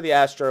so after the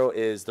Astro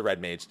is the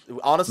Red Mage.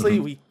 Honestly,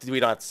 we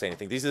don't have to say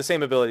anything. These are the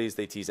same abilities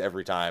they tease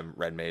every time.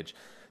 Red Mage.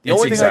 The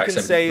only thing I can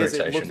say is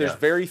there's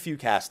very few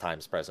cast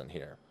times present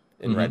here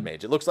in Red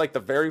Mage. It looks like the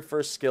very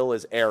first skill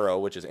is Arrow,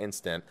 which is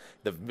instant.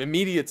 The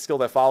immediate skill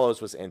that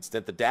follows was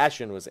instant. The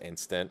dash in was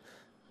instant.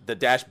 The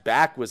dash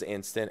back was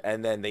instant,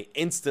 and then they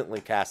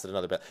instantly casted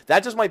another bit.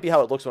 That just might be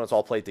how it looks when it's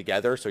all played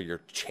together. So you're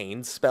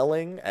chain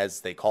spelling,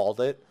 as they called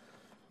it,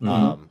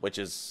 which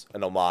is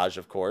an homage,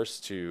 of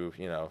course, to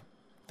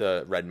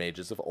the Red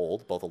Mages of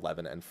old, both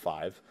 11 and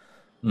 5.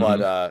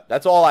 But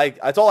that's all I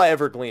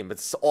ever gleaned.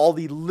 It's almost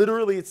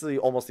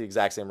the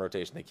exact same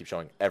rotation they keep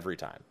showing every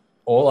time.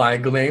 All I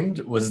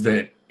gleaned was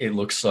that it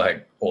looks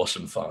like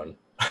awesome fun.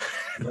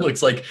 It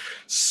looks like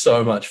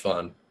so much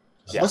fun.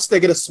 Yeah. Unless they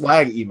get a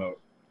swag emote.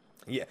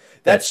 Yeah,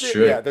 that's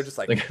true. Yeah, they're just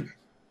like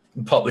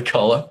pop the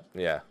collar.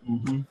 Yeah.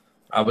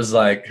 I was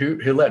like,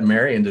 who let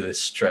Mary into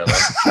this trailer?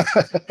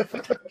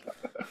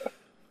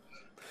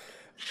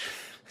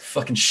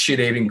 Fucking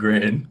shit-eating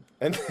grin.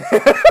 And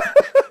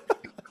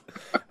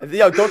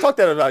don't talk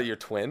that about your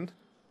twin.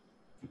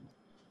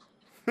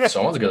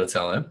 Someone's got to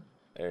tell him.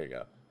 There you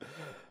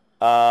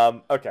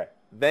go. Okay.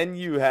 Then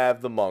you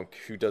have the monk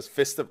who does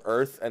Fist of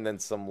Earth and then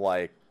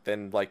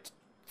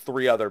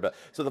three other.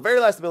 So the very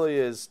last ability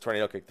is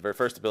Tornado Kick. The very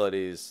first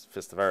ability is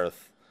Fist of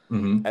Earth.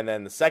 And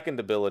then the second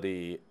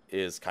ability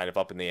is kind of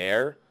up in the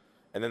air.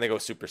 And then they go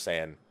Super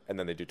Saiyan. And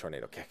then they do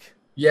Tornado Kick.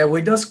 Yeah, well,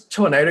 he does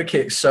Tornado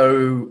Kick.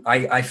 So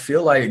I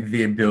feel like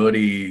the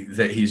ability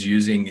that he's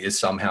using is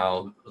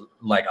somehow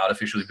like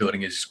artificially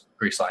building his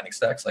Grease Lightning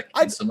stacks like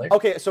instantly.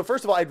 Okay, so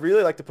first of all, I'd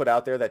really like to put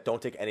out there that don't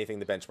take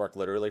anything to benchmark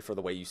literally for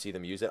the way you see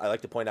them use it. I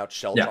like to point out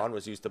Sheltron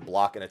was used to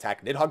block and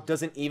attack. Nidhogg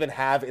doesn't even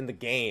have in the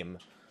game.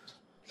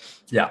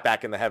 Yeah.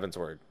 Back in the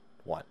Heavensward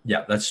one.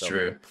 Yeah, that's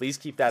true. Please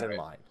keep that in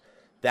mind.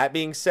 That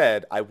being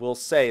said, I will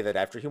say that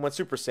after he went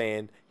Super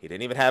Saiyan, he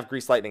didn't even have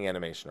Grease Lightning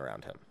animation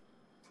around him.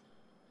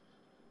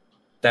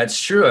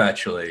 That's true,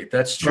 actually.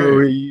 That's true. So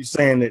are you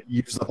saying that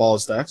you used up all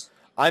his stacks?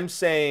 I'm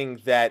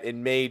saying that it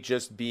may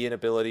just be an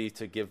ability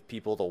to give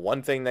people the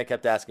one thing they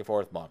kept asking for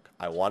with Monk.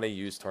 I want to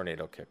use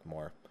Tornado Kick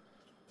more.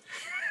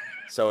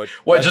 So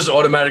just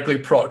automatically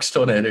procs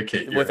Tornado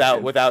Kick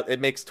without it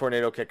makes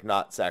Tornado Kick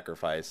not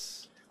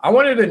sacrifice. I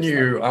wanted a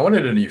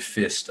new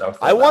fist.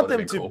 I want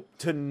them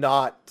to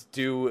not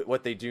do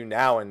what they do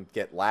now and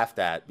get laughed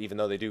at, even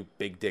though they do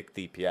big dick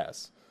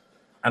DPS.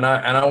 And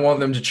I want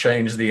them to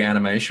change the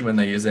animation when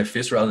they use their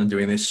fist rather than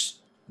doing this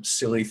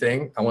silly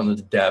thing. I want them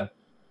to dab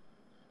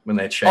when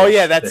they change. Oh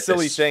yeah, that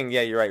silly thing.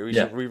 Yeah, you're right.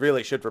 We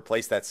really should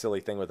replace that silly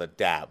thing with a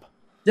dab.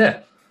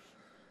 Yeah.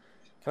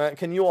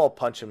 Can you all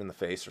punch him in the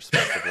face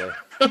respectively?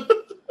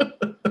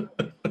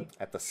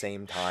 At the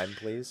same time,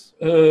 please.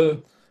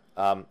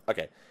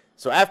 Okay.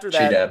 So after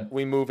that,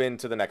 we move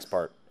into the next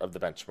part of the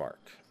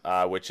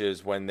benchmark, which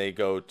is when they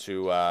go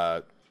to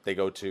I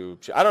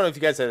don't know if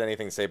you guys had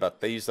anything to say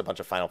about. They used a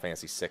bunch of Final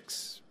Fantasy VI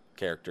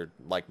character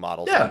like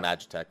models like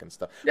Magitech and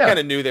stuff. Yeah. Kind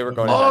of knew they were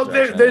going.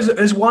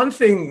 There's one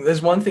thing.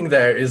 There's one thing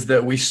there is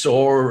that we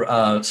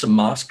saw some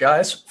masked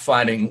guys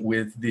fighting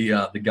with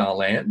the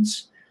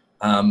Garlands.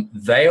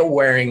 They are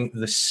wearing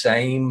the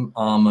same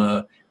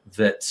armor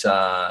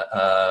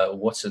that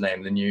what's her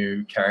name? The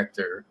new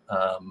character.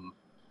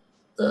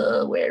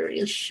 Where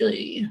is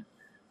she?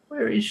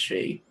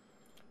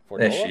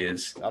 There she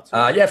is. That's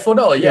Yeah,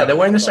 $4. Yeah, Yeah, they're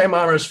wearing the $4. same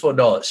armor as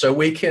 $4. So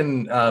we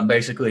can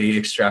basically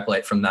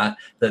extrapolate from that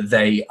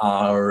they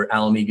are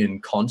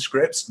Almegan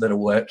conscripts that are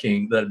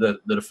working, that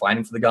are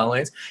fighting for the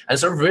Garleans. And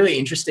it's really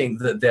interesting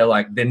that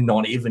they're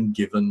not even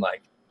given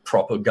like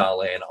proper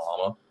Garlean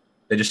armor.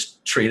 They're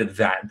just treated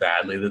that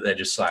badly that they're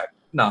just like,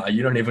 nah,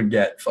 you don't even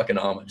get fucking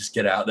armor. Just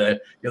get out there.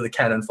 You're the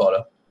cannon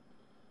fodder.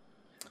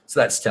 So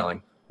that's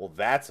telling. Well,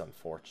 that's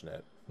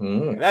unfortunate.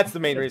 And that's the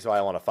main reason why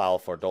I want to follow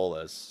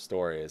Fordola's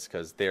story, is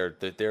because they're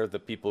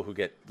the people who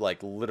get,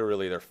 like,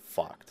 literally they're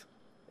fucked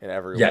in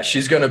every way. Yeah,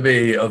 she's going to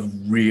be a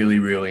really,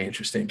 really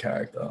interesting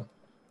character.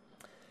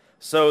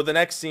 So the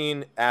next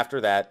scene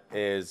after that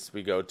is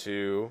we go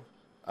to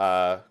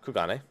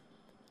Kugane.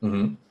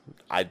 Mm-hmm.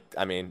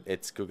 I mean,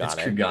 it's Kugane. It's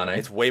Kugane.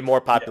 It's way more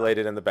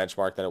populated in the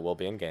benchmark than it will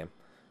be in game,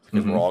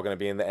 because Mhm. we're all going to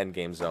be in the end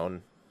game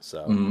zone.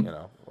 So, Mhm. you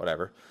know,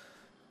 whatever.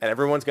 And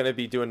everyone's going to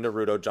be doing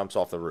Naruto jumps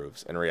off the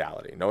roofs in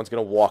reality. No one's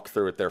going to walk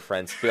through with their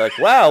friends and be like,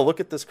 wow, look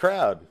at this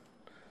crowd.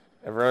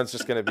 Everyone's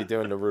just going to be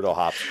doing Naruto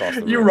hops across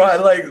the You're roofs.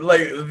 right.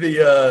 Like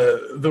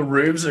the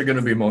roofs are going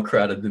to be more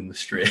crowded than the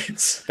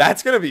streets.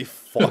 That's going to be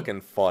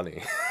fucking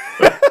funny.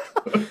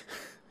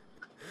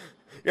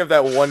 You have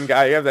that one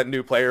guy, you have that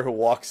new player who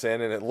walks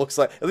in, and it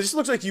just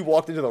looks like you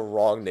walked into the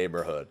wrong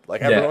neighborhood.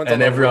 Like everyone's on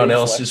and the everyone roofs,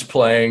 else like- is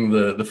playing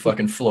the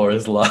fucking floor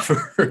is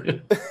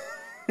lava.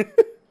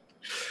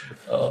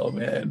 Oh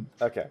man.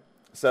 Okay,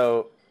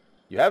 so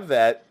you have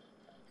that,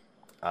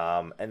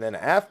 and then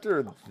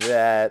after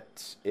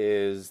that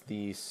is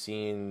the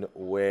scene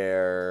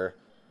where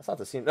that's not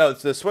the scene. No,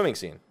 it's the swimming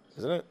scene,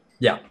 isn't it?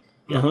 Yeah.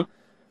 Mhm.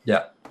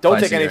 Yeah. Don't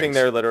Fancy take anything drinks.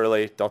 there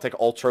literally. Don't take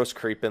Ultros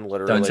creeping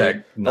literally. Don't take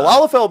the no.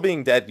 Lalafell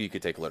being dead. You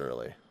could take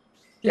literally.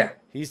 Yeah.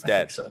 He's I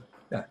dead. think so.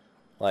 Yeah.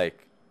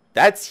 Like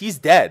he's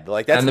dead.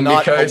 Like that's And the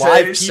not alive Mikote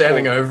people.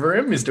 standing over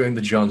him is doing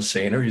the John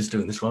Cena. He's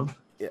doing this one.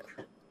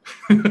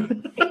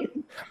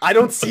 I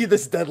don't see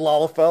this dead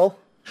Lalafell.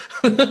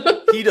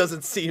 He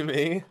doesn't see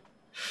me.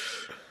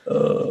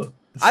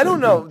 I don't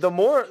know. The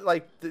more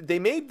like they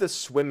made the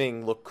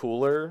swimming look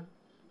cooler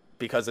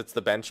because it's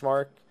the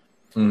benchmark.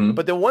 Mhm.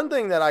 But the one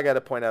thing that I got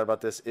to point out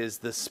about this is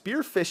the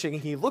spear fishing.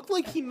 He looked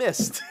like he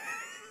missed.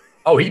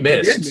 Oh, he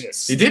missed. did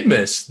miss. He did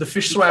miss. The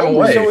fish swam Oh,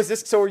 away.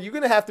 So are you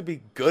going to have to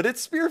be good at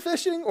spear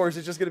fishing, or is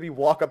it just going to be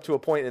walk up to a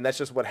point and that's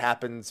just what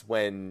happens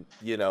when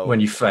when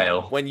you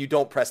fail. when you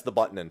don't press the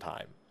button in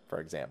time, for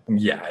example?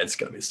 Yeah, it's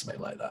gonna be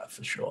something like that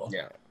for sure.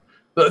 Yeah.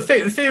 But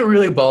the thing that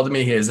really bothered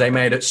me here is they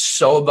made it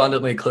so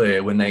abundantly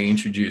clear when they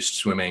introduced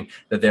swimming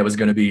that there was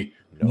going to be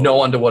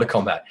no underwater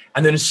combat.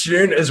 And then as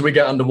soon as we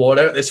get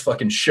underwater, there's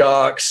fucking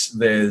sharks,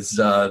 there's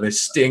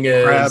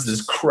stingers, Crabs.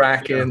 there's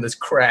kraken, there's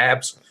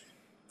crabs.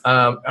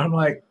 I'm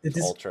like,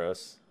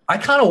 Ultros. I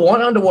kind of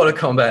want underwater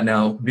combat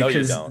now No, you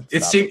because don't.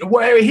 it Stop seems.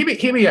 Wait,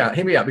 hear me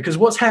out. Because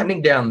what's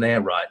happening down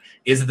there, right,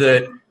 is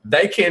that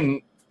they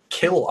can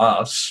kill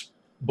us,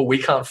 but we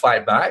can't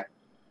fight back.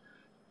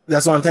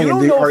 That's what I'm You thinking.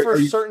 don't know Are for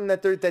you- certain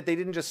that they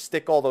didn't just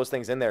stick all those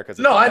things in there because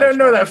No, I don't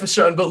know that for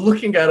certain, but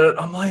looking at it,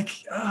 I'm like,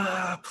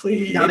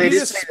 please. No, they Maybe did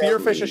just say that.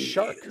 spearfish a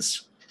shark.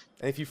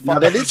 And if you No,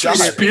 fuck they up, did you say die.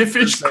 that. Spearfish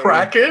They're saying-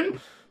 Kraken?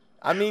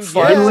 I mean,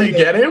 Finally yeah,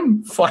 get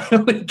him?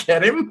 Finally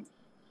get him?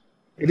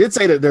 It did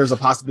say that there's a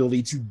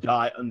possibility to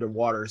die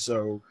underwater,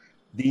 so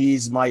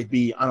these might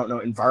be, I don't know,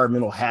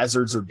 environmental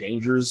hazards or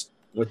dangers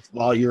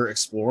while you're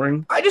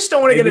exploring. I just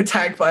don't want to get Maybe-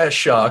 attacked by a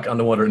shark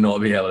underwater and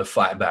not be able to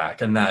fight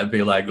back. And that'd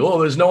be like, oh,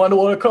 there's no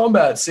underwater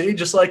combat. See,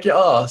 just like your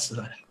ass.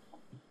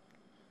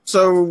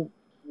 So,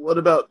 what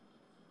about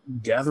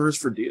gatherers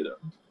for Dita?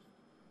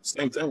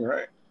 Same thing,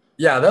 right?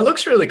 Yeah, that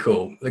looks really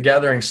cool. The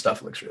gathering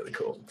stuff looks really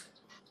cool.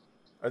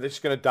 are they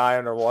just gonna die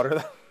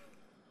underwater?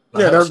 I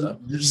Yeah, hope they're so.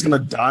 you're just gonna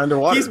die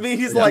underwater.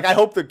 He's Yeah. like, I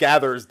hope the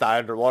gatherers die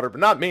underwater, but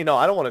not me. No,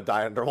 I don't want to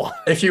die underwater.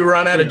 If you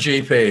run out of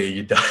GP,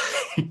 you die.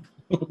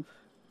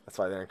 That's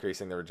why they're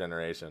increasing the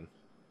regeneration.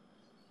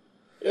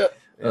 Yeah.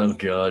 Oh,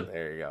 God.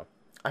 There you go.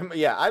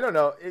 I don't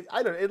know.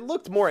 It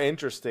looked more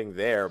interesting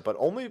there, but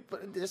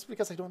just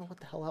because I don't know what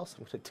the hell else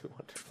I'm gonna do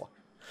underwater.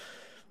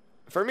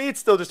 For me, it's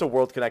still just a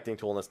world connecting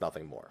tool, and it's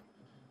nothing more.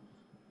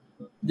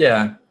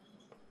 Yeah.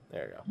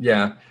 There you go.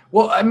 Yeah.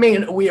 Well, I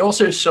mean, we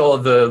also saw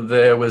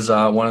there was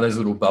one of those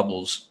little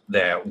bubbles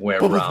there where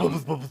where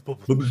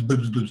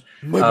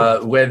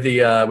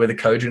the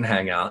Kojin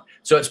hang out.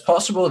 So it's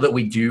possible that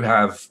we do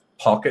have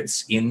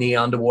pockets in the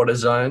underwater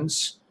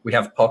zones. We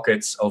have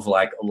pockets of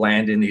like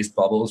land in these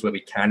bubbles where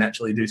we can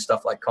actually do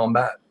stuff like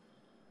combat.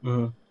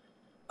 Mhm.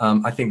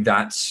 I think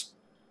that's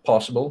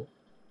possible,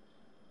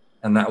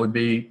 and that would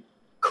be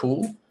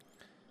cool.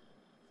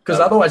 Because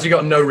otherwise, you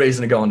got no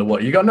reason to go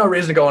underwater. You got no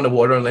reason to go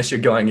underwater unless you're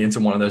going into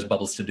one of those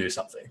bubbles to do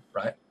something,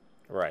 right?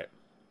 Right.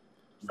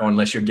 Or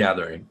unless you're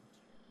gathering.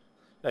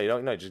 No, you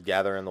don't. No, you just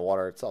gather in the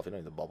water itself. You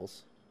don't need the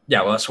bubbles.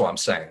 Yeah, well, that's what I'm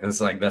saying.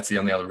 It's like that's the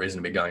only other reason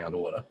to be going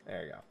underwater.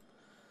 There you go.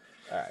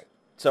 All right.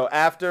 So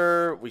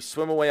after we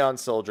swim away on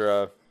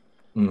Sildra,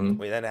 Mhm.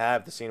 we then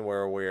have the scene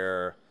where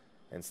we're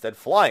instead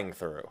flying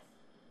through.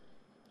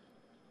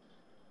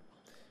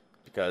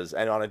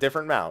 and on a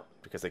different mount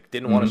because they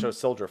didn't want to show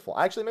Sildra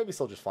fly. Actually, maybe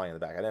Sildra's flying in the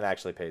back. I didn't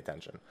actually pay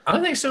attention. I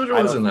don't think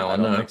Sildra was in that one.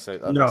 I don't No. think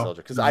so. No.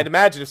 Because I'd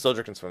imagine if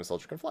Sildra can swim,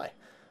 Sildra can fly.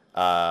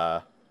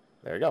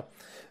 There you go.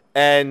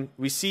 And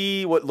we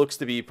see what looks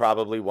to be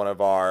probably one of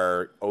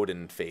our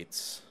Odin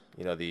fates.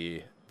 You know,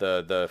 the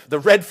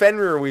red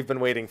Fenrir we've been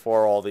waiting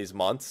for all these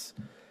months.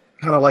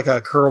 Kind of like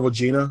a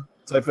Kurvagina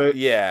type of.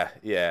 Yeah.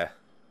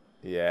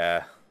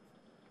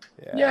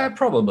 Yeah,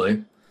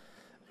 probably.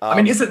 I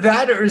mean, is it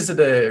that or is it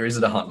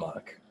a hunt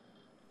mark?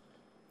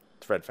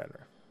 It's red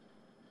Fenrir.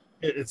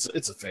 It's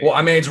a fate. Well,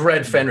 I mean, it's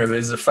red Fenrir, but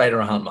is it a fate or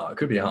a hunt mark?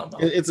 Could be a hunt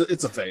mark. It's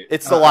a fate.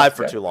 It's alive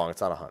for okay. too long.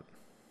 It's not a hunt.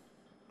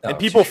 Oh, And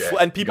people touche.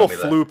 people You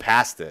got me flew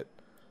past it.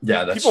 there.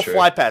 Yeah, that's People true.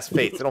 fly past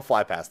fates. They don't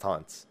fly past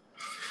hunts.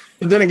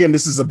 But then again,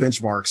 this is a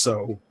benchmark,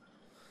 so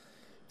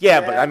Yeah,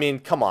 but I mean,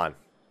 come on.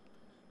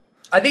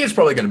 I think it's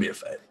probably going to be a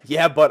fate.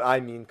 Yeah, but I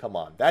mean, come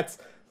on. That's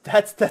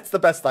the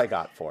best I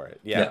got for it.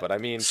 Yeah, but I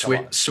mean, come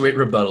on. Sweet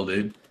rebuttal,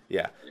 dude.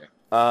 Yeah.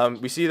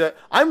 We see that.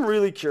 I'm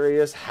really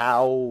curious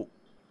how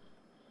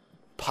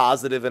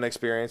positive an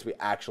experience we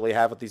actually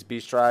have with these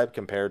Beast Tribe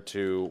compared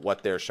to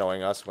what they're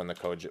showing us when the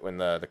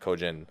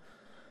Kojin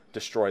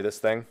destroy this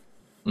thing.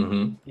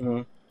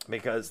 Mm-hmm.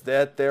 Because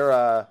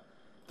they're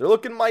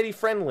looking mighty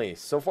friendly.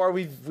 So far,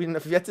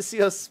 we've yet to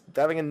see us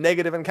having a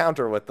negative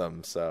encounter with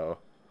them. So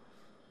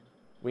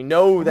we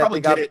know that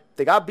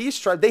they got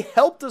Beast Tribe. They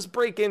helped us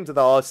break into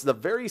the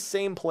very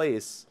same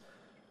place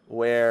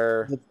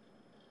where,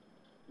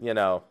 you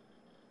know,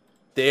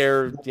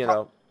 they're, you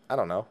know, I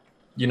don't know.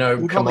 You know,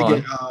 we'll come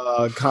probably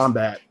on. get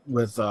combat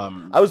with.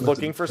 I was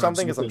looking for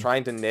something because I'm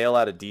trying to nail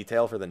out a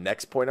detail for the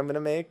next point I'm going to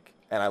make,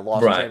 and I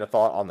lost train of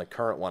thought on the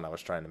current one I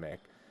was trying to make.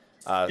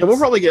 Yeah, we'll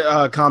probably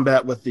get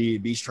combat with the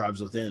Beast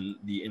Tribes within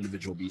the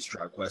individual Beast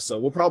Tribe quest. So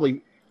we'll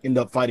probably end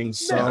up fighting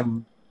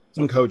some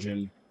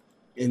Kojin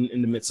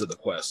in the midst of the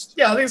quest.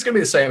 Yeah, I think it's going to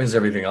be the same as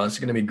everything else. It's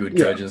going to be good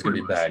Kojin. It's going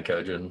to be bad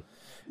Kojin.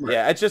 Right.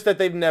 Yeah, it's just that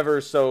they've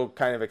never so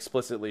kind of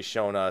explicitly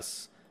shown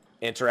us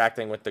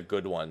interacting with the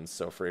good ones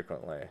so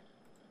frequently.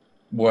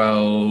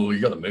 Well, you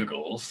got the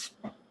Mughals.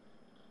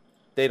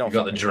 They don't. You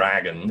got the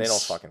dragons. They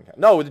don't fucking.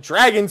 No, the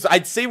dragons.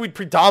 I'd say we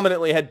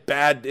predominantly had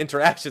bad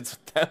interactions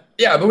with them.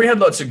 Yeah, but we had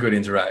lots of good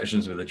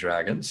interactions with the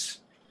dragons.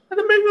 And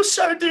the Mughals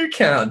so do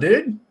count,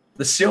 dude.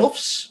 The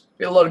sylphs.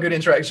 We had a lot of good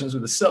interactions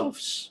with the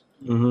sylphs.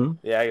 Mm-hmm.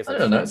 Yeah, I guess. I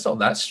don't know. It's not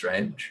that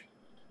strange.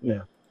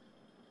 Yeah.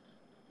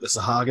 The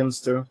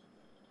Sahagins too.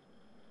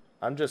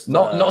 I'm just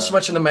not so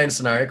much in the main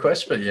scenario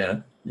quest, but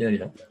yeah.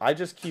 I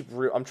just keep.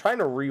 I'm trying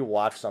to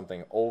rewatch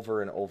something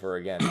over and over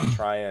again to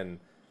try and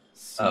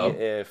see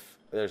if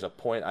there's a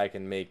point I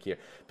can make here.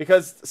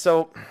 Because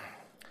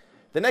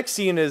the next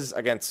scene is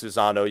against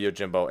Susano,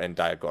 Yojimbo, and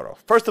Diagoro.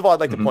 First of all, I'd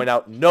like to point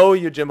out, no,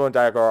 Yojimbo and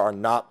Diagoro are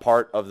not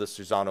part of the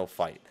Susano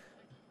fight.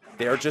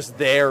 They're just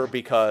there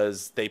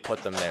because they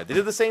put them there. They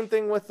did the same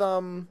thing with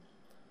the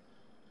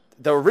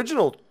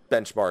original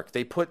benchmark.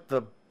 They put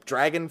the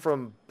dragon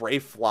from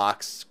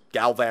Brayflox,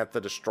 Galvanth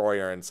the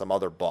Destroyer, and some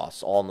other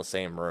boss all in the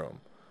same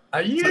room.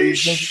 Are you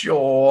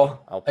sure?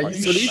 Are you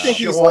So do you think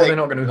he's sure like- they're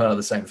not going to have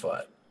the same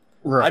fight?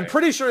 Right. I'm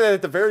pretty sure that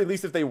at the very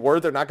least, if they were,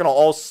 they're not going to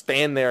all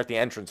stand there at the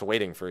entrance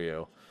waiting for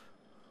you.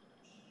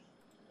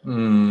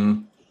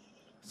 Hmm.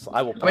 So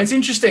I will. I mean, it's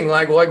interesting.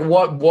 Like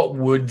what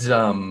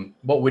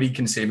would he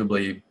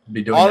conceivably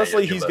be doing?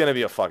 Honestly, he's going to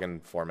be a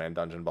fucking 4-man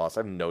dungeon boss.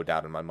 I have no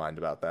doubt in my mind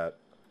about that.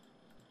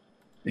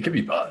 It could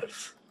be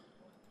both.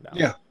 No.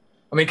 Yeah.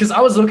 I mean, because I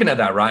was looking at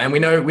that, right? And we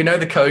know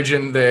the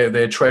Kojin,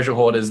 they're treasure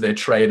hoarders, they're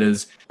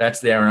traders. That's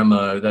their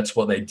MO. That's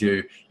what they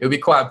do. It would be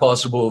quite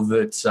possible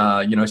that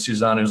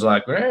Susano's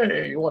like,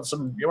 hey, you want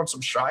some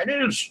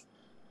shinies?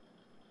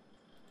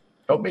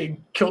 Help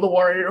me kill the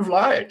Warrior of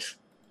Light.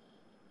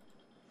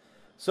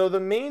 So the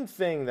main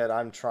thing that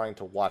I'm trying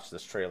to watch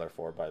this trailer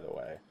for, by the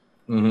way,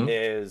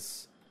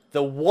 is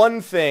the one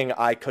thing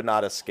I could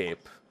not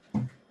escape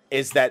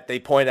is that they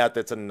point out that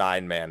it's a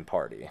 9-man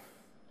party.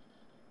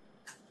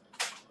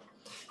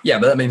 Yeah,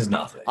 but that means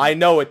nothing. I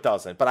know it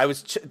doesn't, but I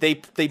was they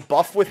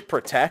buff with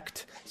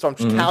protect, so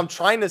I'm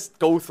trying to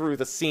go through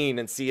the scene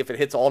and see if it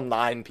hits all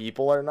 9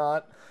 people or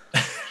not.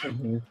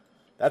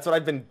 That's what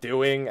I've been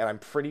doing, and I'm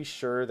pretty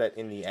sure that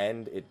in the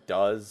end it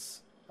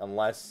does,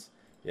 unless,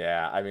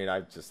 I mean,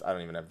 I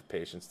don't even have the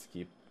patience to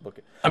keep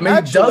looking. I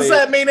mean, does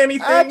that mean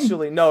anything?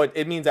 Actually, no,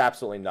 it means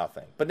absolutely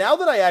nothing. But now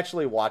that I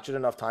actually watch it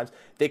enough times,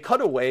 they cut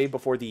away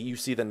before you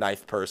see the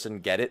 9th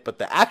person get it, but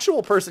the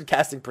actual person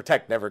casting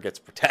protect never gets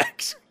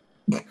protect.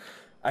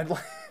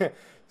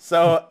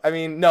 So, I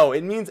mean, no,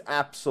 it means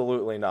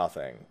absolutely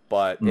nothing.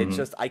 But it's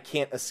just, I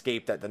can't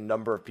escape that the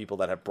number of people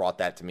that have brought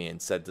that to me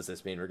and said, does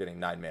this mean we're getting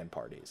 9-man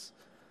parties?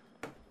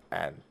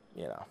 And,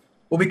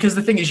 Well, because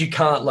the thing is, you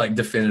can't, like,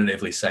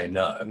 definitively say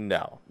no.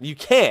 No, you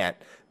can't.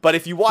 But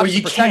if you watch Well,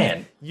 you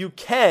can. You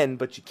can,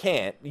 but you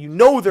can't. You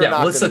know they're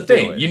not that's going the to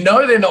do thing. it. You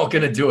know they're not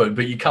going to do it,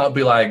 but you can't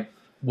be like,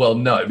 well,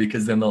 no,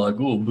 because then they're like,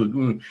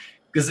 ooh.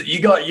 Because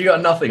you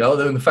got nothing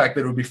other than the fact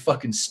that it would be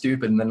fucking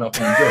stupid and they're not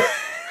going to do it.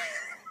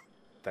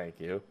 Thank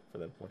you for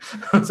that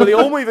point. So the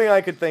only thing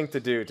I could think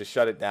to do to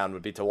shut it down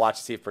would be to watch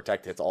to see if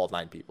Protect hits all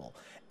 9 people.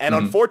 And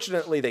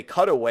unfortunately, they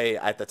cut away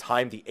at the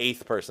time the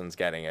 8th person's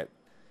getting it.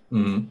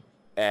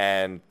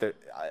 And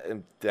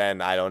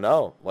then I don't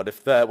know. What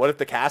if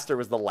the caster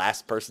was the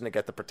last person to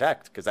get the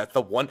protect? Because that's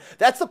the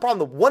problem.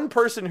 The one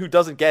person who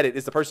doesn't get it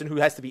is the person who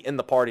has to be in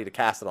the party to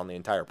cast it on the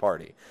entire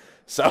party.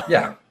 So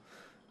Yeah.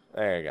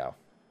 there you go.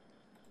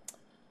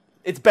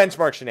 It's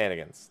benchmark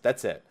shenanigans.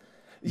 That's it.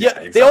 Yeah,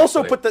 Yeah.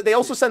 exactly. They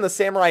also send the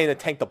samurai in to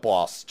tank the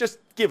boss. Just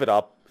give it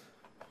up.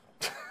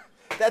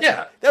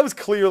 Yeah. That was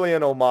clearly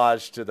an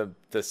homage to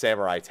the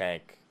samurai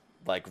tank.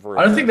 Like,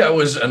 I don't think that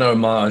was an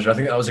homage. I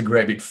think that was a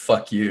great big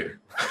fuck you.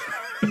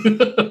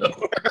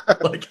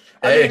 Like,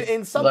 I hey, mean,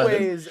 in some like,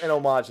 ways, an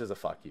homage is a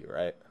fuck you,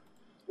 right?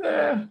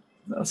 Yeah,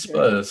 I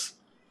suppose.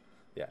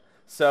 Yeah.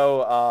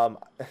 So,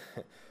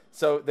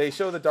 so they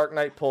show the Dark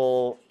Knight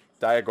pull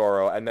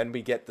Diagoro, and then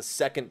we get the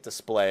second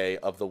display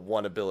of the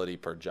one ability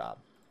per job.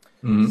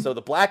 So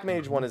the Black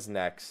Mage one is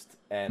next,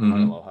 and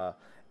Aloha.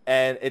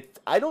 And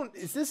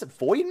is this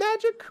Void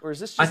Magic, or is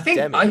this just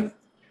Demi?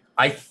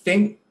 I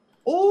think,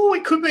 oh,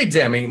 it could be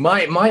Demi.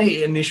 My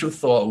initial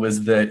thought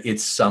was that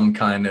it's some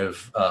kind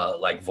of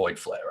like Void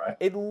Flare, right?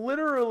 It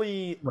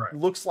literally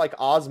looks like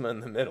Ozma in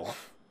the middle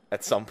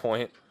at some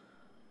point.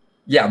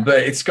 Yeah, but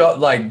it's got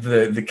like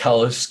the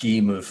color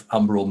scheme of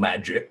Umbral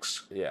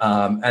Magics,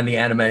 and the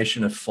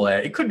animation of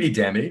Flare. It could be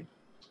Demi,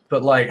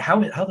 but like, how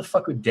the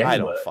fuck would Demi I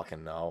don't work?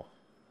 fucking know.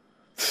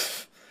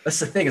 That's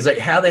the thing. Is like,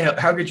 how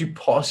could you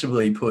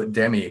possibly put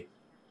Demi?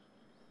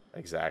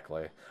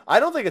 Exactly. I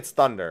don't think it's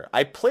Thunder.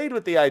 I played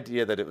with the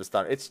idea that it was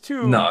Thunder. It's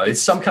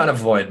some kind of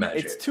Void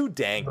Magic. It's too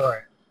dank.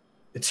 Right.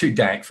 It's too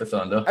dank for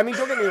Thunder. I mean,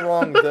 don't get me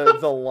wrong.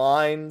 The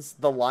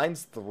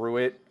lines through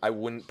it, I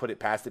wouldn't put it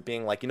past it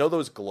being like, you know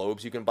those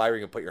globes you can buy where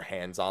you can put your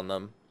hands on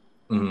them,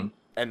 and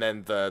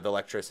then the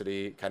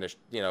electricity kind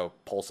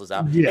of pulses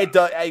out. Yeah.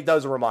 It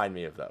does remind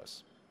me of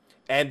those,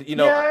 and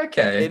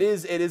okay. it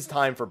is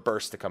time for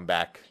Burst to come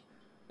back,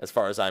 as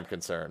far as I'm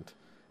concerned.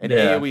 And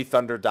Yeah. AoE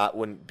Thunder Dot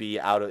wouldn't be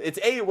out of it's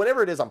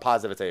whatever it is. I'm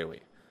positive it's AoE.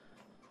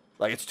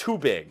 Like, it's too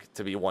big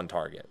to be one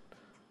target.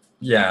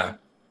 Yeah,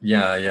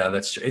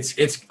 that's true.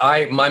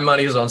 My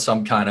money is on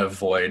some kind of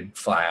Void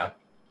Fire.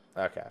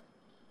 Okay.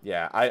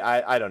 Yeah,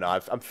 I don't know.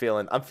 I'm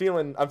feeling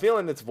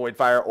it's Void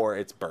Fire or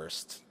it's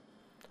Burst.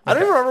 I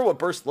don't even remember what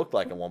Burst looked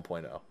like in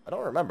 1.0. I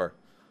don't remember.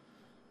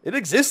 It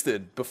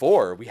existed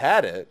before. We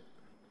had it.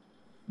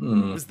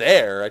 It was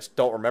there. I just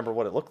don't remember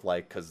what it looked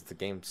like because the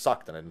game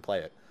sucked and I didn't play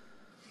it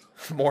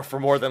for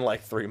more than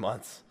like 3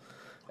 months,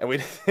 and we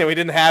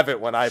didn't have it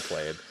when I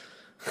played.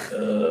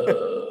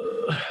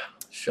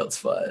 Shots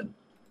fired.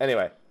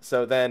 Anyway,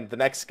 so then the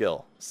next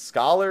skill: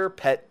 Scholar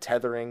Pet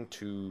Tethering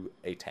to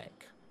a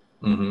Tank.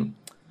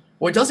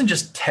 Well, it doesn't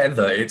just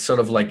tether; it sort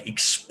of like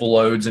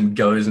explodes and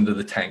goes into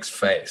the tank's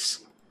face.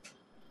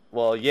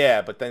 Well,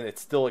 yeah, but then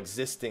it's still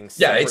existing.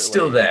 Yeah, it's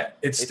still separately. there.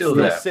 It's still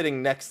still there.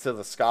 sitting next to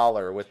the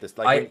Scholar with this.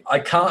 Like, I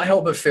can't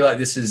help but feel like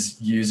this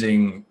is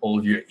using all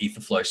of your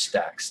Aetherflow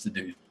stacks to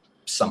do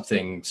some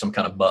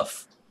kind of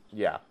buff.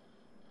 Yeah.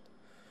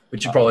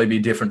 Which would probably be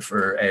different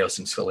for Eos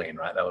and Selene,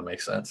 right? That would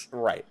make sense.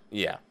 Right.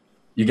 Yeah.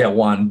 You get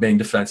one being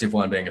defensive,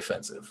 one being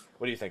offensive.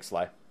 What do you think,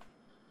 Sly?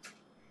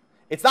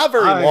 It's not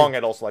very long,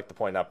 I'd also like to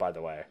point out, by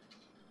the way.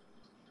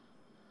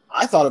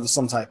 I thought it was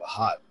some type of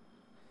hot.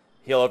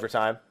 Heal over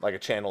time, like a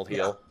channeled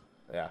heal.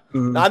 Yeah.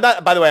 Mhm. No, I'm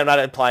not. By the way, I'm not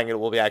implying it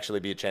will actually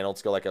be a channeled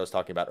skill like I was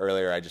talking about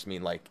earlier. I just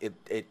mean like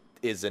it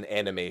is an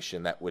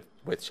animation that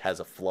which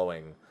has a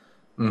flowing.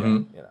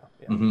 Some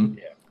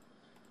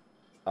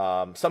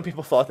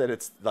people thought that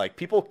it's like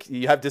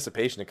you have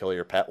dissipation to kill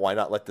your pet. Why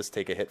not let this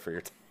take a hit for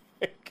your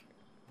tank?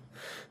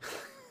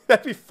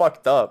 That'd be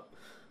fucked up.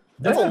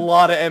 That's a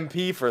lot of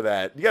MP for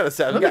that. You gotta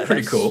set. That'd be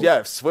pretty cool.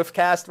 Yeah, Swift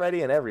cast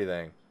ready and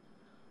everything.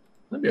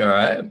 That'd be all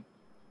right.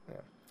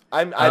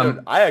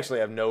 I actually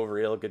have no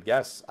real good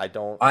guess. I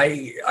don't.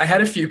 I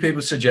had a few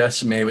people suggest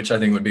to me, which I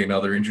think would be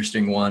another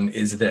interesting one,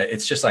 is that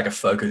it's just like a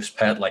focus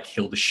pet, like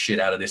heal the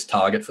shit out of this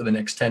target for the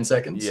next 10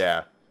 seconds.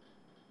 Yeah.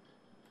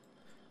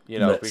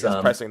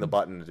 Because pressing the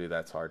button to do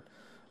that's hard.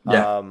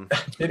 Yeah,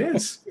 it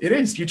is. It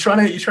is. You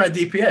trying to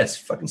DPS,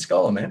 fucking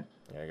Scholar, man.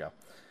 There you go.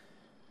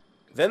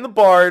 Then the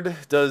Bard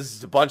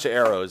does a bunch of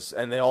arrows,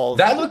 and they all...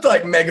 That looked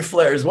like Mega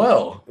Flare as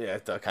well. Yeah,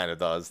 it kind of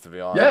does, to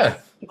be honest. Yeah.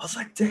 I was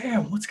like,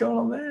 damn, what's going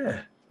on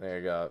there? There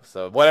you go.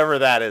 So whatever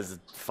that is,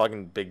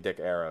 fucking big dick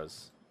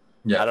arrows.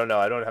 Yeah. I don't know.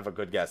 I don't have a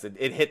good guess. It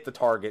hit the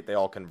target. They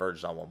all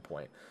converged on one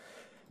point.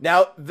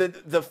 Now,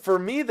 for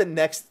me, the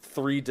next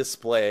 3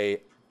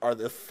 display are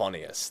the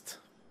funniest.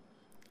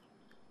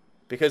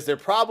 Because they're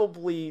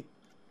probably...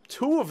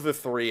 2 of the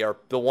 3 are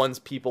the ones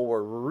people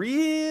were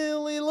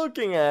really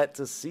looking at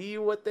to see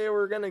what they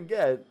were going to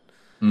get.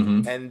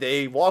 Mm-hmm. And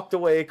they walked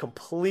away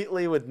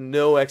completely with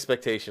no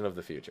expectation of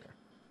the future.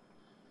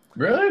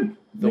 Really?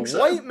 The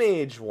White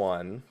Mage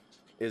one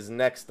is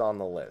next on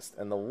the list.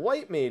 And the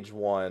White Mage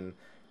one,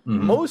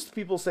 most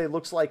people say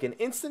looks like an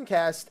instant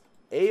cast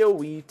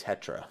AoE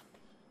Tetra.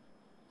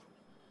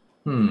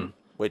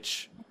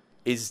 Which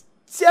is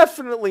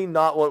definitely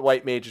not what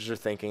White Mages are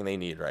thinking they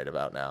need right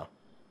about now.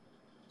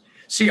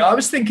 See, I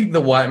was thinking the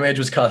white mage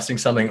was casting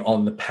something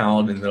on the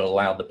paladin that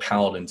allowed the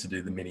paladin to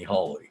do the mini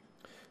holy.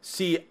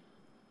 See,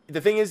 the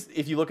thing is,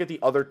 if you look at the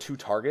other two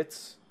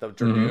targets, the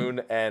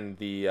dragoon and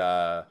the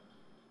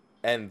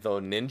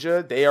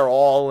ninja, they are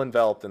all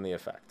enveloped in the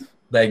effect.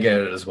 They get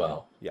it as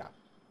well. Yeah.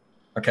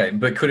 Okay,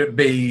 but could it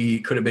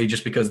be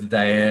just because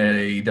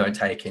they don't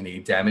take any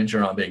damage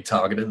or aren't being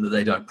targeted that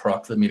they don't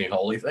proc the mini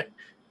holy thing?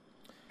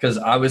 Because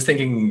I was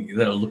thinking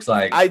that it looks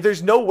like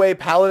there's no way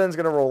Paladin's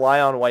gonna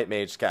rely on white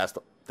mage to cast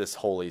this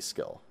holy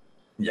skill.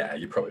 Yeah,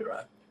 you're probably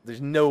right.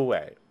 There's no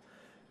way.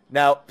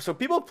 Now, so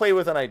people play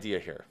with an idea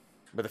here,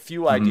 with a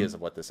few ideas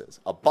of what this is.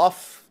 A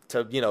buff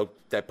to,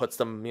 that puts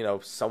them,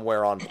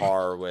 somewhere on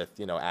par with,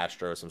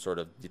 Astro, some sort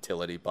of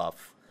utility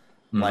buff,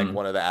 like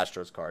one of the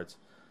Astro's cards.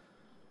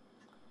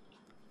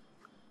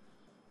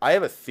 I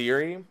have a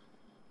theory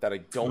that I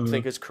don't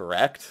think is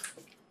correct,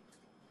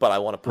 but I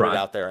want to put it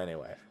out there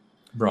anyway.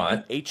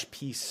 Right.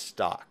 HP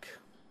stock.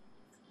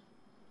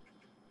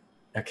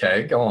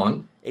 Okay, go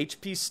on.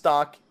 HP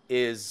stock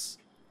is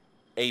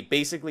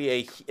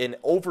basically an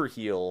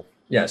overheal.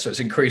 Yeah, so it's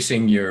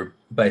increasing your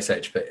base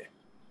HP.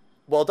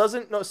 Well, it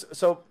doesn't. No,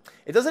 so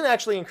it doesn't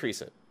actually increase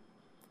it.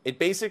 It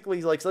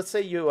basically, like, let's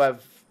say you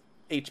have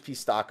HP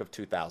stock of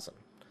 2,000,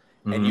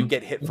 and you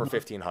get hit for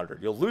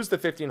 1,500. You'll lose the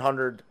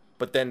 1,500,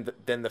 but then the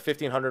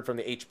 1,500 from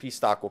the HP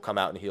stock will come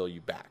out and heal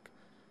you back.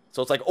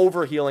 So it's like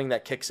overhealing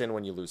that kicks in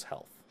when you lose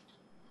health.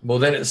 Well,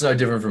 then it's no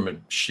different from a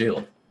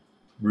shield,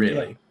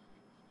 really. Yeah.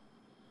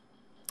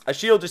 A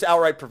shield just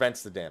outright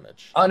prevents the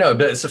damage. I know,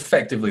 but it's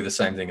effectively the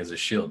same thing as a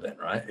shield, then,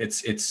 right?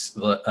 It's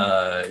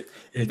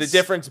the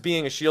difference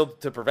being a shield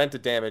to prevent the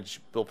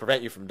damage will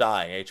prevent you from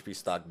dying. HP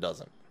stock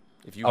doesn't.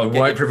 If you it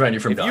won't prevent you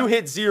from dying. If you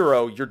hit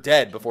 0, you're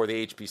dead before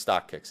the HP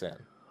stock kicks in.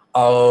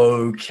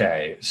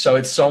 Okay, so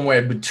it's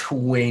somewhere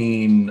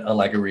between a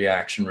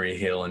reactionary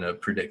heal and a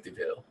predictive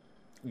heal.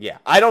 Yeah,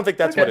 I don't think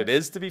that's what it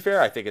is, to be fair.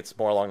 I think it's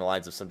more along the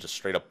lines of some just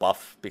straight up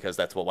buff, because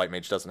that's what White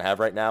Mage doesn't have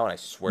right now, and I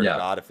swear to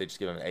God, if they just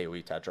give him an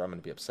AoE Tetra, I'm going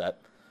to be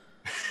upset.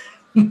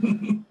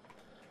 And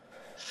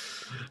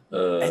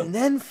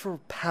then for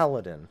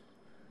Paladin,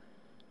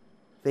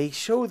 they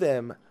show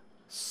them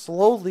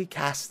slowly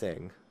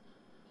casting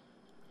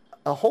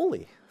a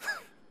holy.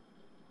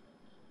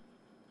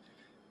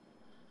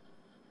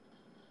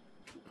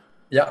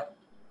 Yeah.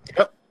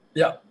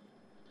 Yeah.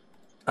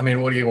 I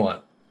mean, what do you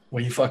want? What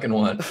do you fucking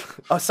want?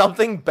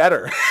 Something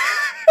better.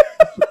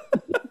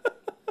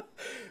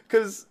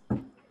 Because,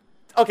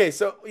 okay,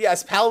 so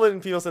yes,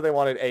 Paladin feels that they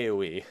wanted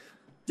AoE.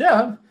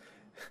 Yeah.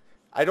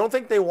 I don't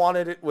think they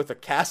wanted it with a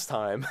cast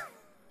time.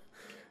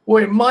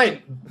 Well, it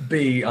might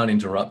be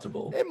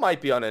uninterruptible. It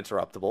might be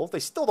uninterruptible. They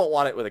still don't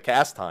want it with a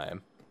cast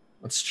time.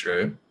 That's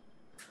true.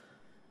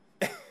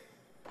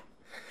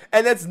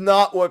 And that's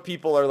not what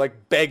people are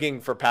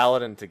begging for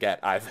Paladin to get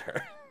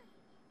either.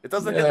 It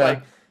doesn't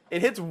hit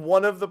it hits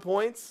one of the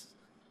points.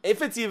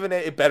 If it's even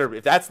it better be.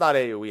 If that's not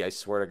AoE, I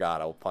swear to God,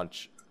 I will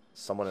punch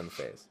someone in the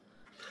face.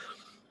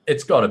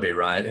 It's got to be,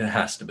 right? It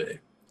has to be.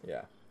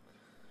 Yeah.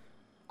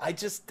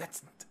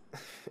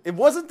 It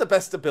wasn't the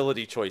best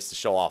ability choice to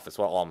show off, is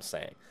what all I'm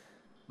saying.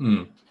 I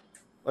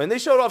mean, they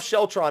showed off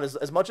Sheltron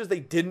as much as they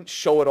didn't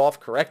show it off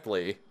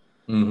correctly.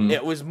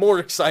 It was more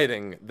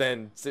exciting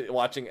than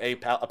watching a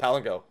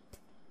Paladin go.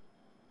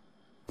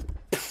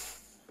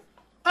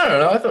 I don't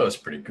know. I thought it was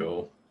pretty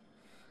cool.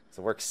 It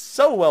works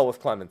so well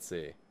with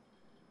Clemency.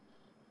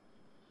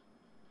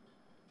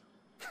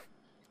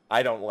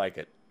 I don't like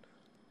it.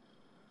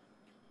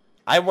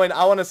 I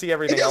want to see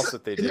everything else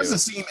that they do. It doesn't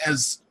seem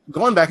as,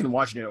 going back and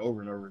watching it over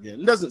and over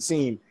again, it doesn't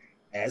seem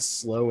as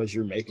slow as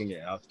you're making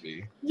it out to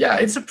be. Yeah,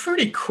 it's a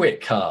pretty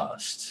quick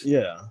cast.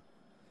 Yeah.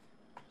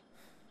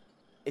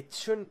 It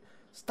shouldn't.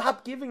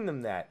 Stop giving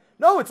them that.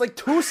 No, it's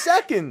 2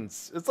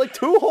 seconds. It's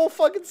 2 whole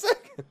fucking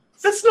seconds.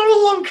 That's not a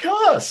long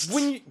cast.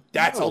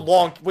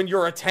 When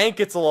you're a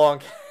tank, it's a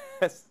long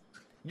cast.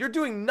 You're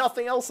doing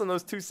nothing else in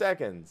those 2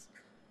 seconds.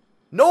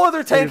 No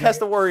other tank has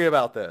to worry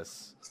about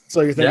this. So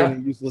you're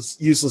thinking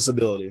useless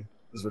ability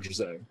is what you're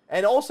saying.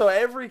 And also,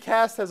 every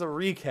cast has a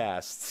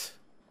recast.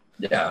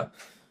 Yeah.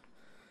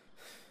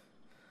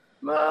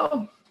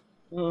 Well,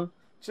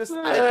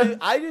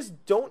 I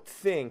just don't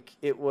think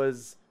it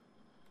was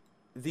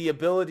the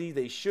ability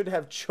they should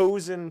have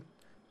chosen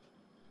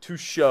to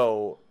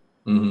show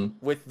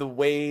with the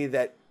way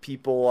that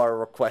people are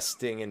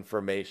requesting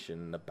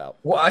information about.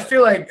 Well, I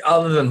feel like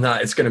other than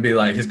that, it's going to be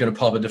he's going to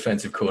pop a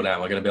defensive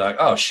cooldown. We're going to be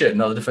oh shit,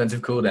 another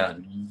defensive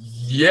cooldown.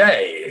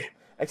 Yay.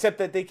 Except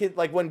that they could,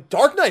 when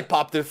Dark Knight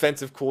popped the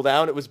defensive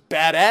cooldown, it was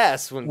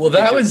badass.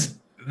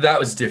 That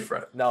was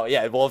different. No,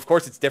 yeah, well, of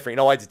course it's different. You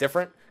know why it's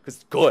different? Because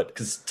it's good.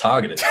 Because it's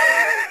targeted.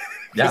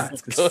 Yeah,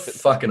 it's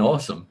fucking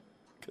awesome.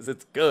 Because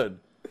it's good.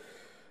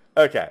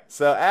 Okay,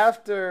 so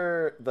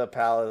after the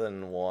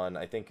Paladin one,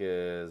 I think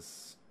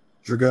is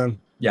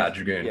Dragoon. Yeah,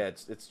 Dragoon. Yeah,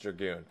 it's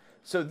Dragoon.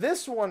 So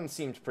this one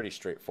seems pretty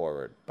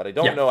straightforward, but I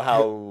don't know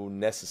how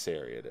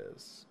necessary it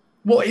is.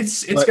 Well,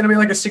 it's going to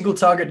be a single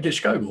target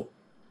Gishkogel.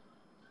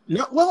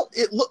 No, well,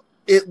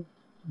 it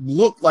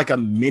looked like a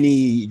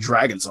mini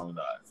Dragon Song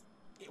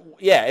dive.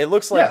 Yeah, it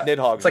looks like Yeah,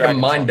 Nidhogg's it's like a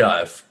Dragon mind Song.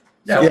 dive.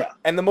 Yeah. So, Yeah.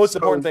 And the most So-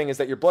 important thing is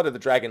that your Blood of the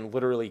Dragon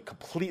literally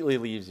completely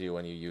leaves you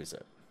when you use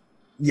it.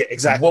 Yeah,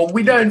 exactly. Well,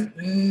 we don't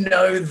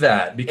know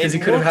that because It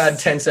he could have had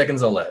looks- 10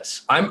 seconds or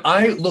less.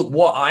 I look.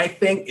 What I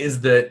think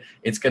is that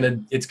it's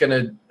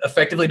gonna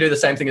effectively do the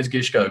same thing as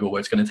Gishgogel, where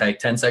it's gonna take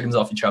 10 seconds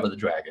off each other the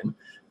dragon.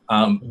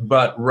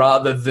 But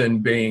rather than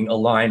being a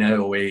line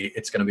AOE,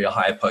 it's gonna be a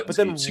higher potency. But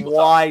then single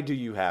why do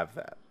you have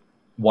that?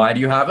 Why do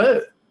you have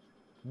it?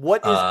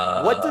 What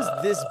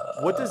does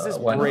this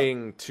why not?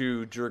 bring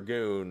to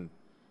Dragoon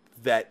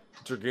that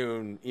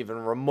Dragoon even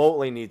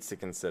remotely needs to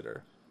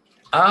consider?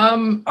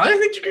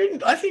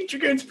 I think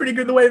Dragoon's pretty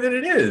good the way that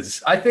it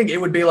is. I think it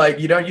would be like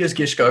you don't use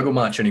Gishgogel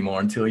much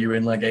anymore until you're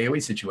in like AOE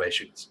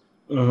situations.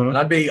 Mhm. And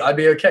I'd be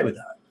okay with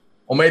that.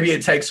 Or maybe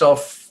it takes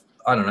off,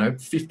 I don't know,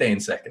 15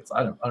 seconds.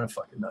 I don't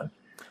fucking know.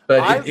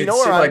 But You it know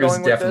seemed where I'm like it was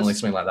going with definitely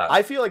this? something like that.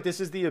 I feel like this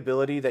is the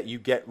ability that you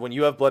get when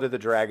you have Blood of the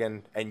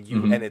Dragon and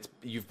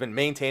you've been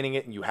maintaining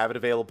it and you have it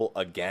available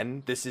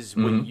again. This is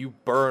when you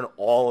burn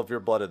all of your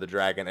Blood of the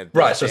Dragon and it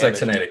Right, does so it's like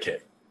damage. Tornado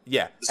Kick.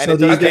 Yeah, So and it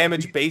these does get-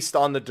 damage based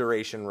on the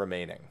duration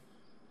remaining.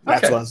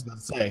 That's Okay. what I was about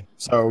to say.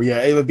 So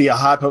yeah, it would be a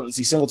high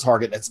potency single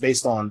target that's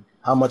based on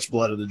how much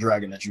Blood of the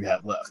Dragon that you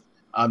have left.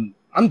 I'm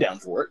down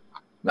for it.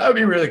 That would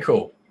be really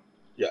cool.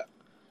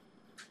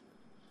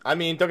 I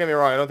mean, don't get me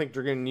wrong. I don't think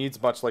Dragoon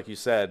needs much, like you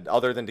said,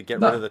 other than to get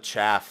No. rid of the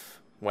chaff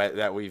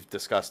that we've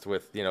discussed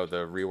with the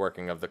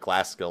reworking of the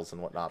class skills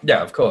and whatnot.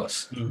 Yeah, of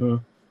course. Mm-hmm.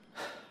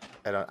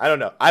 I don't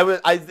know.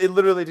 It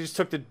literally just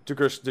took the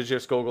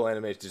just Gogol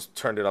animation, just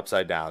turned it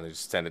upside down, and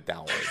just sent it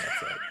downward.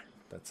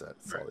 That's it.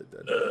 That's all they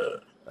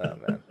did. Oh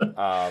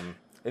man.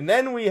 And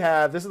then we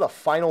have this is the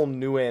final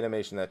new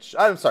animation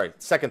I'm sorry,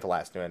 second to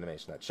last new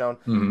animation that's shown.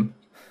 hmm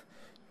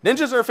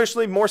Ninjas are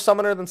officially more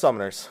summoner than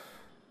summoners.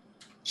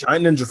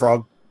 Giant Ninja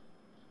Frog.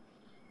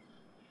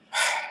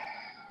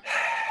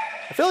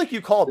 I feel like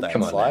you called that,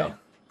 Come on Sly. now.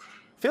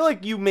 I feel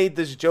like you made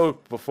this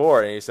joke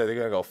before, and you said they're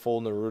gonna go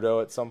full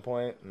Naruto at some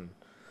point. And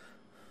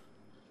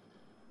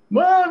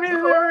Well, I mean,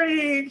 they're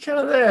already kind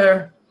of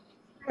there.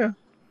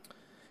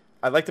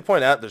 I'd like to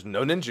point out there's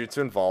no ninjutsu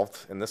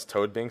involved in this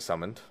toad being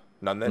summoned.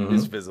 None that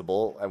is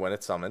visible when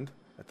it's summoned,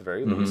 at the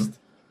very least.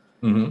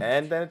 hmm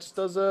And then it just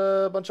does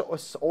a bunch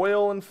of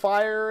oil and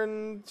fire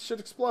and shit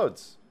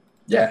explodes.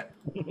 Yeah.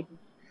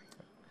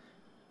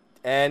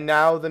 And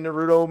now the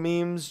Naruto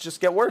memes just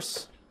get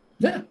worse.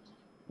 Yeah.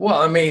 Well,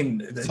 I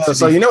mean,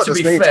 So you know what to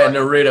this be means, fair, right?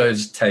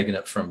 Naruto's taken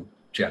it from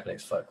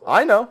Japanese folklore.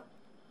 I know.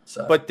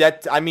 So. But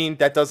that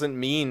doesn't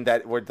mean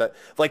that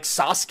like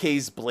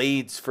Sasuke's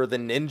blades for the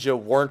ninja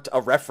weren't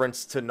a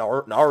reference to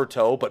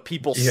Naruto, but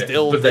people Yeah,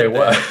 still but did they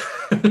were.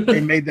 that. They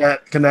made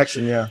that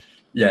connection, yeah.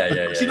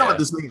 yeah. But you know what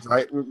this means,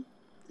 right?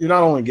 You're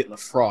not only getting a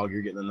frog,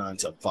 you're getting a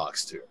 9-tailed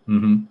fox too.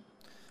 Mm-hmm.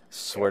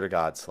 Swear to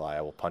God, Sly,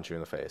 I will punch you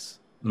in the face.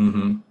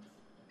 Mm-hmm.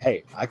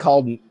 Hey, I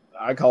called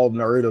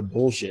Naruto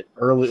bullshit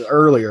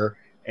earlier,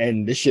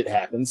 and this shit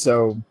happened,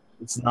 so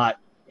it's not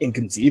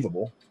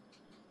inconceivable.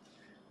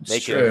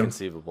 Make it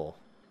inconceivable.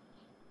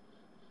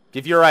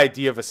 Give your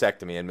idea of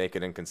vasectomy and make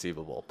it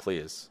inconceivable,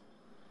 please.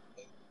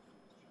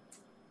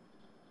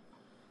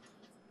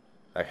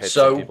 I hit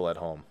some people at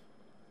home.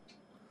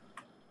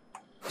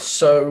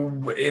 So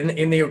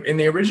in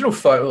the original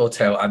folklore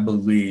tale, I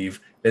believe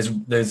there's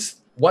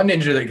one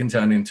ninja that can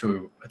turn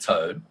into a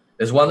toad.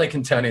 There's one that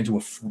can turn into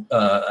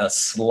a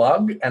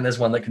slug, and there's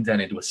one that can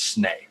turn into a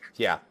snake.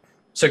 Yeah.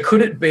 So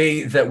could it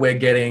be that we're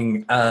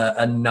getting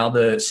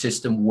another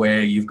system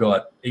where you've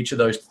got each of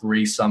those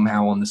three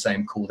somehow on the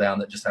same cooldown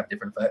that just have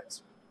different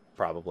effects?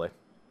 Probably.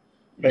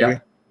 Maybe. Yeah.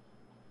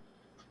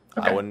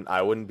 Okay.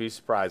 I wouldn't be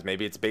surprised.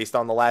 Maybe it's based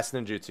on the last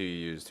ninjutsu you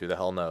used. Who the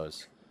hell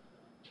knows?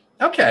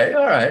 Okay,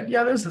 all right.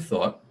 Yeah, there's a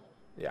thought.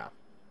 Yeah.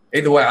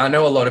 Either way, I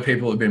know a lot of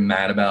people have been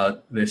mad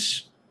about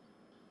this,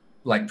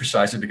 like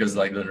precisely because of,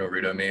 like the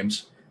Naruto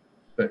memes.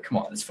 But come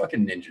on, it's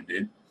fucking ninja,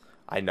 dude.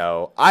 I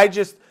know.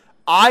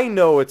 I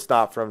know it's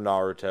not from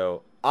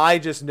Naruto. I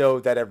just know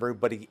that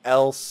everybody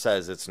else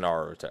says it's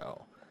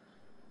Naruto.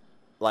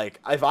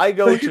 Like if I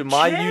go But to who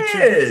my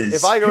cares?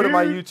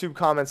 YouTube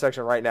comment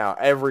section right now,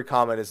 every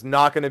comment is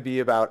not going to be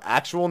about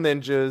actual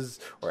ninjas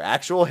or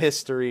actual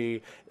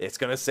history. It's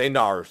going to say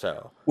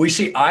Naruto. We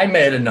see, I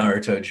made a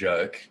Naruto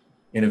joke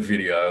in a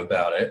video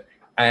about it,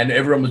 and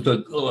everyone was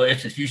like, "Oh,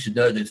 you should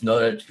know that it's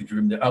not."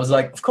 I was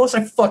like, "Of course,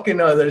 I fucking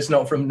know that it's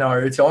not from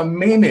Naruto. I'm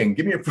memeing.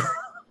 Give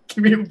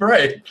me a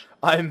break."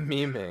 I'm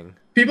memeing.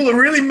 People are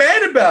really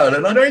mad about it,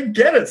 and I don't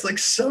get it. It's like,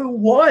 so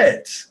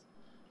what?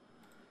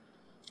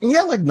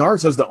 Yeah, like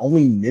Naruto's the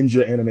only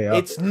ninja anime out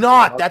It's there.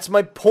 not. That's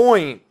my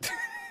point.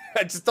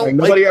 I just don't Like,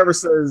 like. nobody ever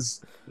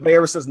says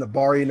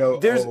Nabari no.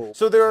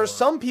 There are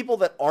some people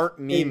that aren't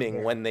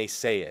memeing when they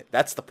say it.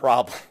 That's the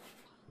problem.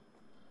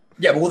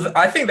 Yeah, well,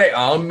 I think they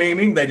are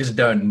memeing. They just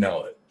don't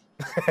know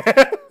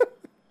it,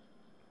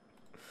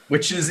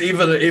 which is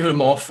even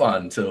more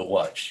fun to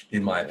watch,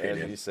 in my If you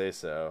opinion. say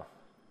so.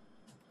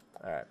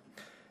 All right.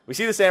 We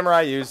see the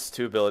samurai use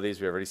two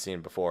abilities we've already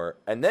seen before,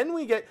 and then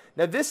we get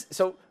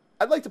So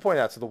I'd like to point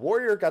out. So the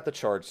warrior got the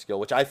charge skill,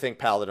 which I think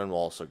paladin will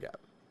also get.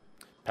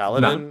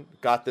 Paladin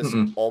got this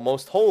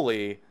almost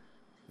holy.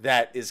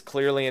 That is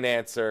clearly an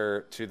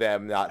answer to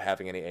them not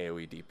having any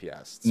AoE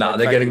DPS. No,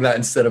 they're getting that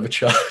instead of a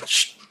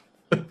charge.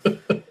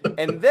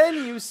 And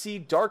then you see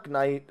Dark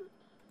Knight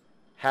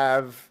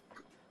have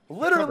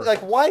literally like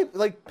why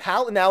like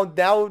now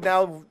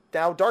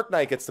Dark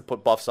Knight gets to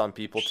put buffs on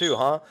people too,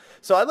 huh?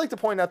 So I'd like to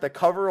point out that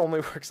cover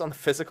only works on the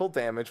physical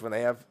damage when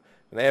they have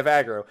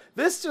aggro.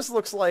 This just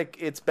looks like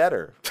it's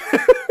better.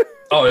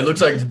 Oh, it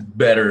looks like it's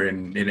better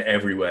in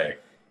every way.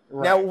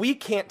 Right. Now we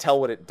can't tell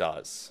what it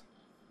does.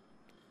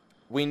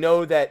 We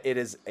know that it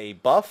is a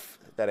buff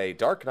that a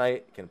Dark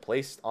Knight can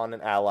place on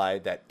an ally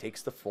that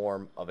takes the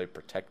form of a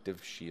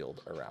protective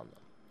shield around them.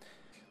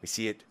 We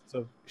see it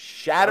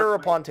shatter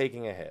upon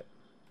taking a hit.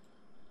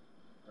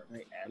 Dark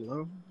Knight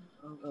Adlo?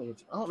 I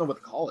don't know what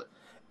to call it.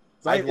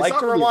 I'd like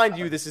to remind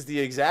you, this is the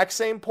exact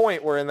same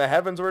point where in the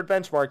Heavensward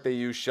benchmark they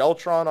use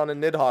Sheltron on a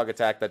Nidhogg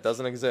attack that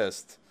doesn't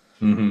exist.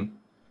 Mm-hmm.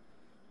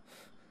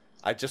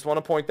 I just want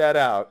to point that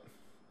out.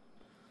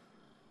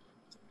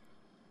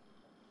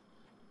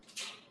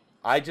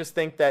 I just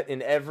think that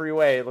in every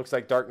way, it looks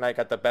like Dark Knight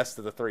got the best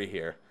of the three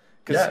here.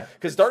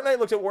 Because Dark Knight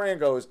looks at Warrior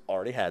and goes,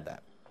 already had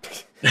that.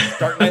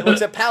 Dark Knight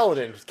looks at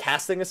Paladin,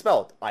 casting a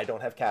spell. I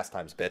don't have cast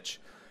times, bitch.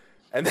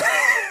 And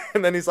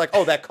then he's like,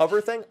 oh, that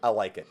cover thing? I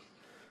like it.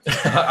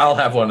 I'll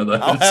have one of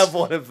those. I'll have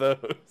one of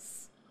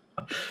those.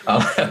 I'll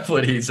have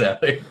what he's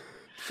having.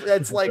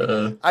 It's like,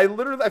 I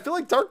feel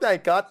like Dark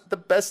Knight got the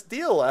best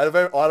deal out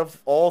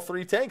of all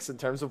three tanks in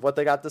terms of what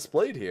they got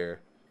displayed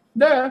here.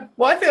 Yeah,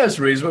 well, I think that's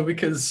reasonable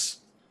because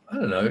I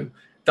don't know.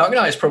 Dark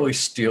Knight is probably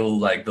still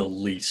like the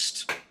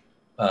least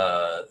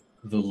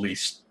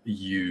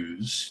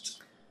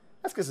used.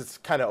 That's because it's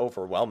kind of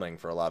overwhelming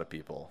for a lot of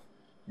people.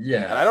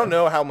 Yeah, and I don't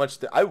know how much.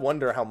 I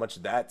wonder how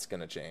much that's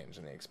going to change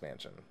in the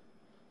expansion.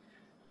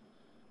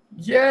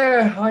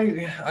 Yeah,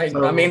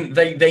 I mean,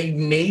 they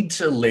need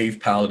to leave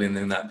Paladin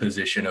in that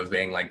position of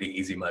being like the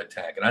easy mode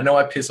tank, and I know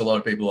I piss a lot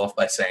of people off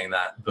by saying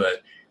that,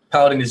 but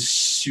Paladin is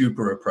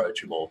super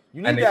approachable.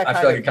 You need and that I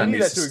feel like it you kind need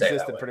of that needs to to stay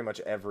exist that in way. pretty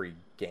much every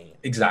game.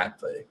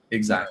 Exactly.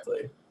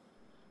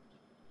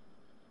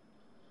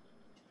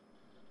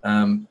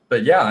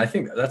 But yeah, I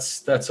think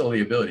that's all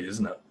the ability,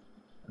 isn't it?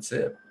 That's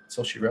it. That's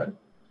all she wrote.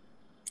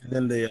 And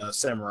then the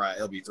Samurai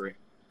LB3.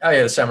 Oh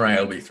yeah, the Samurai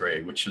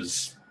LB3, which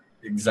is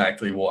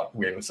exactly what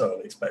we were sort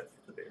of expecting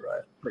it to be,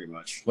 right? Pretty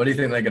much. What do you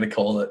think they're going to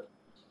call it?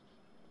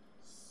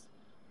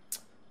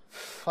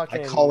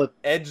 Fucking I call it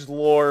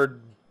Edgelord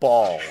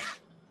Ball.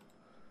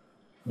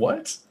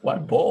 What? Why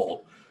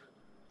ball?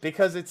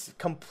 Because it's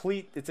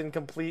complete. It's in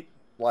complete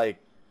like.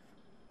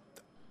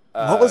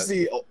 what was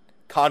the?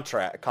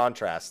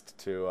 contrast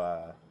to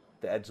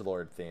the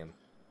Edgelord theme?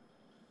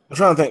 I'm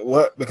trying to think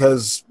what,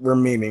 because we're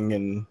memeing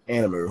in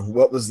Animu.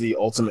 What was the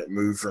ultimate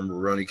move from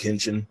Rurouni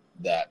Kenshin?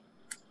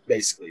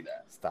 Basically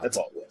that. Stop. That's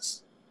all it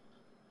was.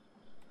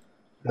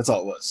 That's all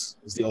it was.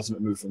 It's the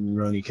ultimate move from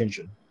Rurouni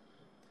Kenshin.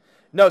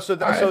 No, so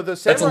the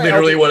That's Samurai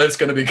literally LB what it's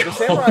going to be the called.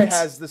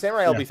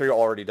 Samurai LB3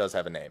 already does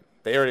have a name.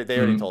 They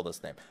already told us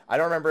the name. I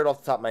don't remember it off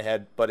the top of my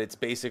head, but it's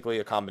basically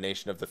a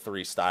combination of the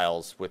three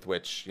styles with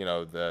which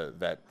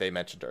that they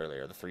mentioned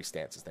earlier, the three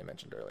stances they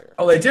mentioned earlier.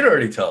 Oh, they did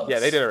already tell us. Yeah,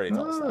 they did already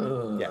tell us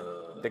that. Yeah,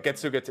 the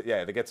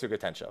Getsuga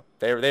Tensho.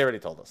 They already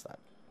told us that.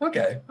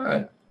 Okay, all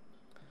right.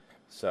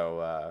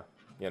 So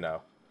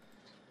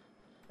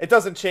it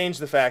doesn't change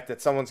the fact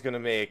that someone's gonna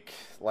make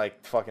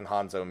like fucking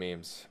Hanzo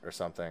memes or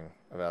something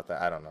about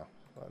that. I don't know.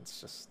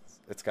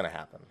 It's gonna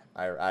happen.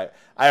 I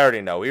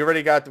already know. We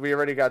already got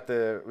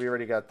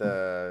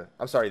the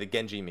I'm sorry, the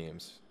Genji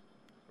memes.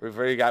 We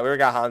already got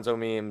Hanzo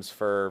memes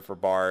for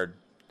Bard,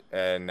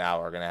 and now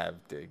we're gonna have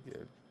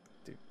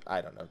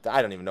I don't know.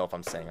 I don't even know if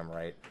I'm saying them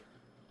right.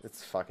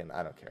 It's fucking,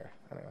 I don't care.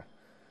 Anyway.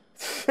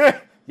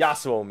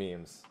 Yasuo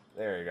memes.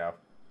 There you go.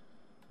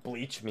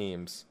 Bleach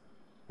memes.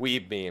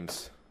 Weeb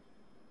memes.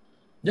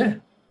 Yeah.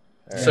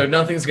 So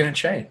nothing's gonna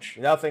change.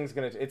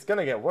 It's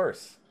gonna get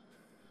worse.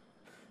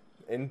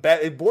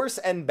 Worse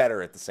and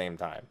better at the same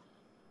time.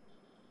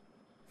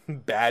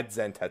 Bad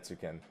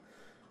Zentetsuken.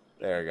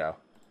 There you go.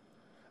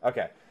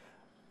 Okay.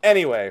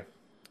 Anyway,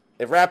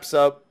 it wraps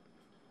up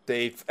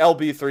the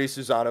LB3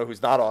 Susano,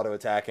 who's not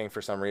auto-attacking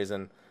for some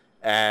reason,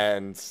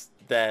 and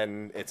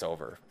then it's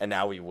over. And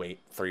now we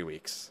wait 3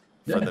 weeks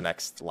for the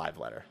next live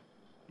letter.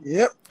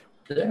 Yep.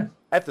 Yeah.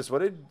 Ethos,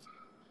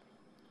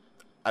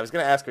 I was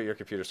going to ask what your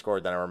computer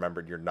scored, then I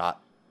remembered you're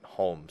not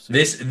home. So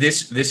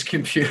This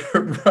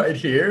computer right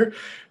here,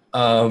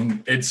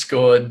 it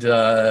scored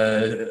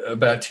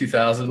about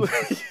 2,000.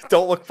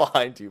 Don't look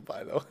behind you,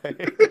 by the way.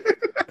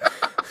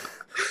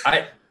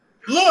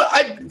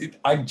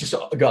 I just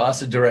got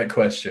asked a direct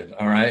question.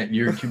 All right,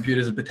 your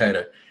computer's a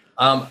potato,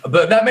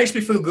 but that makes me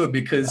feel good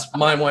because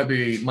mine won't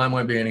be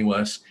any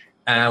worse.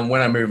 And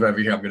when I move over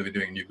here, I'm going to be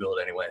doing a new build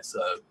anyway,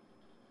 so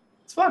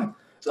it's fine.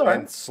 It's all right.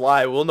 And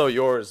Sly, we'll know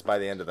yours by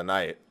the end of the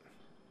night.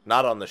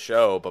 Not on the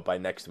show, but by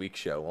next week's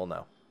show, we'll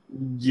know.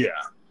 Yeah.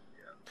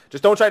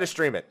 Just don't try to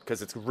stream it,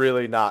 because it's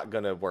really not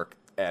going to work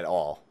at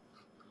all.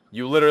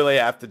 You literally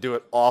have to do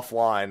it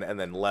offline and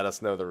then let us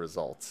know the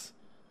results.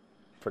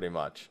 pretty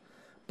much.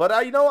 But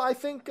I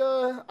think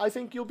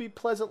you'll be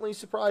pleasantly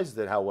surprised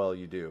at how well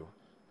you do,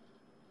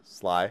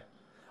 Sly.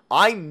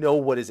 I know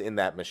what is in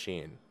that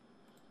machine.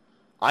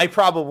 I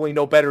probably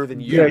know better than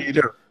you. Yeah, you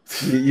do.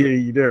 Yeah,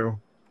 you do.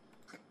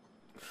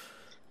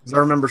 'Cause I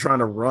remember trying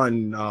to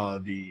run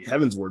the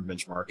Heavensward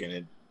benchmark, and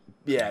it.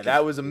 Yeah,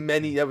 that was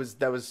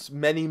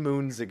many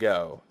moons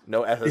ago.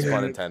 No ethics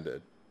pun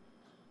intended.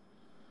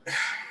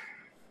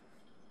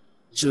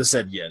 Should have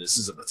said, "Yeah, this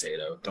is a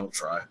potato. Don't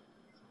try."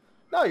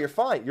 No, you're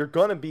fine. You're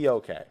gonna be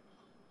okay.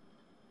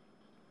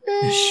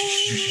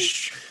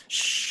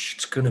 Shh,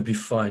 it's gonna be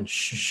fine.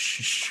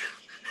 Shh.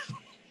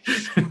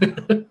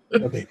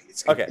 Oh, baby,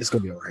 it's Okay. It's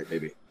gonna be all right,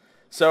 baby.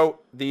 So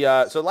the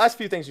last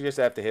few things you just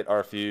have to hit are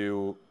a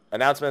few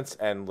announcements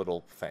and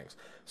little things.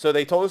 So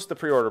they told us the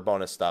pre-order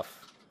bonus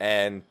stuff,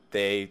 and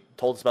they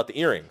told us about the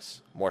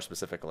earrings more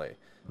specifically.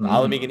 The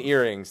Alamegan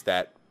earrings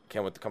that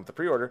come with the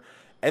pre-order,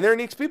 and they're an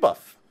EXP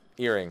buff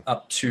earring,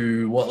 Up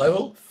to what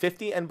level?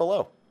 50 and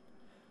below.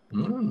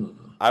 Mm.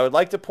 I would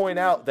like to point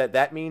out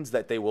that means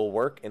that they will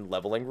work in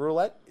leveling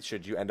roulette.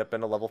 Should you end up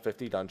in a level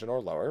 50 dungeon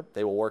or lower,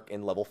 they will work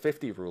in level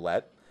 50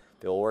 roulette.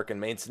 They will work in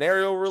main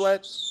scenario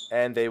roulette,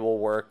 and they will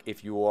work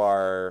if you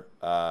are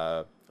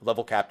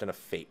level captain of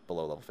fate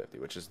below level 50,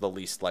 which is the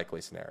least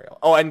likely scenario.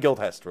 Oh, and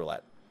Guildhest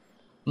roulette,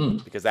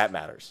 because that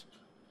matters.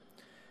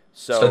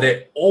 So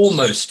they're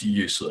almost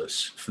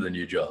useless for the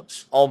new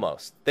jobs.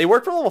 Almost. They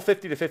work from level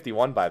 50 to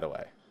 51, by the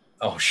way.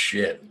 Oh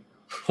shit!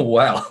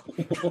 Wow.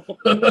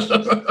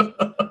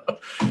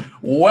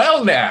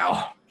 Well,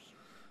 now.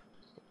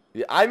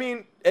 Yeah, I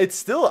mean, it's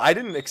still. I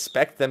didn't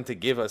expect them to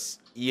give us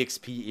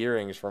EXP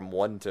earrings from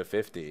 1 to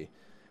 50,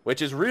 which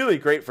is really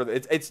great for the.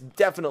 It's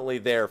definitely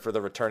there for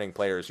the returning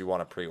players who want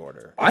to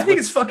pre-order. I think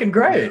it's fucking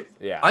great.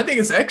 Yeah. I think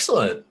it's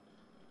excellent.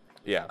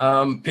 Yeah.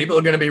 People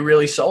are going to be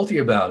really salty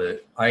about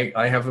it.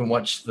 I haven't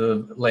watched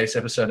the latest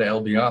episode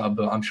of LBR,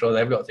 but I'm sure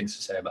they've got things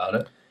to say about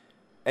it.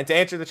 And to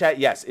answer the chat,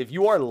 yes, if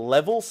you are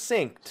level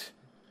synced,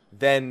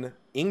 then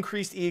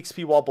increased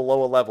EXP while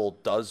below a level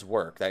does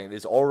work. That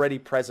is already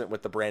present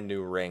with the brand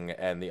new ring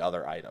and the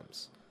other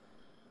items.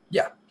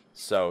 Yeah.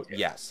 So,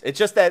 yes. It's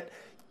just that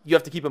you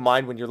have to keep in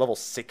mind when you're level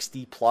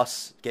 60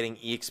 plus, getting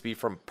EXP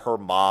from per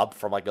mob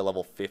from like a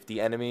level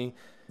 50 enemy.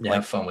 Yeah,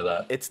 have fun with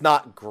that. It's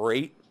not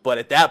great, but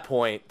at that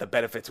point, the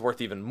benefit's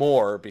worth even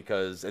more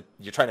because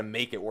you're trying to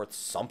make it worth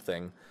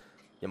something.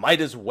 You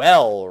might as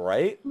well,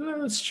 right? Yeah,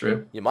 that's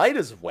true. You might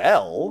as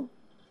well.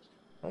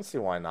 I don't see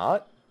why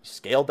not. You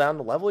scale down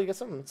the level, you get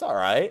something. It's all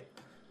right.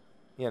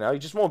 You know, you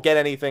just won't get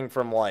anything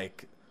from,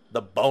 like,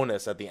 the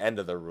bonus at the end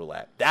of the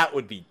roulette. That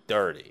would be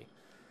dirty.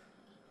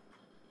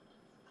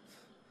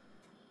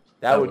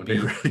 That would be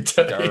really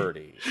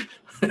dirty.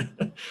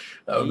 That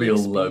would be a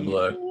low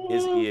blow.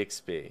 Is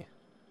EXP.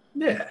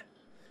 Yeah.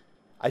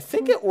 I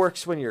think it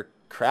works when you're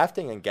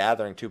crafting and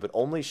gathering too, but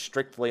only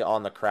strictly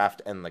on the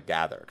craft and the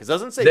gather. Because it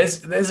doesn't say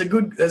there's a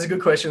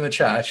good question in the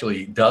chat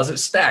actually. Does it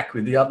stack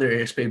with the other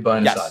EXP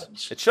bonus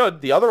items? It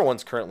should. The other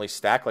ones currently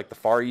stack, like the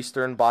Far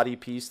Eastern body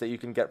piece that you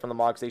can get from the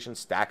Mog Station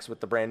stacks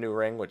with the brand new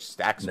ring, which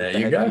stacks with the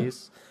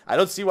headpiece. I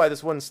don't see why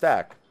this wouldn't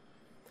stack.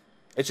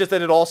 It's just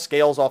that it all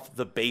scales off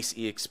the base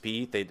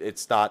EXP.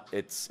 It's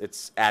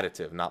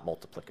additive, not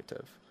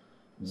multiplicative.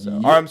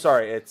 So, or I'm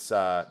sorry, it's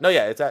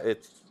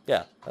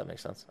yeah, that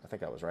makes sense. I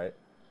think I was right.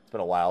 It's been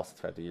a while since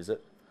I've had to use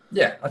it.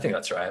 Yeah, I think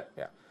that's right.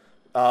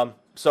 Yeah.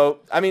 So,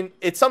 I mean,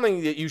 it's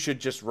something that you should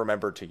just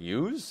remember to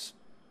use.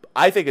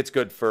 I think it's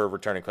good for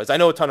returning players. I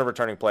know a ton of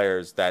returning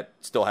players that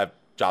still have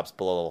jobs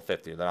below level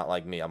 50. They're not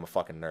like me. I'm a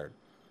fucking nerd.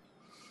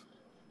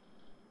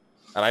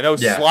 And I know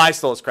Sly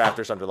still has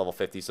crafters under level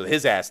 50, so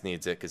his ass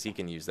needs it because he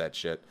can use that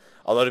shit.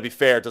 Although, to be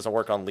fair, it doesn't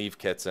work on leave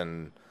kits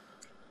and...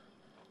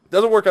 It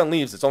doesn't work on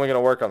leaves. It's only going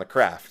to work on the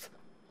craft.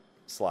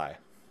 Sly.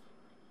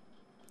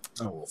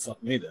 Oh, well,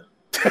 fuck me then.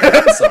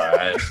 That's all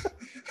right.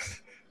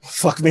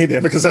 Fuck me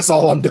then, because that's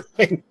all I'm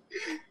doing.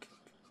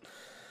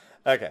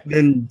 Okay.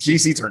 Then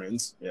GC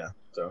turn-ins. Yeah.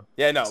 So.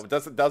 Yeah, no, it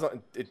doesn't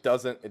work. It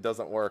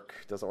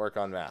doesn't work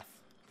on math.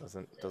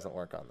 Doesn't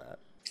work on that.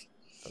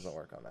 Doesn't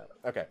work on that.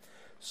 Okay.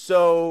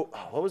 So,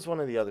 what was one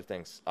of the other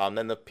things?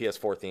 Then the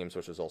PS4 themes,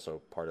 which was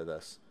also part of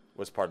this,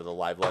 was part of the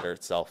live letter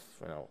itself.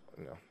 You know.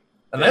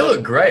 And they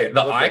look great.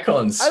 The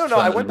icons. I don't know.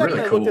 I went back really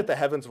and I cool. looked at the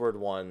Heavensward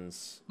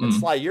ones. And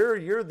Sly,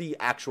 you're the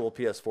actual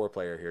PS4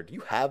 player here. Do you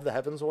have the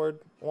Heavensward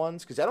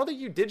ones? Because I don't think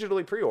you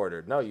digitally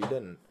pre-ordered. No, you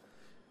didn't.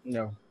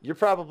 No. You're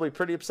probably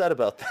pretty upset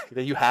about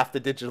that you have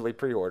to digitally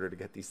pre-order to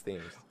get these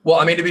themes. Well,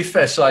 I mean, to be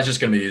fair, Sly's just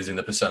going to be using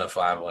the Persona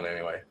 5 one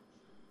anyway.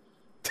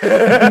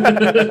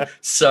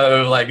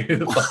 So, like, who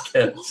the fuck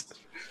cares?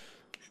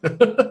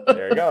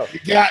 There you go.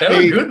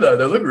 They look good, though.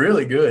 They look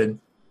really good.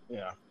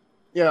 Yeah.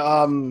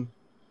 Yeah,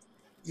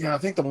 yeah, I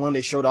think the one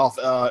they showed off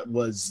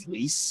was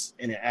Lise,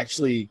 and it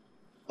actually,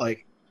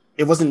 like,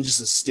 it wasn't just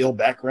a still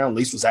background.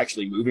 Lise was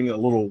actually moving, a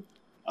little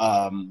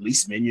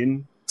Lise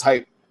minion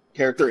type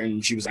character,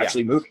 and she was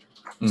actually moving.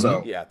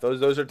 So yeah,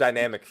 those are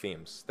dynamic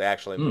themes. They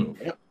actually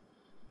move. Yep.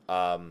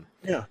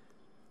 Yeah.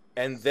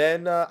 And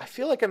then I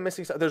feel like I'm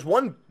missing. There's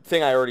one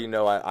thing I already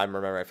know I'm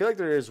remembering. I feel like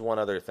there is one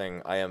other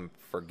thing I am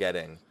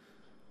forgetting.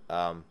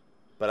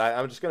 But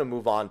I'm just going to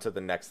move on to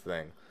the next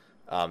thing.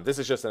 This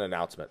is just an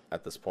announcement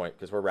at this point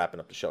because we're wrapping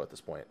up the show at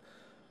this point.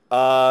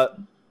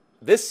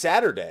 This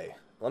Saturday,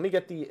 let me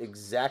get the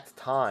exact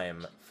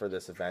time for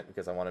this event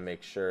because I want to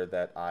make sure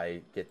that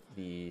I get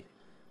the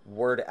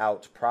word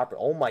out proper.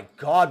 Oh my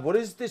God, what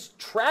is this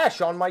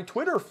trash on my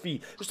Twitter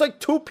feed? There's like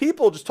 2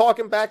 people just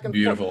talking back and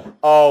Beautiful. forth.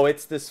 Oh,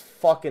 it's this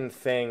fucking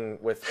thing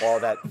with all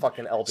that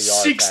fucking LBR.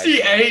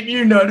 68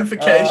 new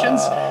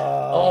notifications.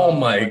 Oh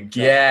my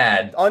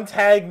God.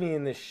 Untag me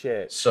in this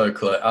shit. So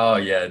close. Oh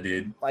yeah,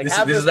 dude. Like, This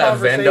have is that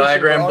Venn conversation,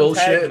 diagram but untag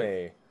bullshit.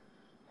 me.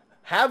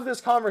 Have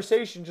this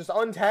conversation, just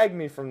untag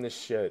me from this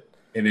shit.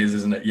 It is,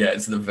 isn't it? Yeah,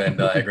 it's the Venn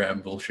diagram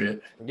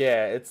bullshit.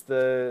 Yeah, it's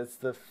the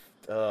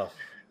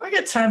I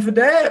got time for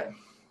that.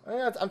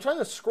 I'm trying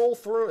to scroll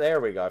through. There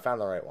we go. I found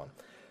the right one.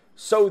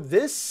 So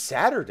this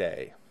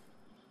Saturday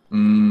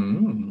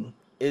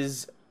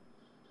is,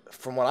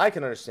 from what I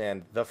can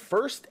understand, the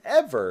first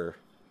ever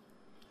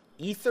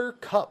Ether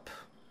Cup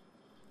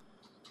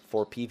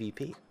for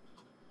PvP.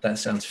 That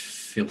sounds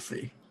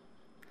filthy.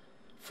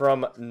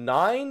 From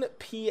 9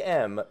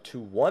 p.m. to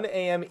 1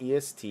 a.m.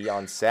 EST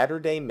on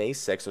Saturday, May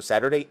 6th, so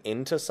Saturday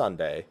into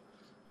Sunday,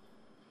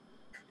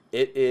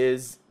 it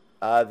is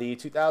the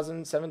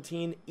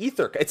 2017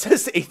 Ether Cup. It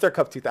says Ether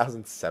Cup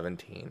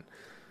 2017.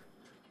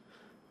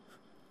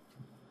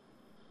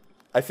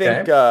 I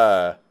think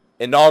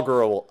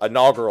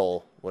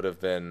inaugural would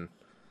have been,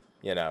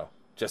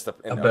 just A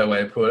better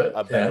way to put it.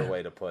 A better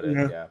way to put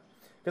it, yeah.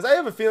 Because I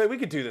have a feeling we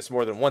could do this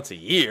more than once a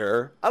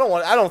year. I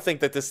don't think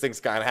that this thing's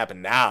gonna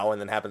happen now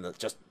and then happen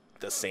just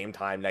the same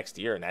time next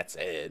year and that's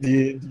it. Do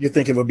you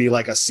think it would be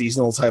like a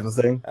seasonal type of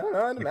thing? I don't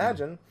know. I'd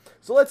imagine.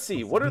 So let's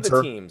see. What are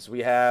the teams? We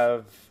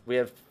have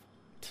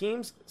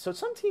teams. So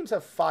some teams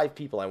have 5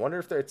 people. I wonder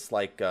if it's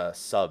like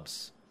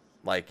subs.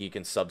 Like you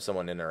can sub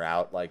someone in or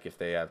out. Like if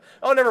they have.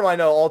 Oh, never mind.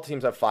 No, all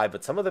teams have 5,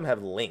 but some of them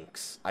have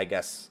links. I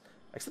guess.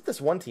 Except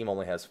this one team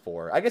only has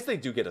 4. I guess they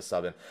do get a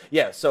sub in.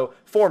 Yeah, so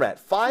format.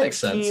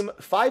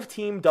 5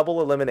 team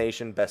double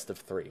elimination best of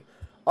 3.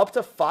 Up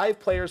to 5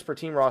 players per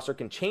team roster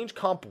can change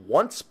comp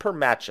once per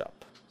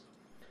matchup.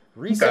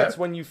 Resets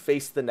when you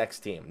face the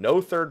next team.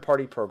 No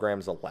third-party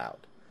programs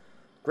allowed.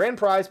 Grand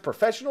prize,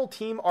 professional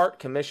team art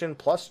commission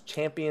plus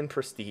champion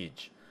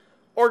prestige.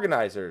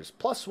 Organizers,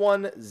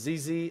 +1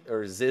 ZZ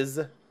or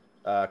Ziz.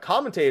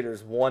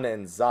 Commentators, 1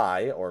 and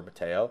Zai or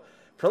Mateo.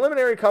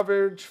 Preliminary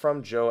coverage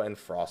from Joe and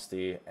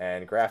Frosty,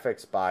 and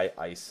graphics by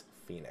Ice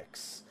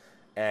Phoenix.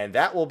 And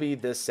that will be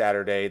this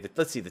Saturday.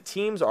 Let's see, the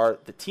teams are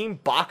the Team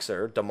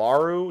Boxer,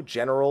 Damaru,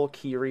 General,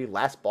 Kiri,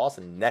 Last Boss,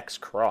 and Next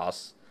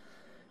Cross.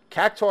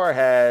 Cactuar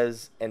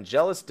has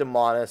Angelus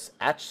Demonis,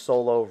 Atch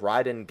Solo,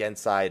 Raiden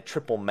Gensai,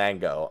 Triple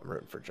Mango. I'm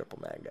rooting for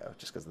Triple Mango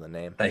just because of the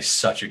name. That's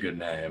such a good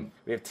name.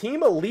 We have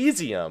Team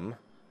Elysium.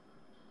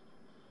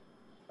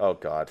 Oh,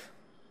 God.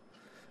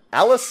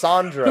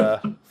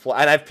 Alessandra, and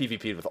I've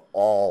PvP'd with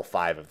all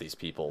 5 of these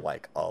people,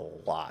 like, a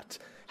lot.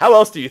 How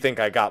else do you think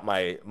I got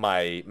my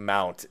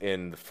mount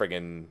in the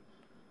friggin'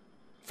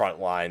 front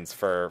lines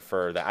for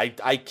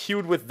that? I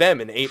queued with them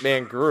in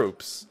 8-man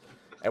groups,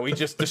 and we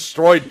just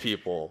destroyed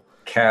people.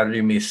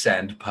 Carry me,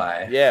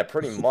 Sandpie. Yeah,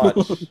 pretty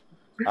much.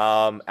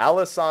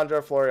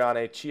 Alessandra,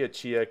 Floriane,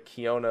 Chia,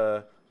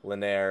 Kiona,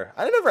 Linaire.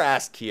 I never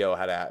asked Kyo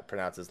how to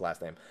pronounce his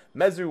last name.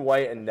 Mezu,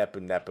 White, and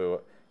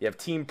Nepu. You have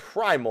Team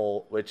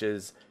Primal, which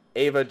is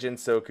Ava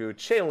Jinsoku,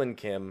 Chaelin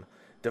Kim,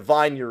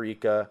 Divine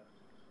Eureka,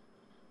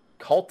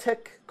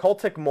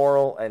 Cultic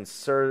Moral, and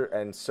Sir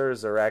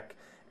Zarek,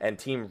 and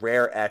Team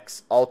Rare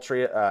X,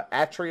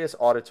 Atreus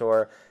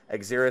Auditor,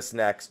 Exirus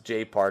Next,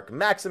 J Park,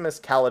 Maximus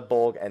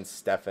Khalidbolg, and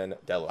Stefan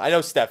Delo. I know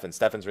Stefan.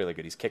 Stefan's really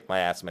good. He's kicked my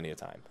ass many a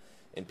time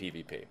in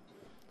PvP.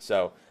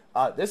 So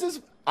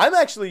I'm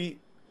actually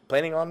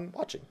planning on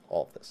watching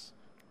all of this.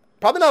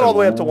 Probably not all the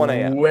way up to 1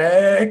 a.m.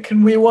 Where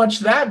can we watch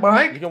that,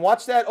 Mike? You can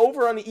watch that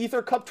over on the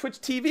Ether Cup Twitch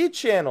TV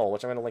channel,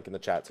 which I'm going to link in the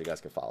chat so you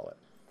guys can follow it.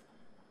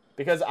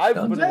 Because I've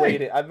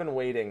been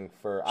waiting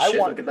for.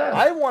 Look at that.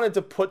 I wanted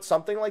to put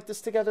something like this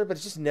together, but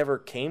it just never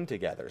came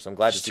together. So I'm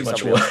glad to see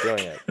somebody else doing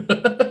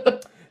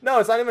it. No,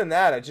 it's not even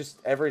that.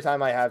 Every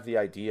time I have the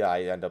idea,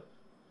 I end up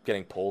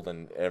getting pulled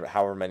in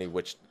however many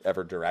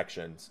whichever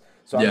directions.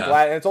 So I'm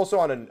glad, and it's also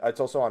on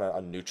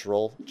a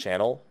neutral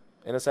channel.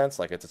 In a sense,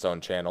 like it's its own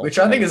channel, which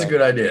I think is a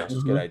good idea. Which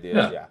is a good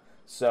idea, yeah.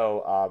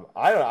 So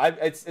I don't know.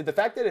 It's the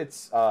fact that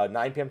it's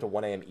 9 p.m. to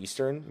 1 a.m.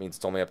 Eastern means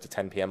it's only up to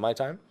 10 p.m. my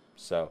time,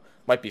 so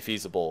might be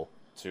feasible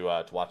to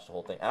watch the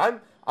whole thing. And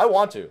I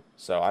want to,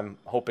 so I'm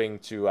hoping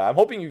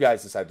you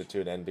guys decide to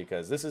tune in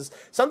because this is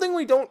something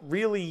we don't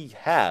really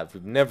have.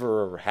 We've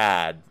never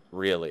had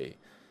really,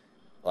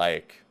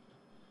 like,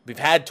 we've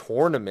had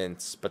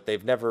tournaments, but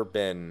they've never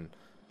been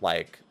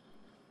like.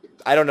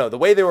 I don't know. The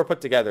way they were put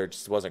together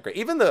just wasn't great.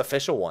 Even the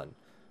official one,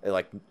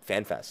 like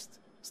FanFest,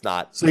 it's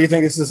not. So you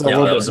think it's just a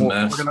little bit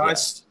more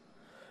organized?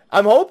 Yeah.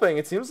 I'm hoping.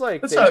 It seems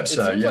like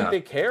like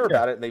they care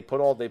about it, and they put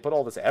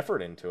all this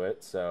effort into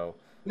it. So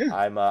Yeah.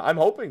 I'm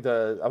hoping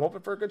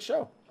for a good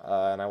show,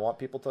 and I want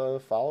people to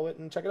follow it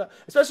and check it out,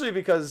 especially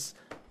because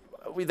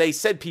they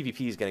said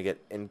PvP is going to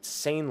get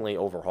insanely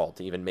overhauled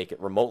to even make it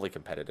remotely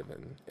competitive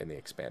in the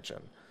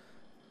expansion.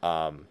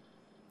 And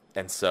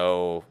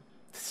so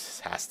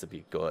this has to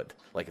be good.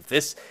 Like if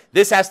this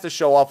has to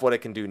show off what it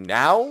can do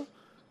now,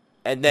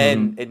 and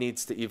then it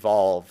needs to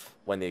evolve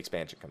when the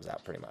expansion comes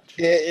out, pretty much.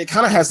 It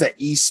kind of has that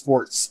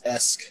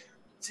esports-esque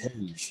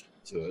tinge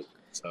to it.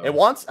 So. It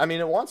wants to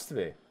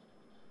be.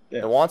 Yeah.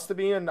 It wants to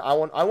be, and I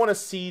want to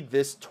see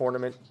this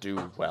tournament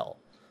do well,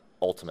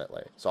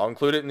 ultimately. So I'll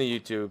include it in the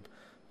YouTube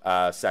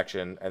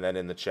section, and then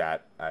in the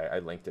chat, I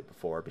linked it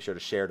before. Be sure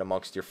to share it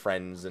amongst your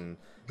friends and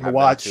have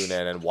them tune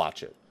in and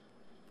watch it,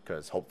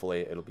 because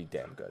hopefully it'll be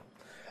damn good.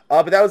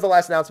 But that was the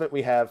last announcement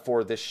we have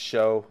for this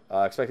show.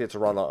 Expected it to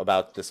run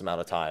about this amount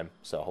of time,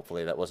 so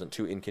hopefully that wasn't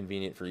too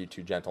inconvenient for you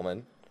two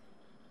gentlemen.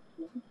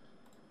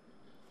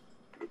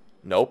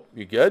 Nope,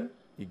 you good?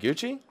 You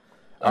Gucci?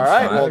 All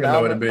right, well,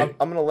 now I'm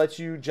going to let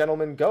you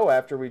gentlemen go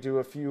after we do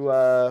a few.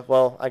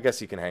 Well, I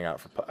guess you can hang out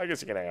for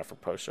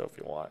post show if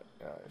you want.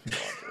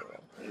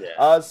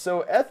 Yeah.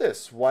 So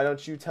Ethis, why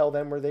don't you tell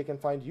them where they can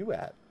find you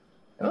at?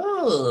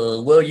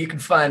 Oh, well, you can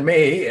find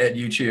me at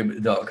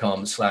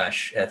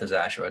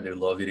youtube.com/EthisAsher. I do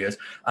law videos.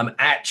 I'm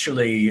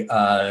actually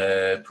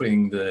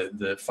putting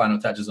the final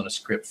touches on a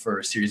script for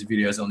a series of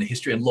videos on the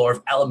history and lore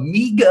of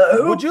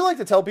Alamigo. Would you like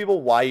to tell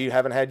people why you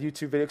haven't had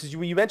YouTube videos? Because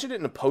you mentioned it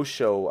in a post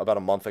show about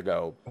a month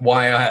ago.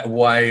 Why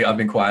I've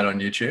been quiet on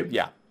YouTube?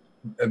 Yeah.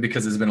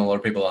 Because there's been a lot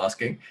of people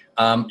asking.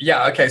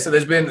 Okay, so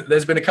there's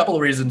been a couple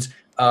of reasons.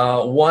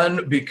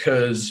 One,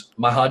 because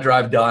my hard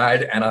drive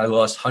died and I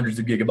lost hundreds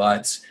of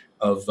gigabytes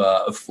of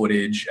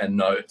footage and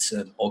notes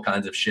and all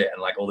kinds of shit, and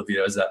like all the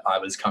videos that I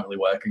was currently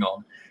working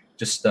on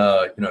just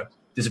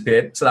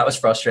disappeared. So that was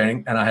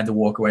frustrating, and I had to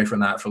walk away from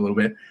that for a little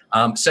bit.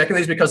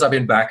 Secondly is because I've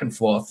been back and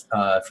forth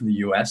from the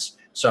US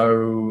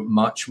so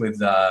much with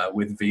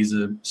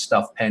visa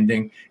stuff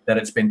pending that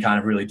it's been kind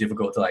of really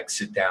difficult to like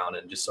sit down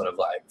and just sort of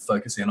like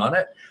focus in on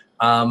it.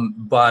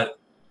 But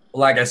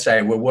like I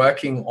say, we're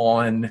working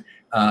on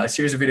a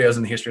series of videos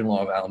on the history and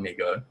lore of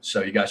Alamigo,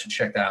 so you guys should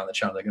check that out on the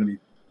channel. They're going to be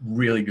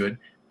really good.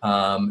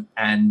 You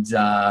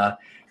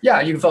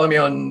can follow me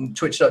on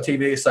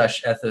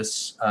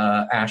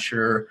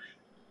twitch.tv/EthisAsher,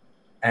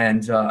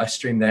 and I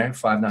stream there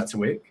 5 nights a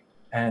week.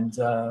 And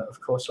of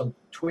course on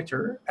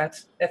Twitter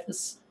at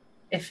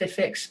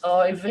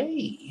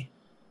EthisFFXIV.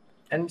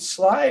 And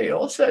Sly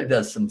also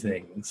does some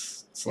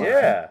things.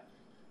 Sly.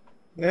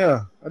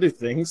 Yeah, I do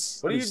things.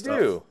 What do you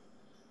do?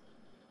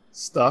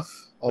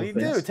 Stuff. What do you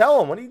do? Tell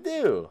them. What do you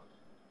do?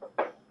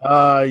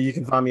 You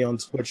can find me on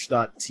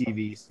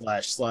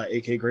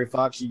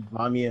twitch.tv/SlyAKGrayFox. You can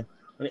find me on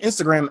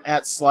Instagram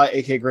at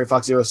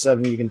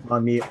SlyAKGrayFox07. You can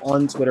find me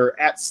on Twitter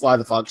at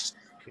SlyTheFox.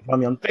 You can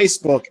find me on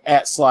Facebook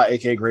at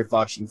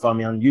SlyAKGrayFox. You can find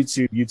me on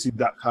YouTube,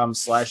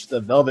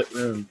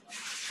 youtube.com/TheVelvetRoom.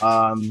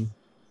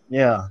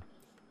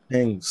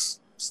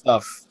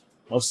 Stuff.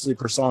 Mostly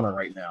Persona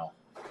right now.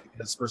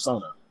 Because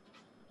Persona.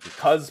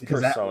 Because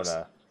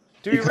Persona.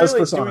 Do we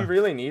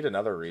really need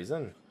another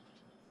reason?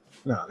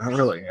 No, not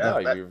really. No,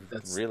 you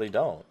really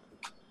don't.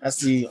 That's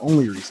the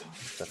only reason.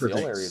 That's the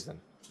only reason.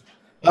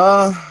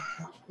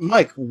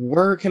 Mike,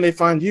 where can they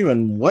find you,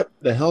 and what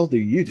the hell do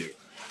you do?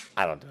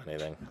 I don't do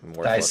anything.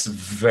 That's a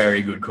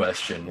very good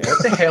question.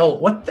 Yeah.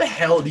 What the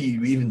hell do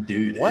you even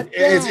do?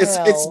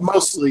 It's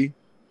mostly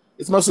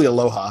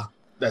Aloha.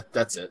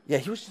 That's it. Yeah,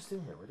 he was just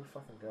in here. Where'd he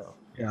fucking go?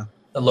 Yeah.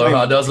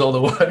 Aloha does all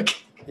the work.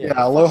 Yeah,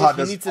 Aloha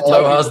does.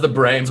 Aloha's the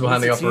brains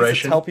behind the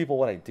operation. Tell people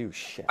what I do.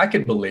 Shit. I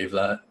could believe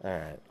that. All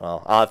right.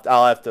 Well,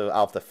 I'll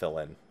have to fill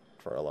in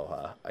for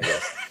Aloha, I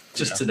guess.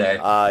 Just today.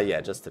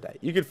 Just today.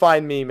 You can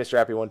find me, Mr.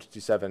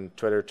 Happy1227,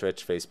 Twitter,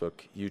 Twitch, Facebook,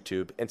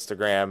 YouTube,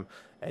 Instagram,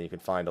 and you can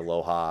find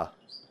Aloha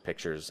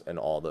pictures and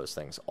all those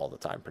things all the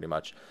time, pretty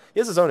much. He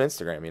has his own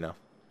Instagram,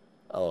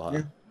 Aloha.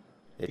 Yeah.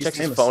 He checks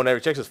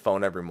his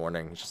phone every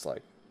morning. He's just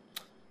like,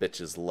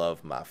 bitches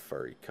love my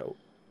furry coat.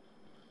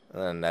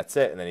 And then that's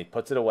it. And then he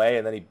puts it away,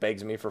 and then he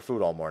begs me for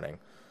food all morning.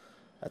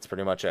 That's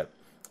pretty much it.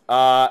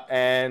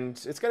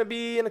 And it's going to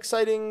be an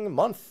exciting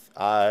month.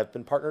 I've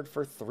been partnered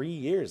for 3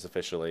 years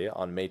officially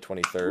on May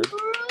 23rd,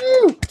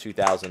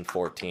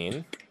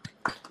 2014.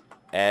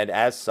 And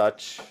as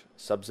such,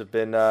 subs have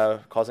been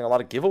causing a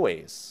lot of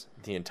giveaways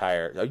the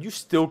entire... Oh, you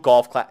still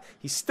golf clap.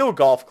 He's still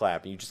golf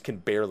clapping. You just can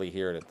barely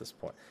hear it at this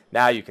point.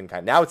 Now you can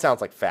now it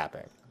sounds like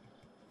fapping.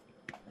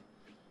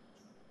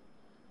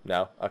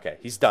 No? Okay.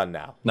 He's done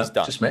now. He's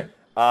done. Just me.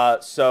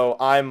 So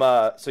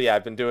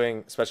I've been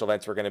doing special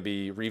events. We're going to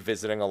be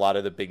revisiting a lot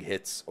of the big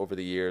hits over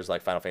the years.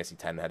 Like Final Fantasy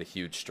X had a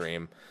huge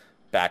stream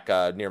back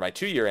near my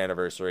 2-year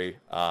anniversary.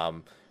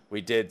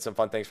 We did some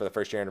fun things for the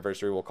 1st-year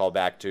anniversary. We'll call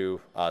back to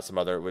some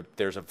other.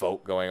 There's a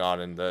vote going on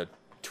in the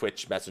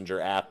Twitch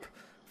Messenger app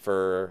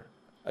for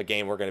a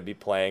game we're going to be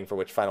playing, for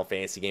which Final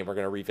Fantasy game we're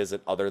going to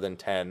revisit other than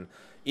 10.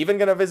 Even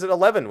going to visit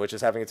 11, which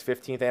is having its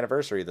 15th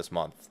anniversary this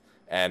month.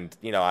 And,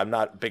 I'm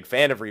not a big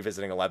fan of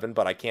revisiting 11,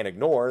 but I can't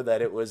ignore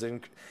that it was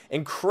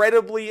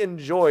incredibly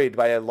enjoyed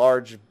by a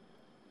large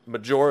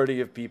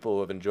majority of people who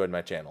have enjoyed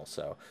my channel.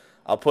 So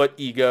I'll put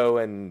ego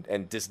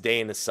and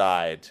disdain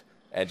aside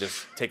and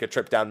just take a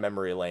trip down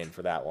memory lane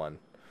for that one.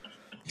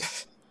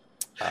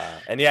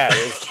 And yeah,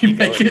 You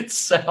make it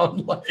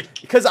sound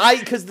like because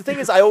the thing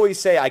is, I always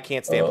say I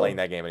can't stand playing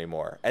that game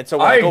anymore, and so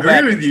when I I go agree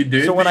back, with you,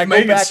 dude. So when I go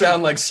make back it sound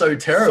and, like so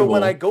terrible. So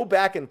when I go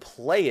back and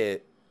play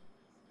it,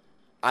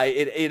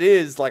 it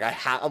is like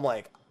I'm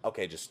like,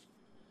 okay, just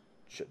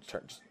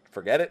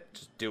forget it,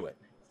 just do it,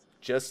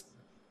 just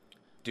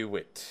do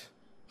it.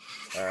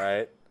 All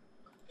right,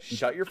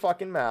 shut your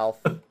fucking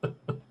mouth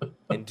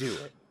and do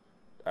it.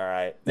 All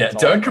right. Yeah, That's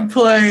all don't I want.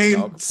 complain.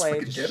 Don't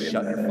complain. Just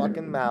shut your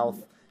fucking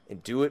mouth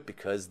and do it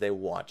because they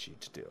want you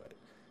to do it.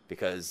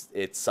 Because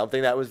it's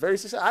something that was very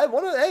successful. I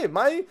want to. Hey,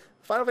 my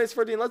Final Fantasy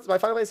 14, my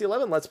Final Fantasy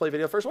 11 Let's Play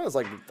video, first one is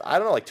like, I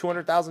don't know, like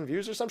 200,000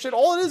 views or some shit.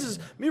 All it is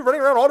me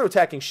running around auto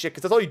attacking shit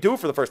because that's all you do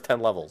for the first 10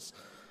 levels.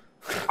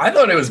 I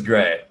thought it was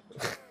great.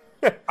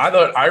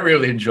 I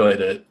really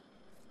enjoyed it.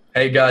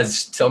 Hey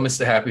guys, tell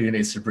Mr. Happy he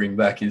needs to bring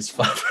back his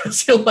Final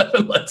Fantasy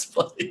 11 Let's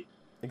Play.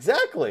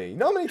 Exactly. You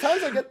know how many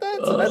times I get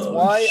that? So that's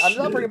why I'm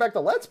not bringing back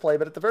the Let's Play,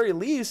 but at the very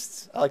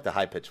least, I like the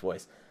high-pitched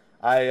voice.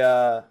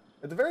 At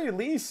the very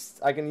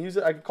least, I can use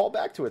it. I can call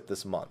back to it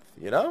this month.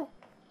 You know,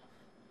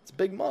 it's a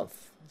big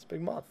month. It's a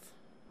big month.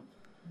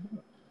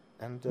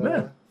 And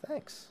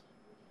thanks.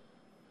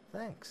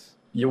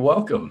 You're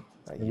welcome.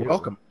 You're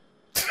welcome.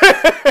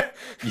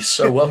 You're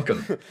so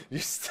welcome.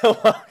 You're still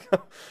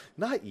welcome.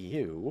 Not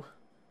you.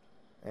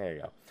 There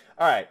you go.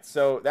 All right,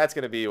 so that's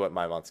gonna be what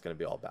my month's gonna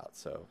be all about.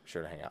 So be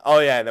sure to hang out. Oh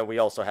yeah, and then we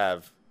also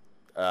have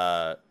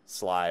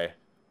Sly.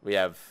 We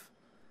have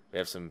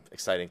some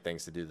exciting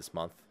things to do this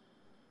month.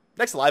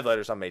 Next live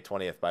letter's on May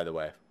 20th, by the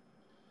way.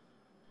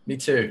 Me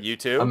too. You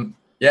too?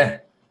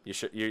 Yeah. You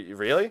should. You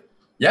really?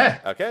 Yeah.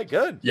 Okay,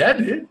 good. Yeah,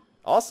 dude.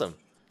 Awesome.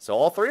 So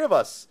all three of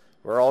us,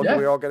 we all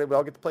get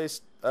to play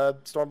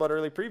Stormblood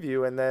early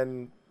preview, and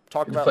then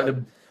talk about.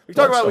 We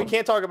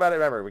can't talk about it.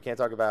 Remember, we can't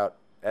talk about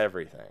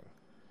everything.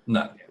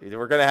 No.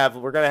 We're gonna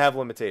have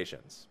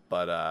limitations,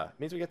 but it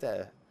means we get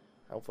to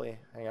hopefully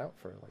hang out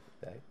for like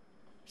a day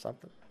or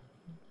something.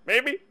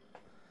 Maybe.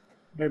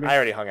 I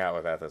already hung out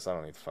with Ethos. I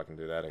don't need to fucking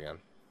do that again.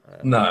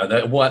 Right. No,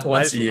 that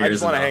once a year. I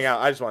just want to hang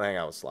out. I just want to hang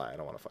out with Sly. I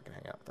don't want to fucking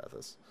hang out with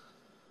Ethos.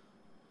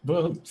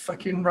 Well,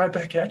 fucking right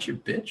back at you,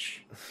 bitch.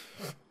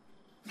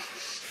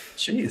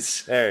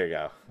 Jeez. There you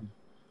go.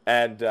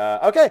 And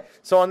okay,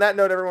 so on that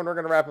note, everyone, we're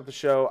gonna wrap up the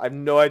show. I have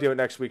no idea what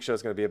next week's show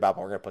is gonna be about,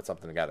 but we're gonna put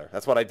something together.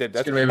 That's what I did.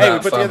 Hey, we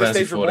put together the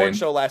Stage Reborn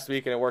show last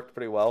week, and it worked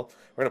pretty well.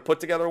 We're gonna put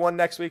together one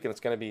next week, and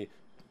it's gonna be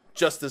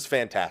just as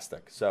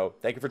fantastic. So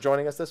thank you for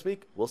joining us this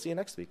week. We'll see you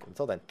next week.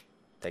 Until then,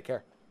 take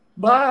care.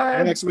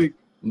 Bye. Next week.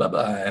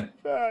 Bye-bye.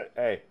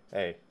 Hey.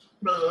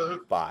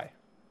 Bye.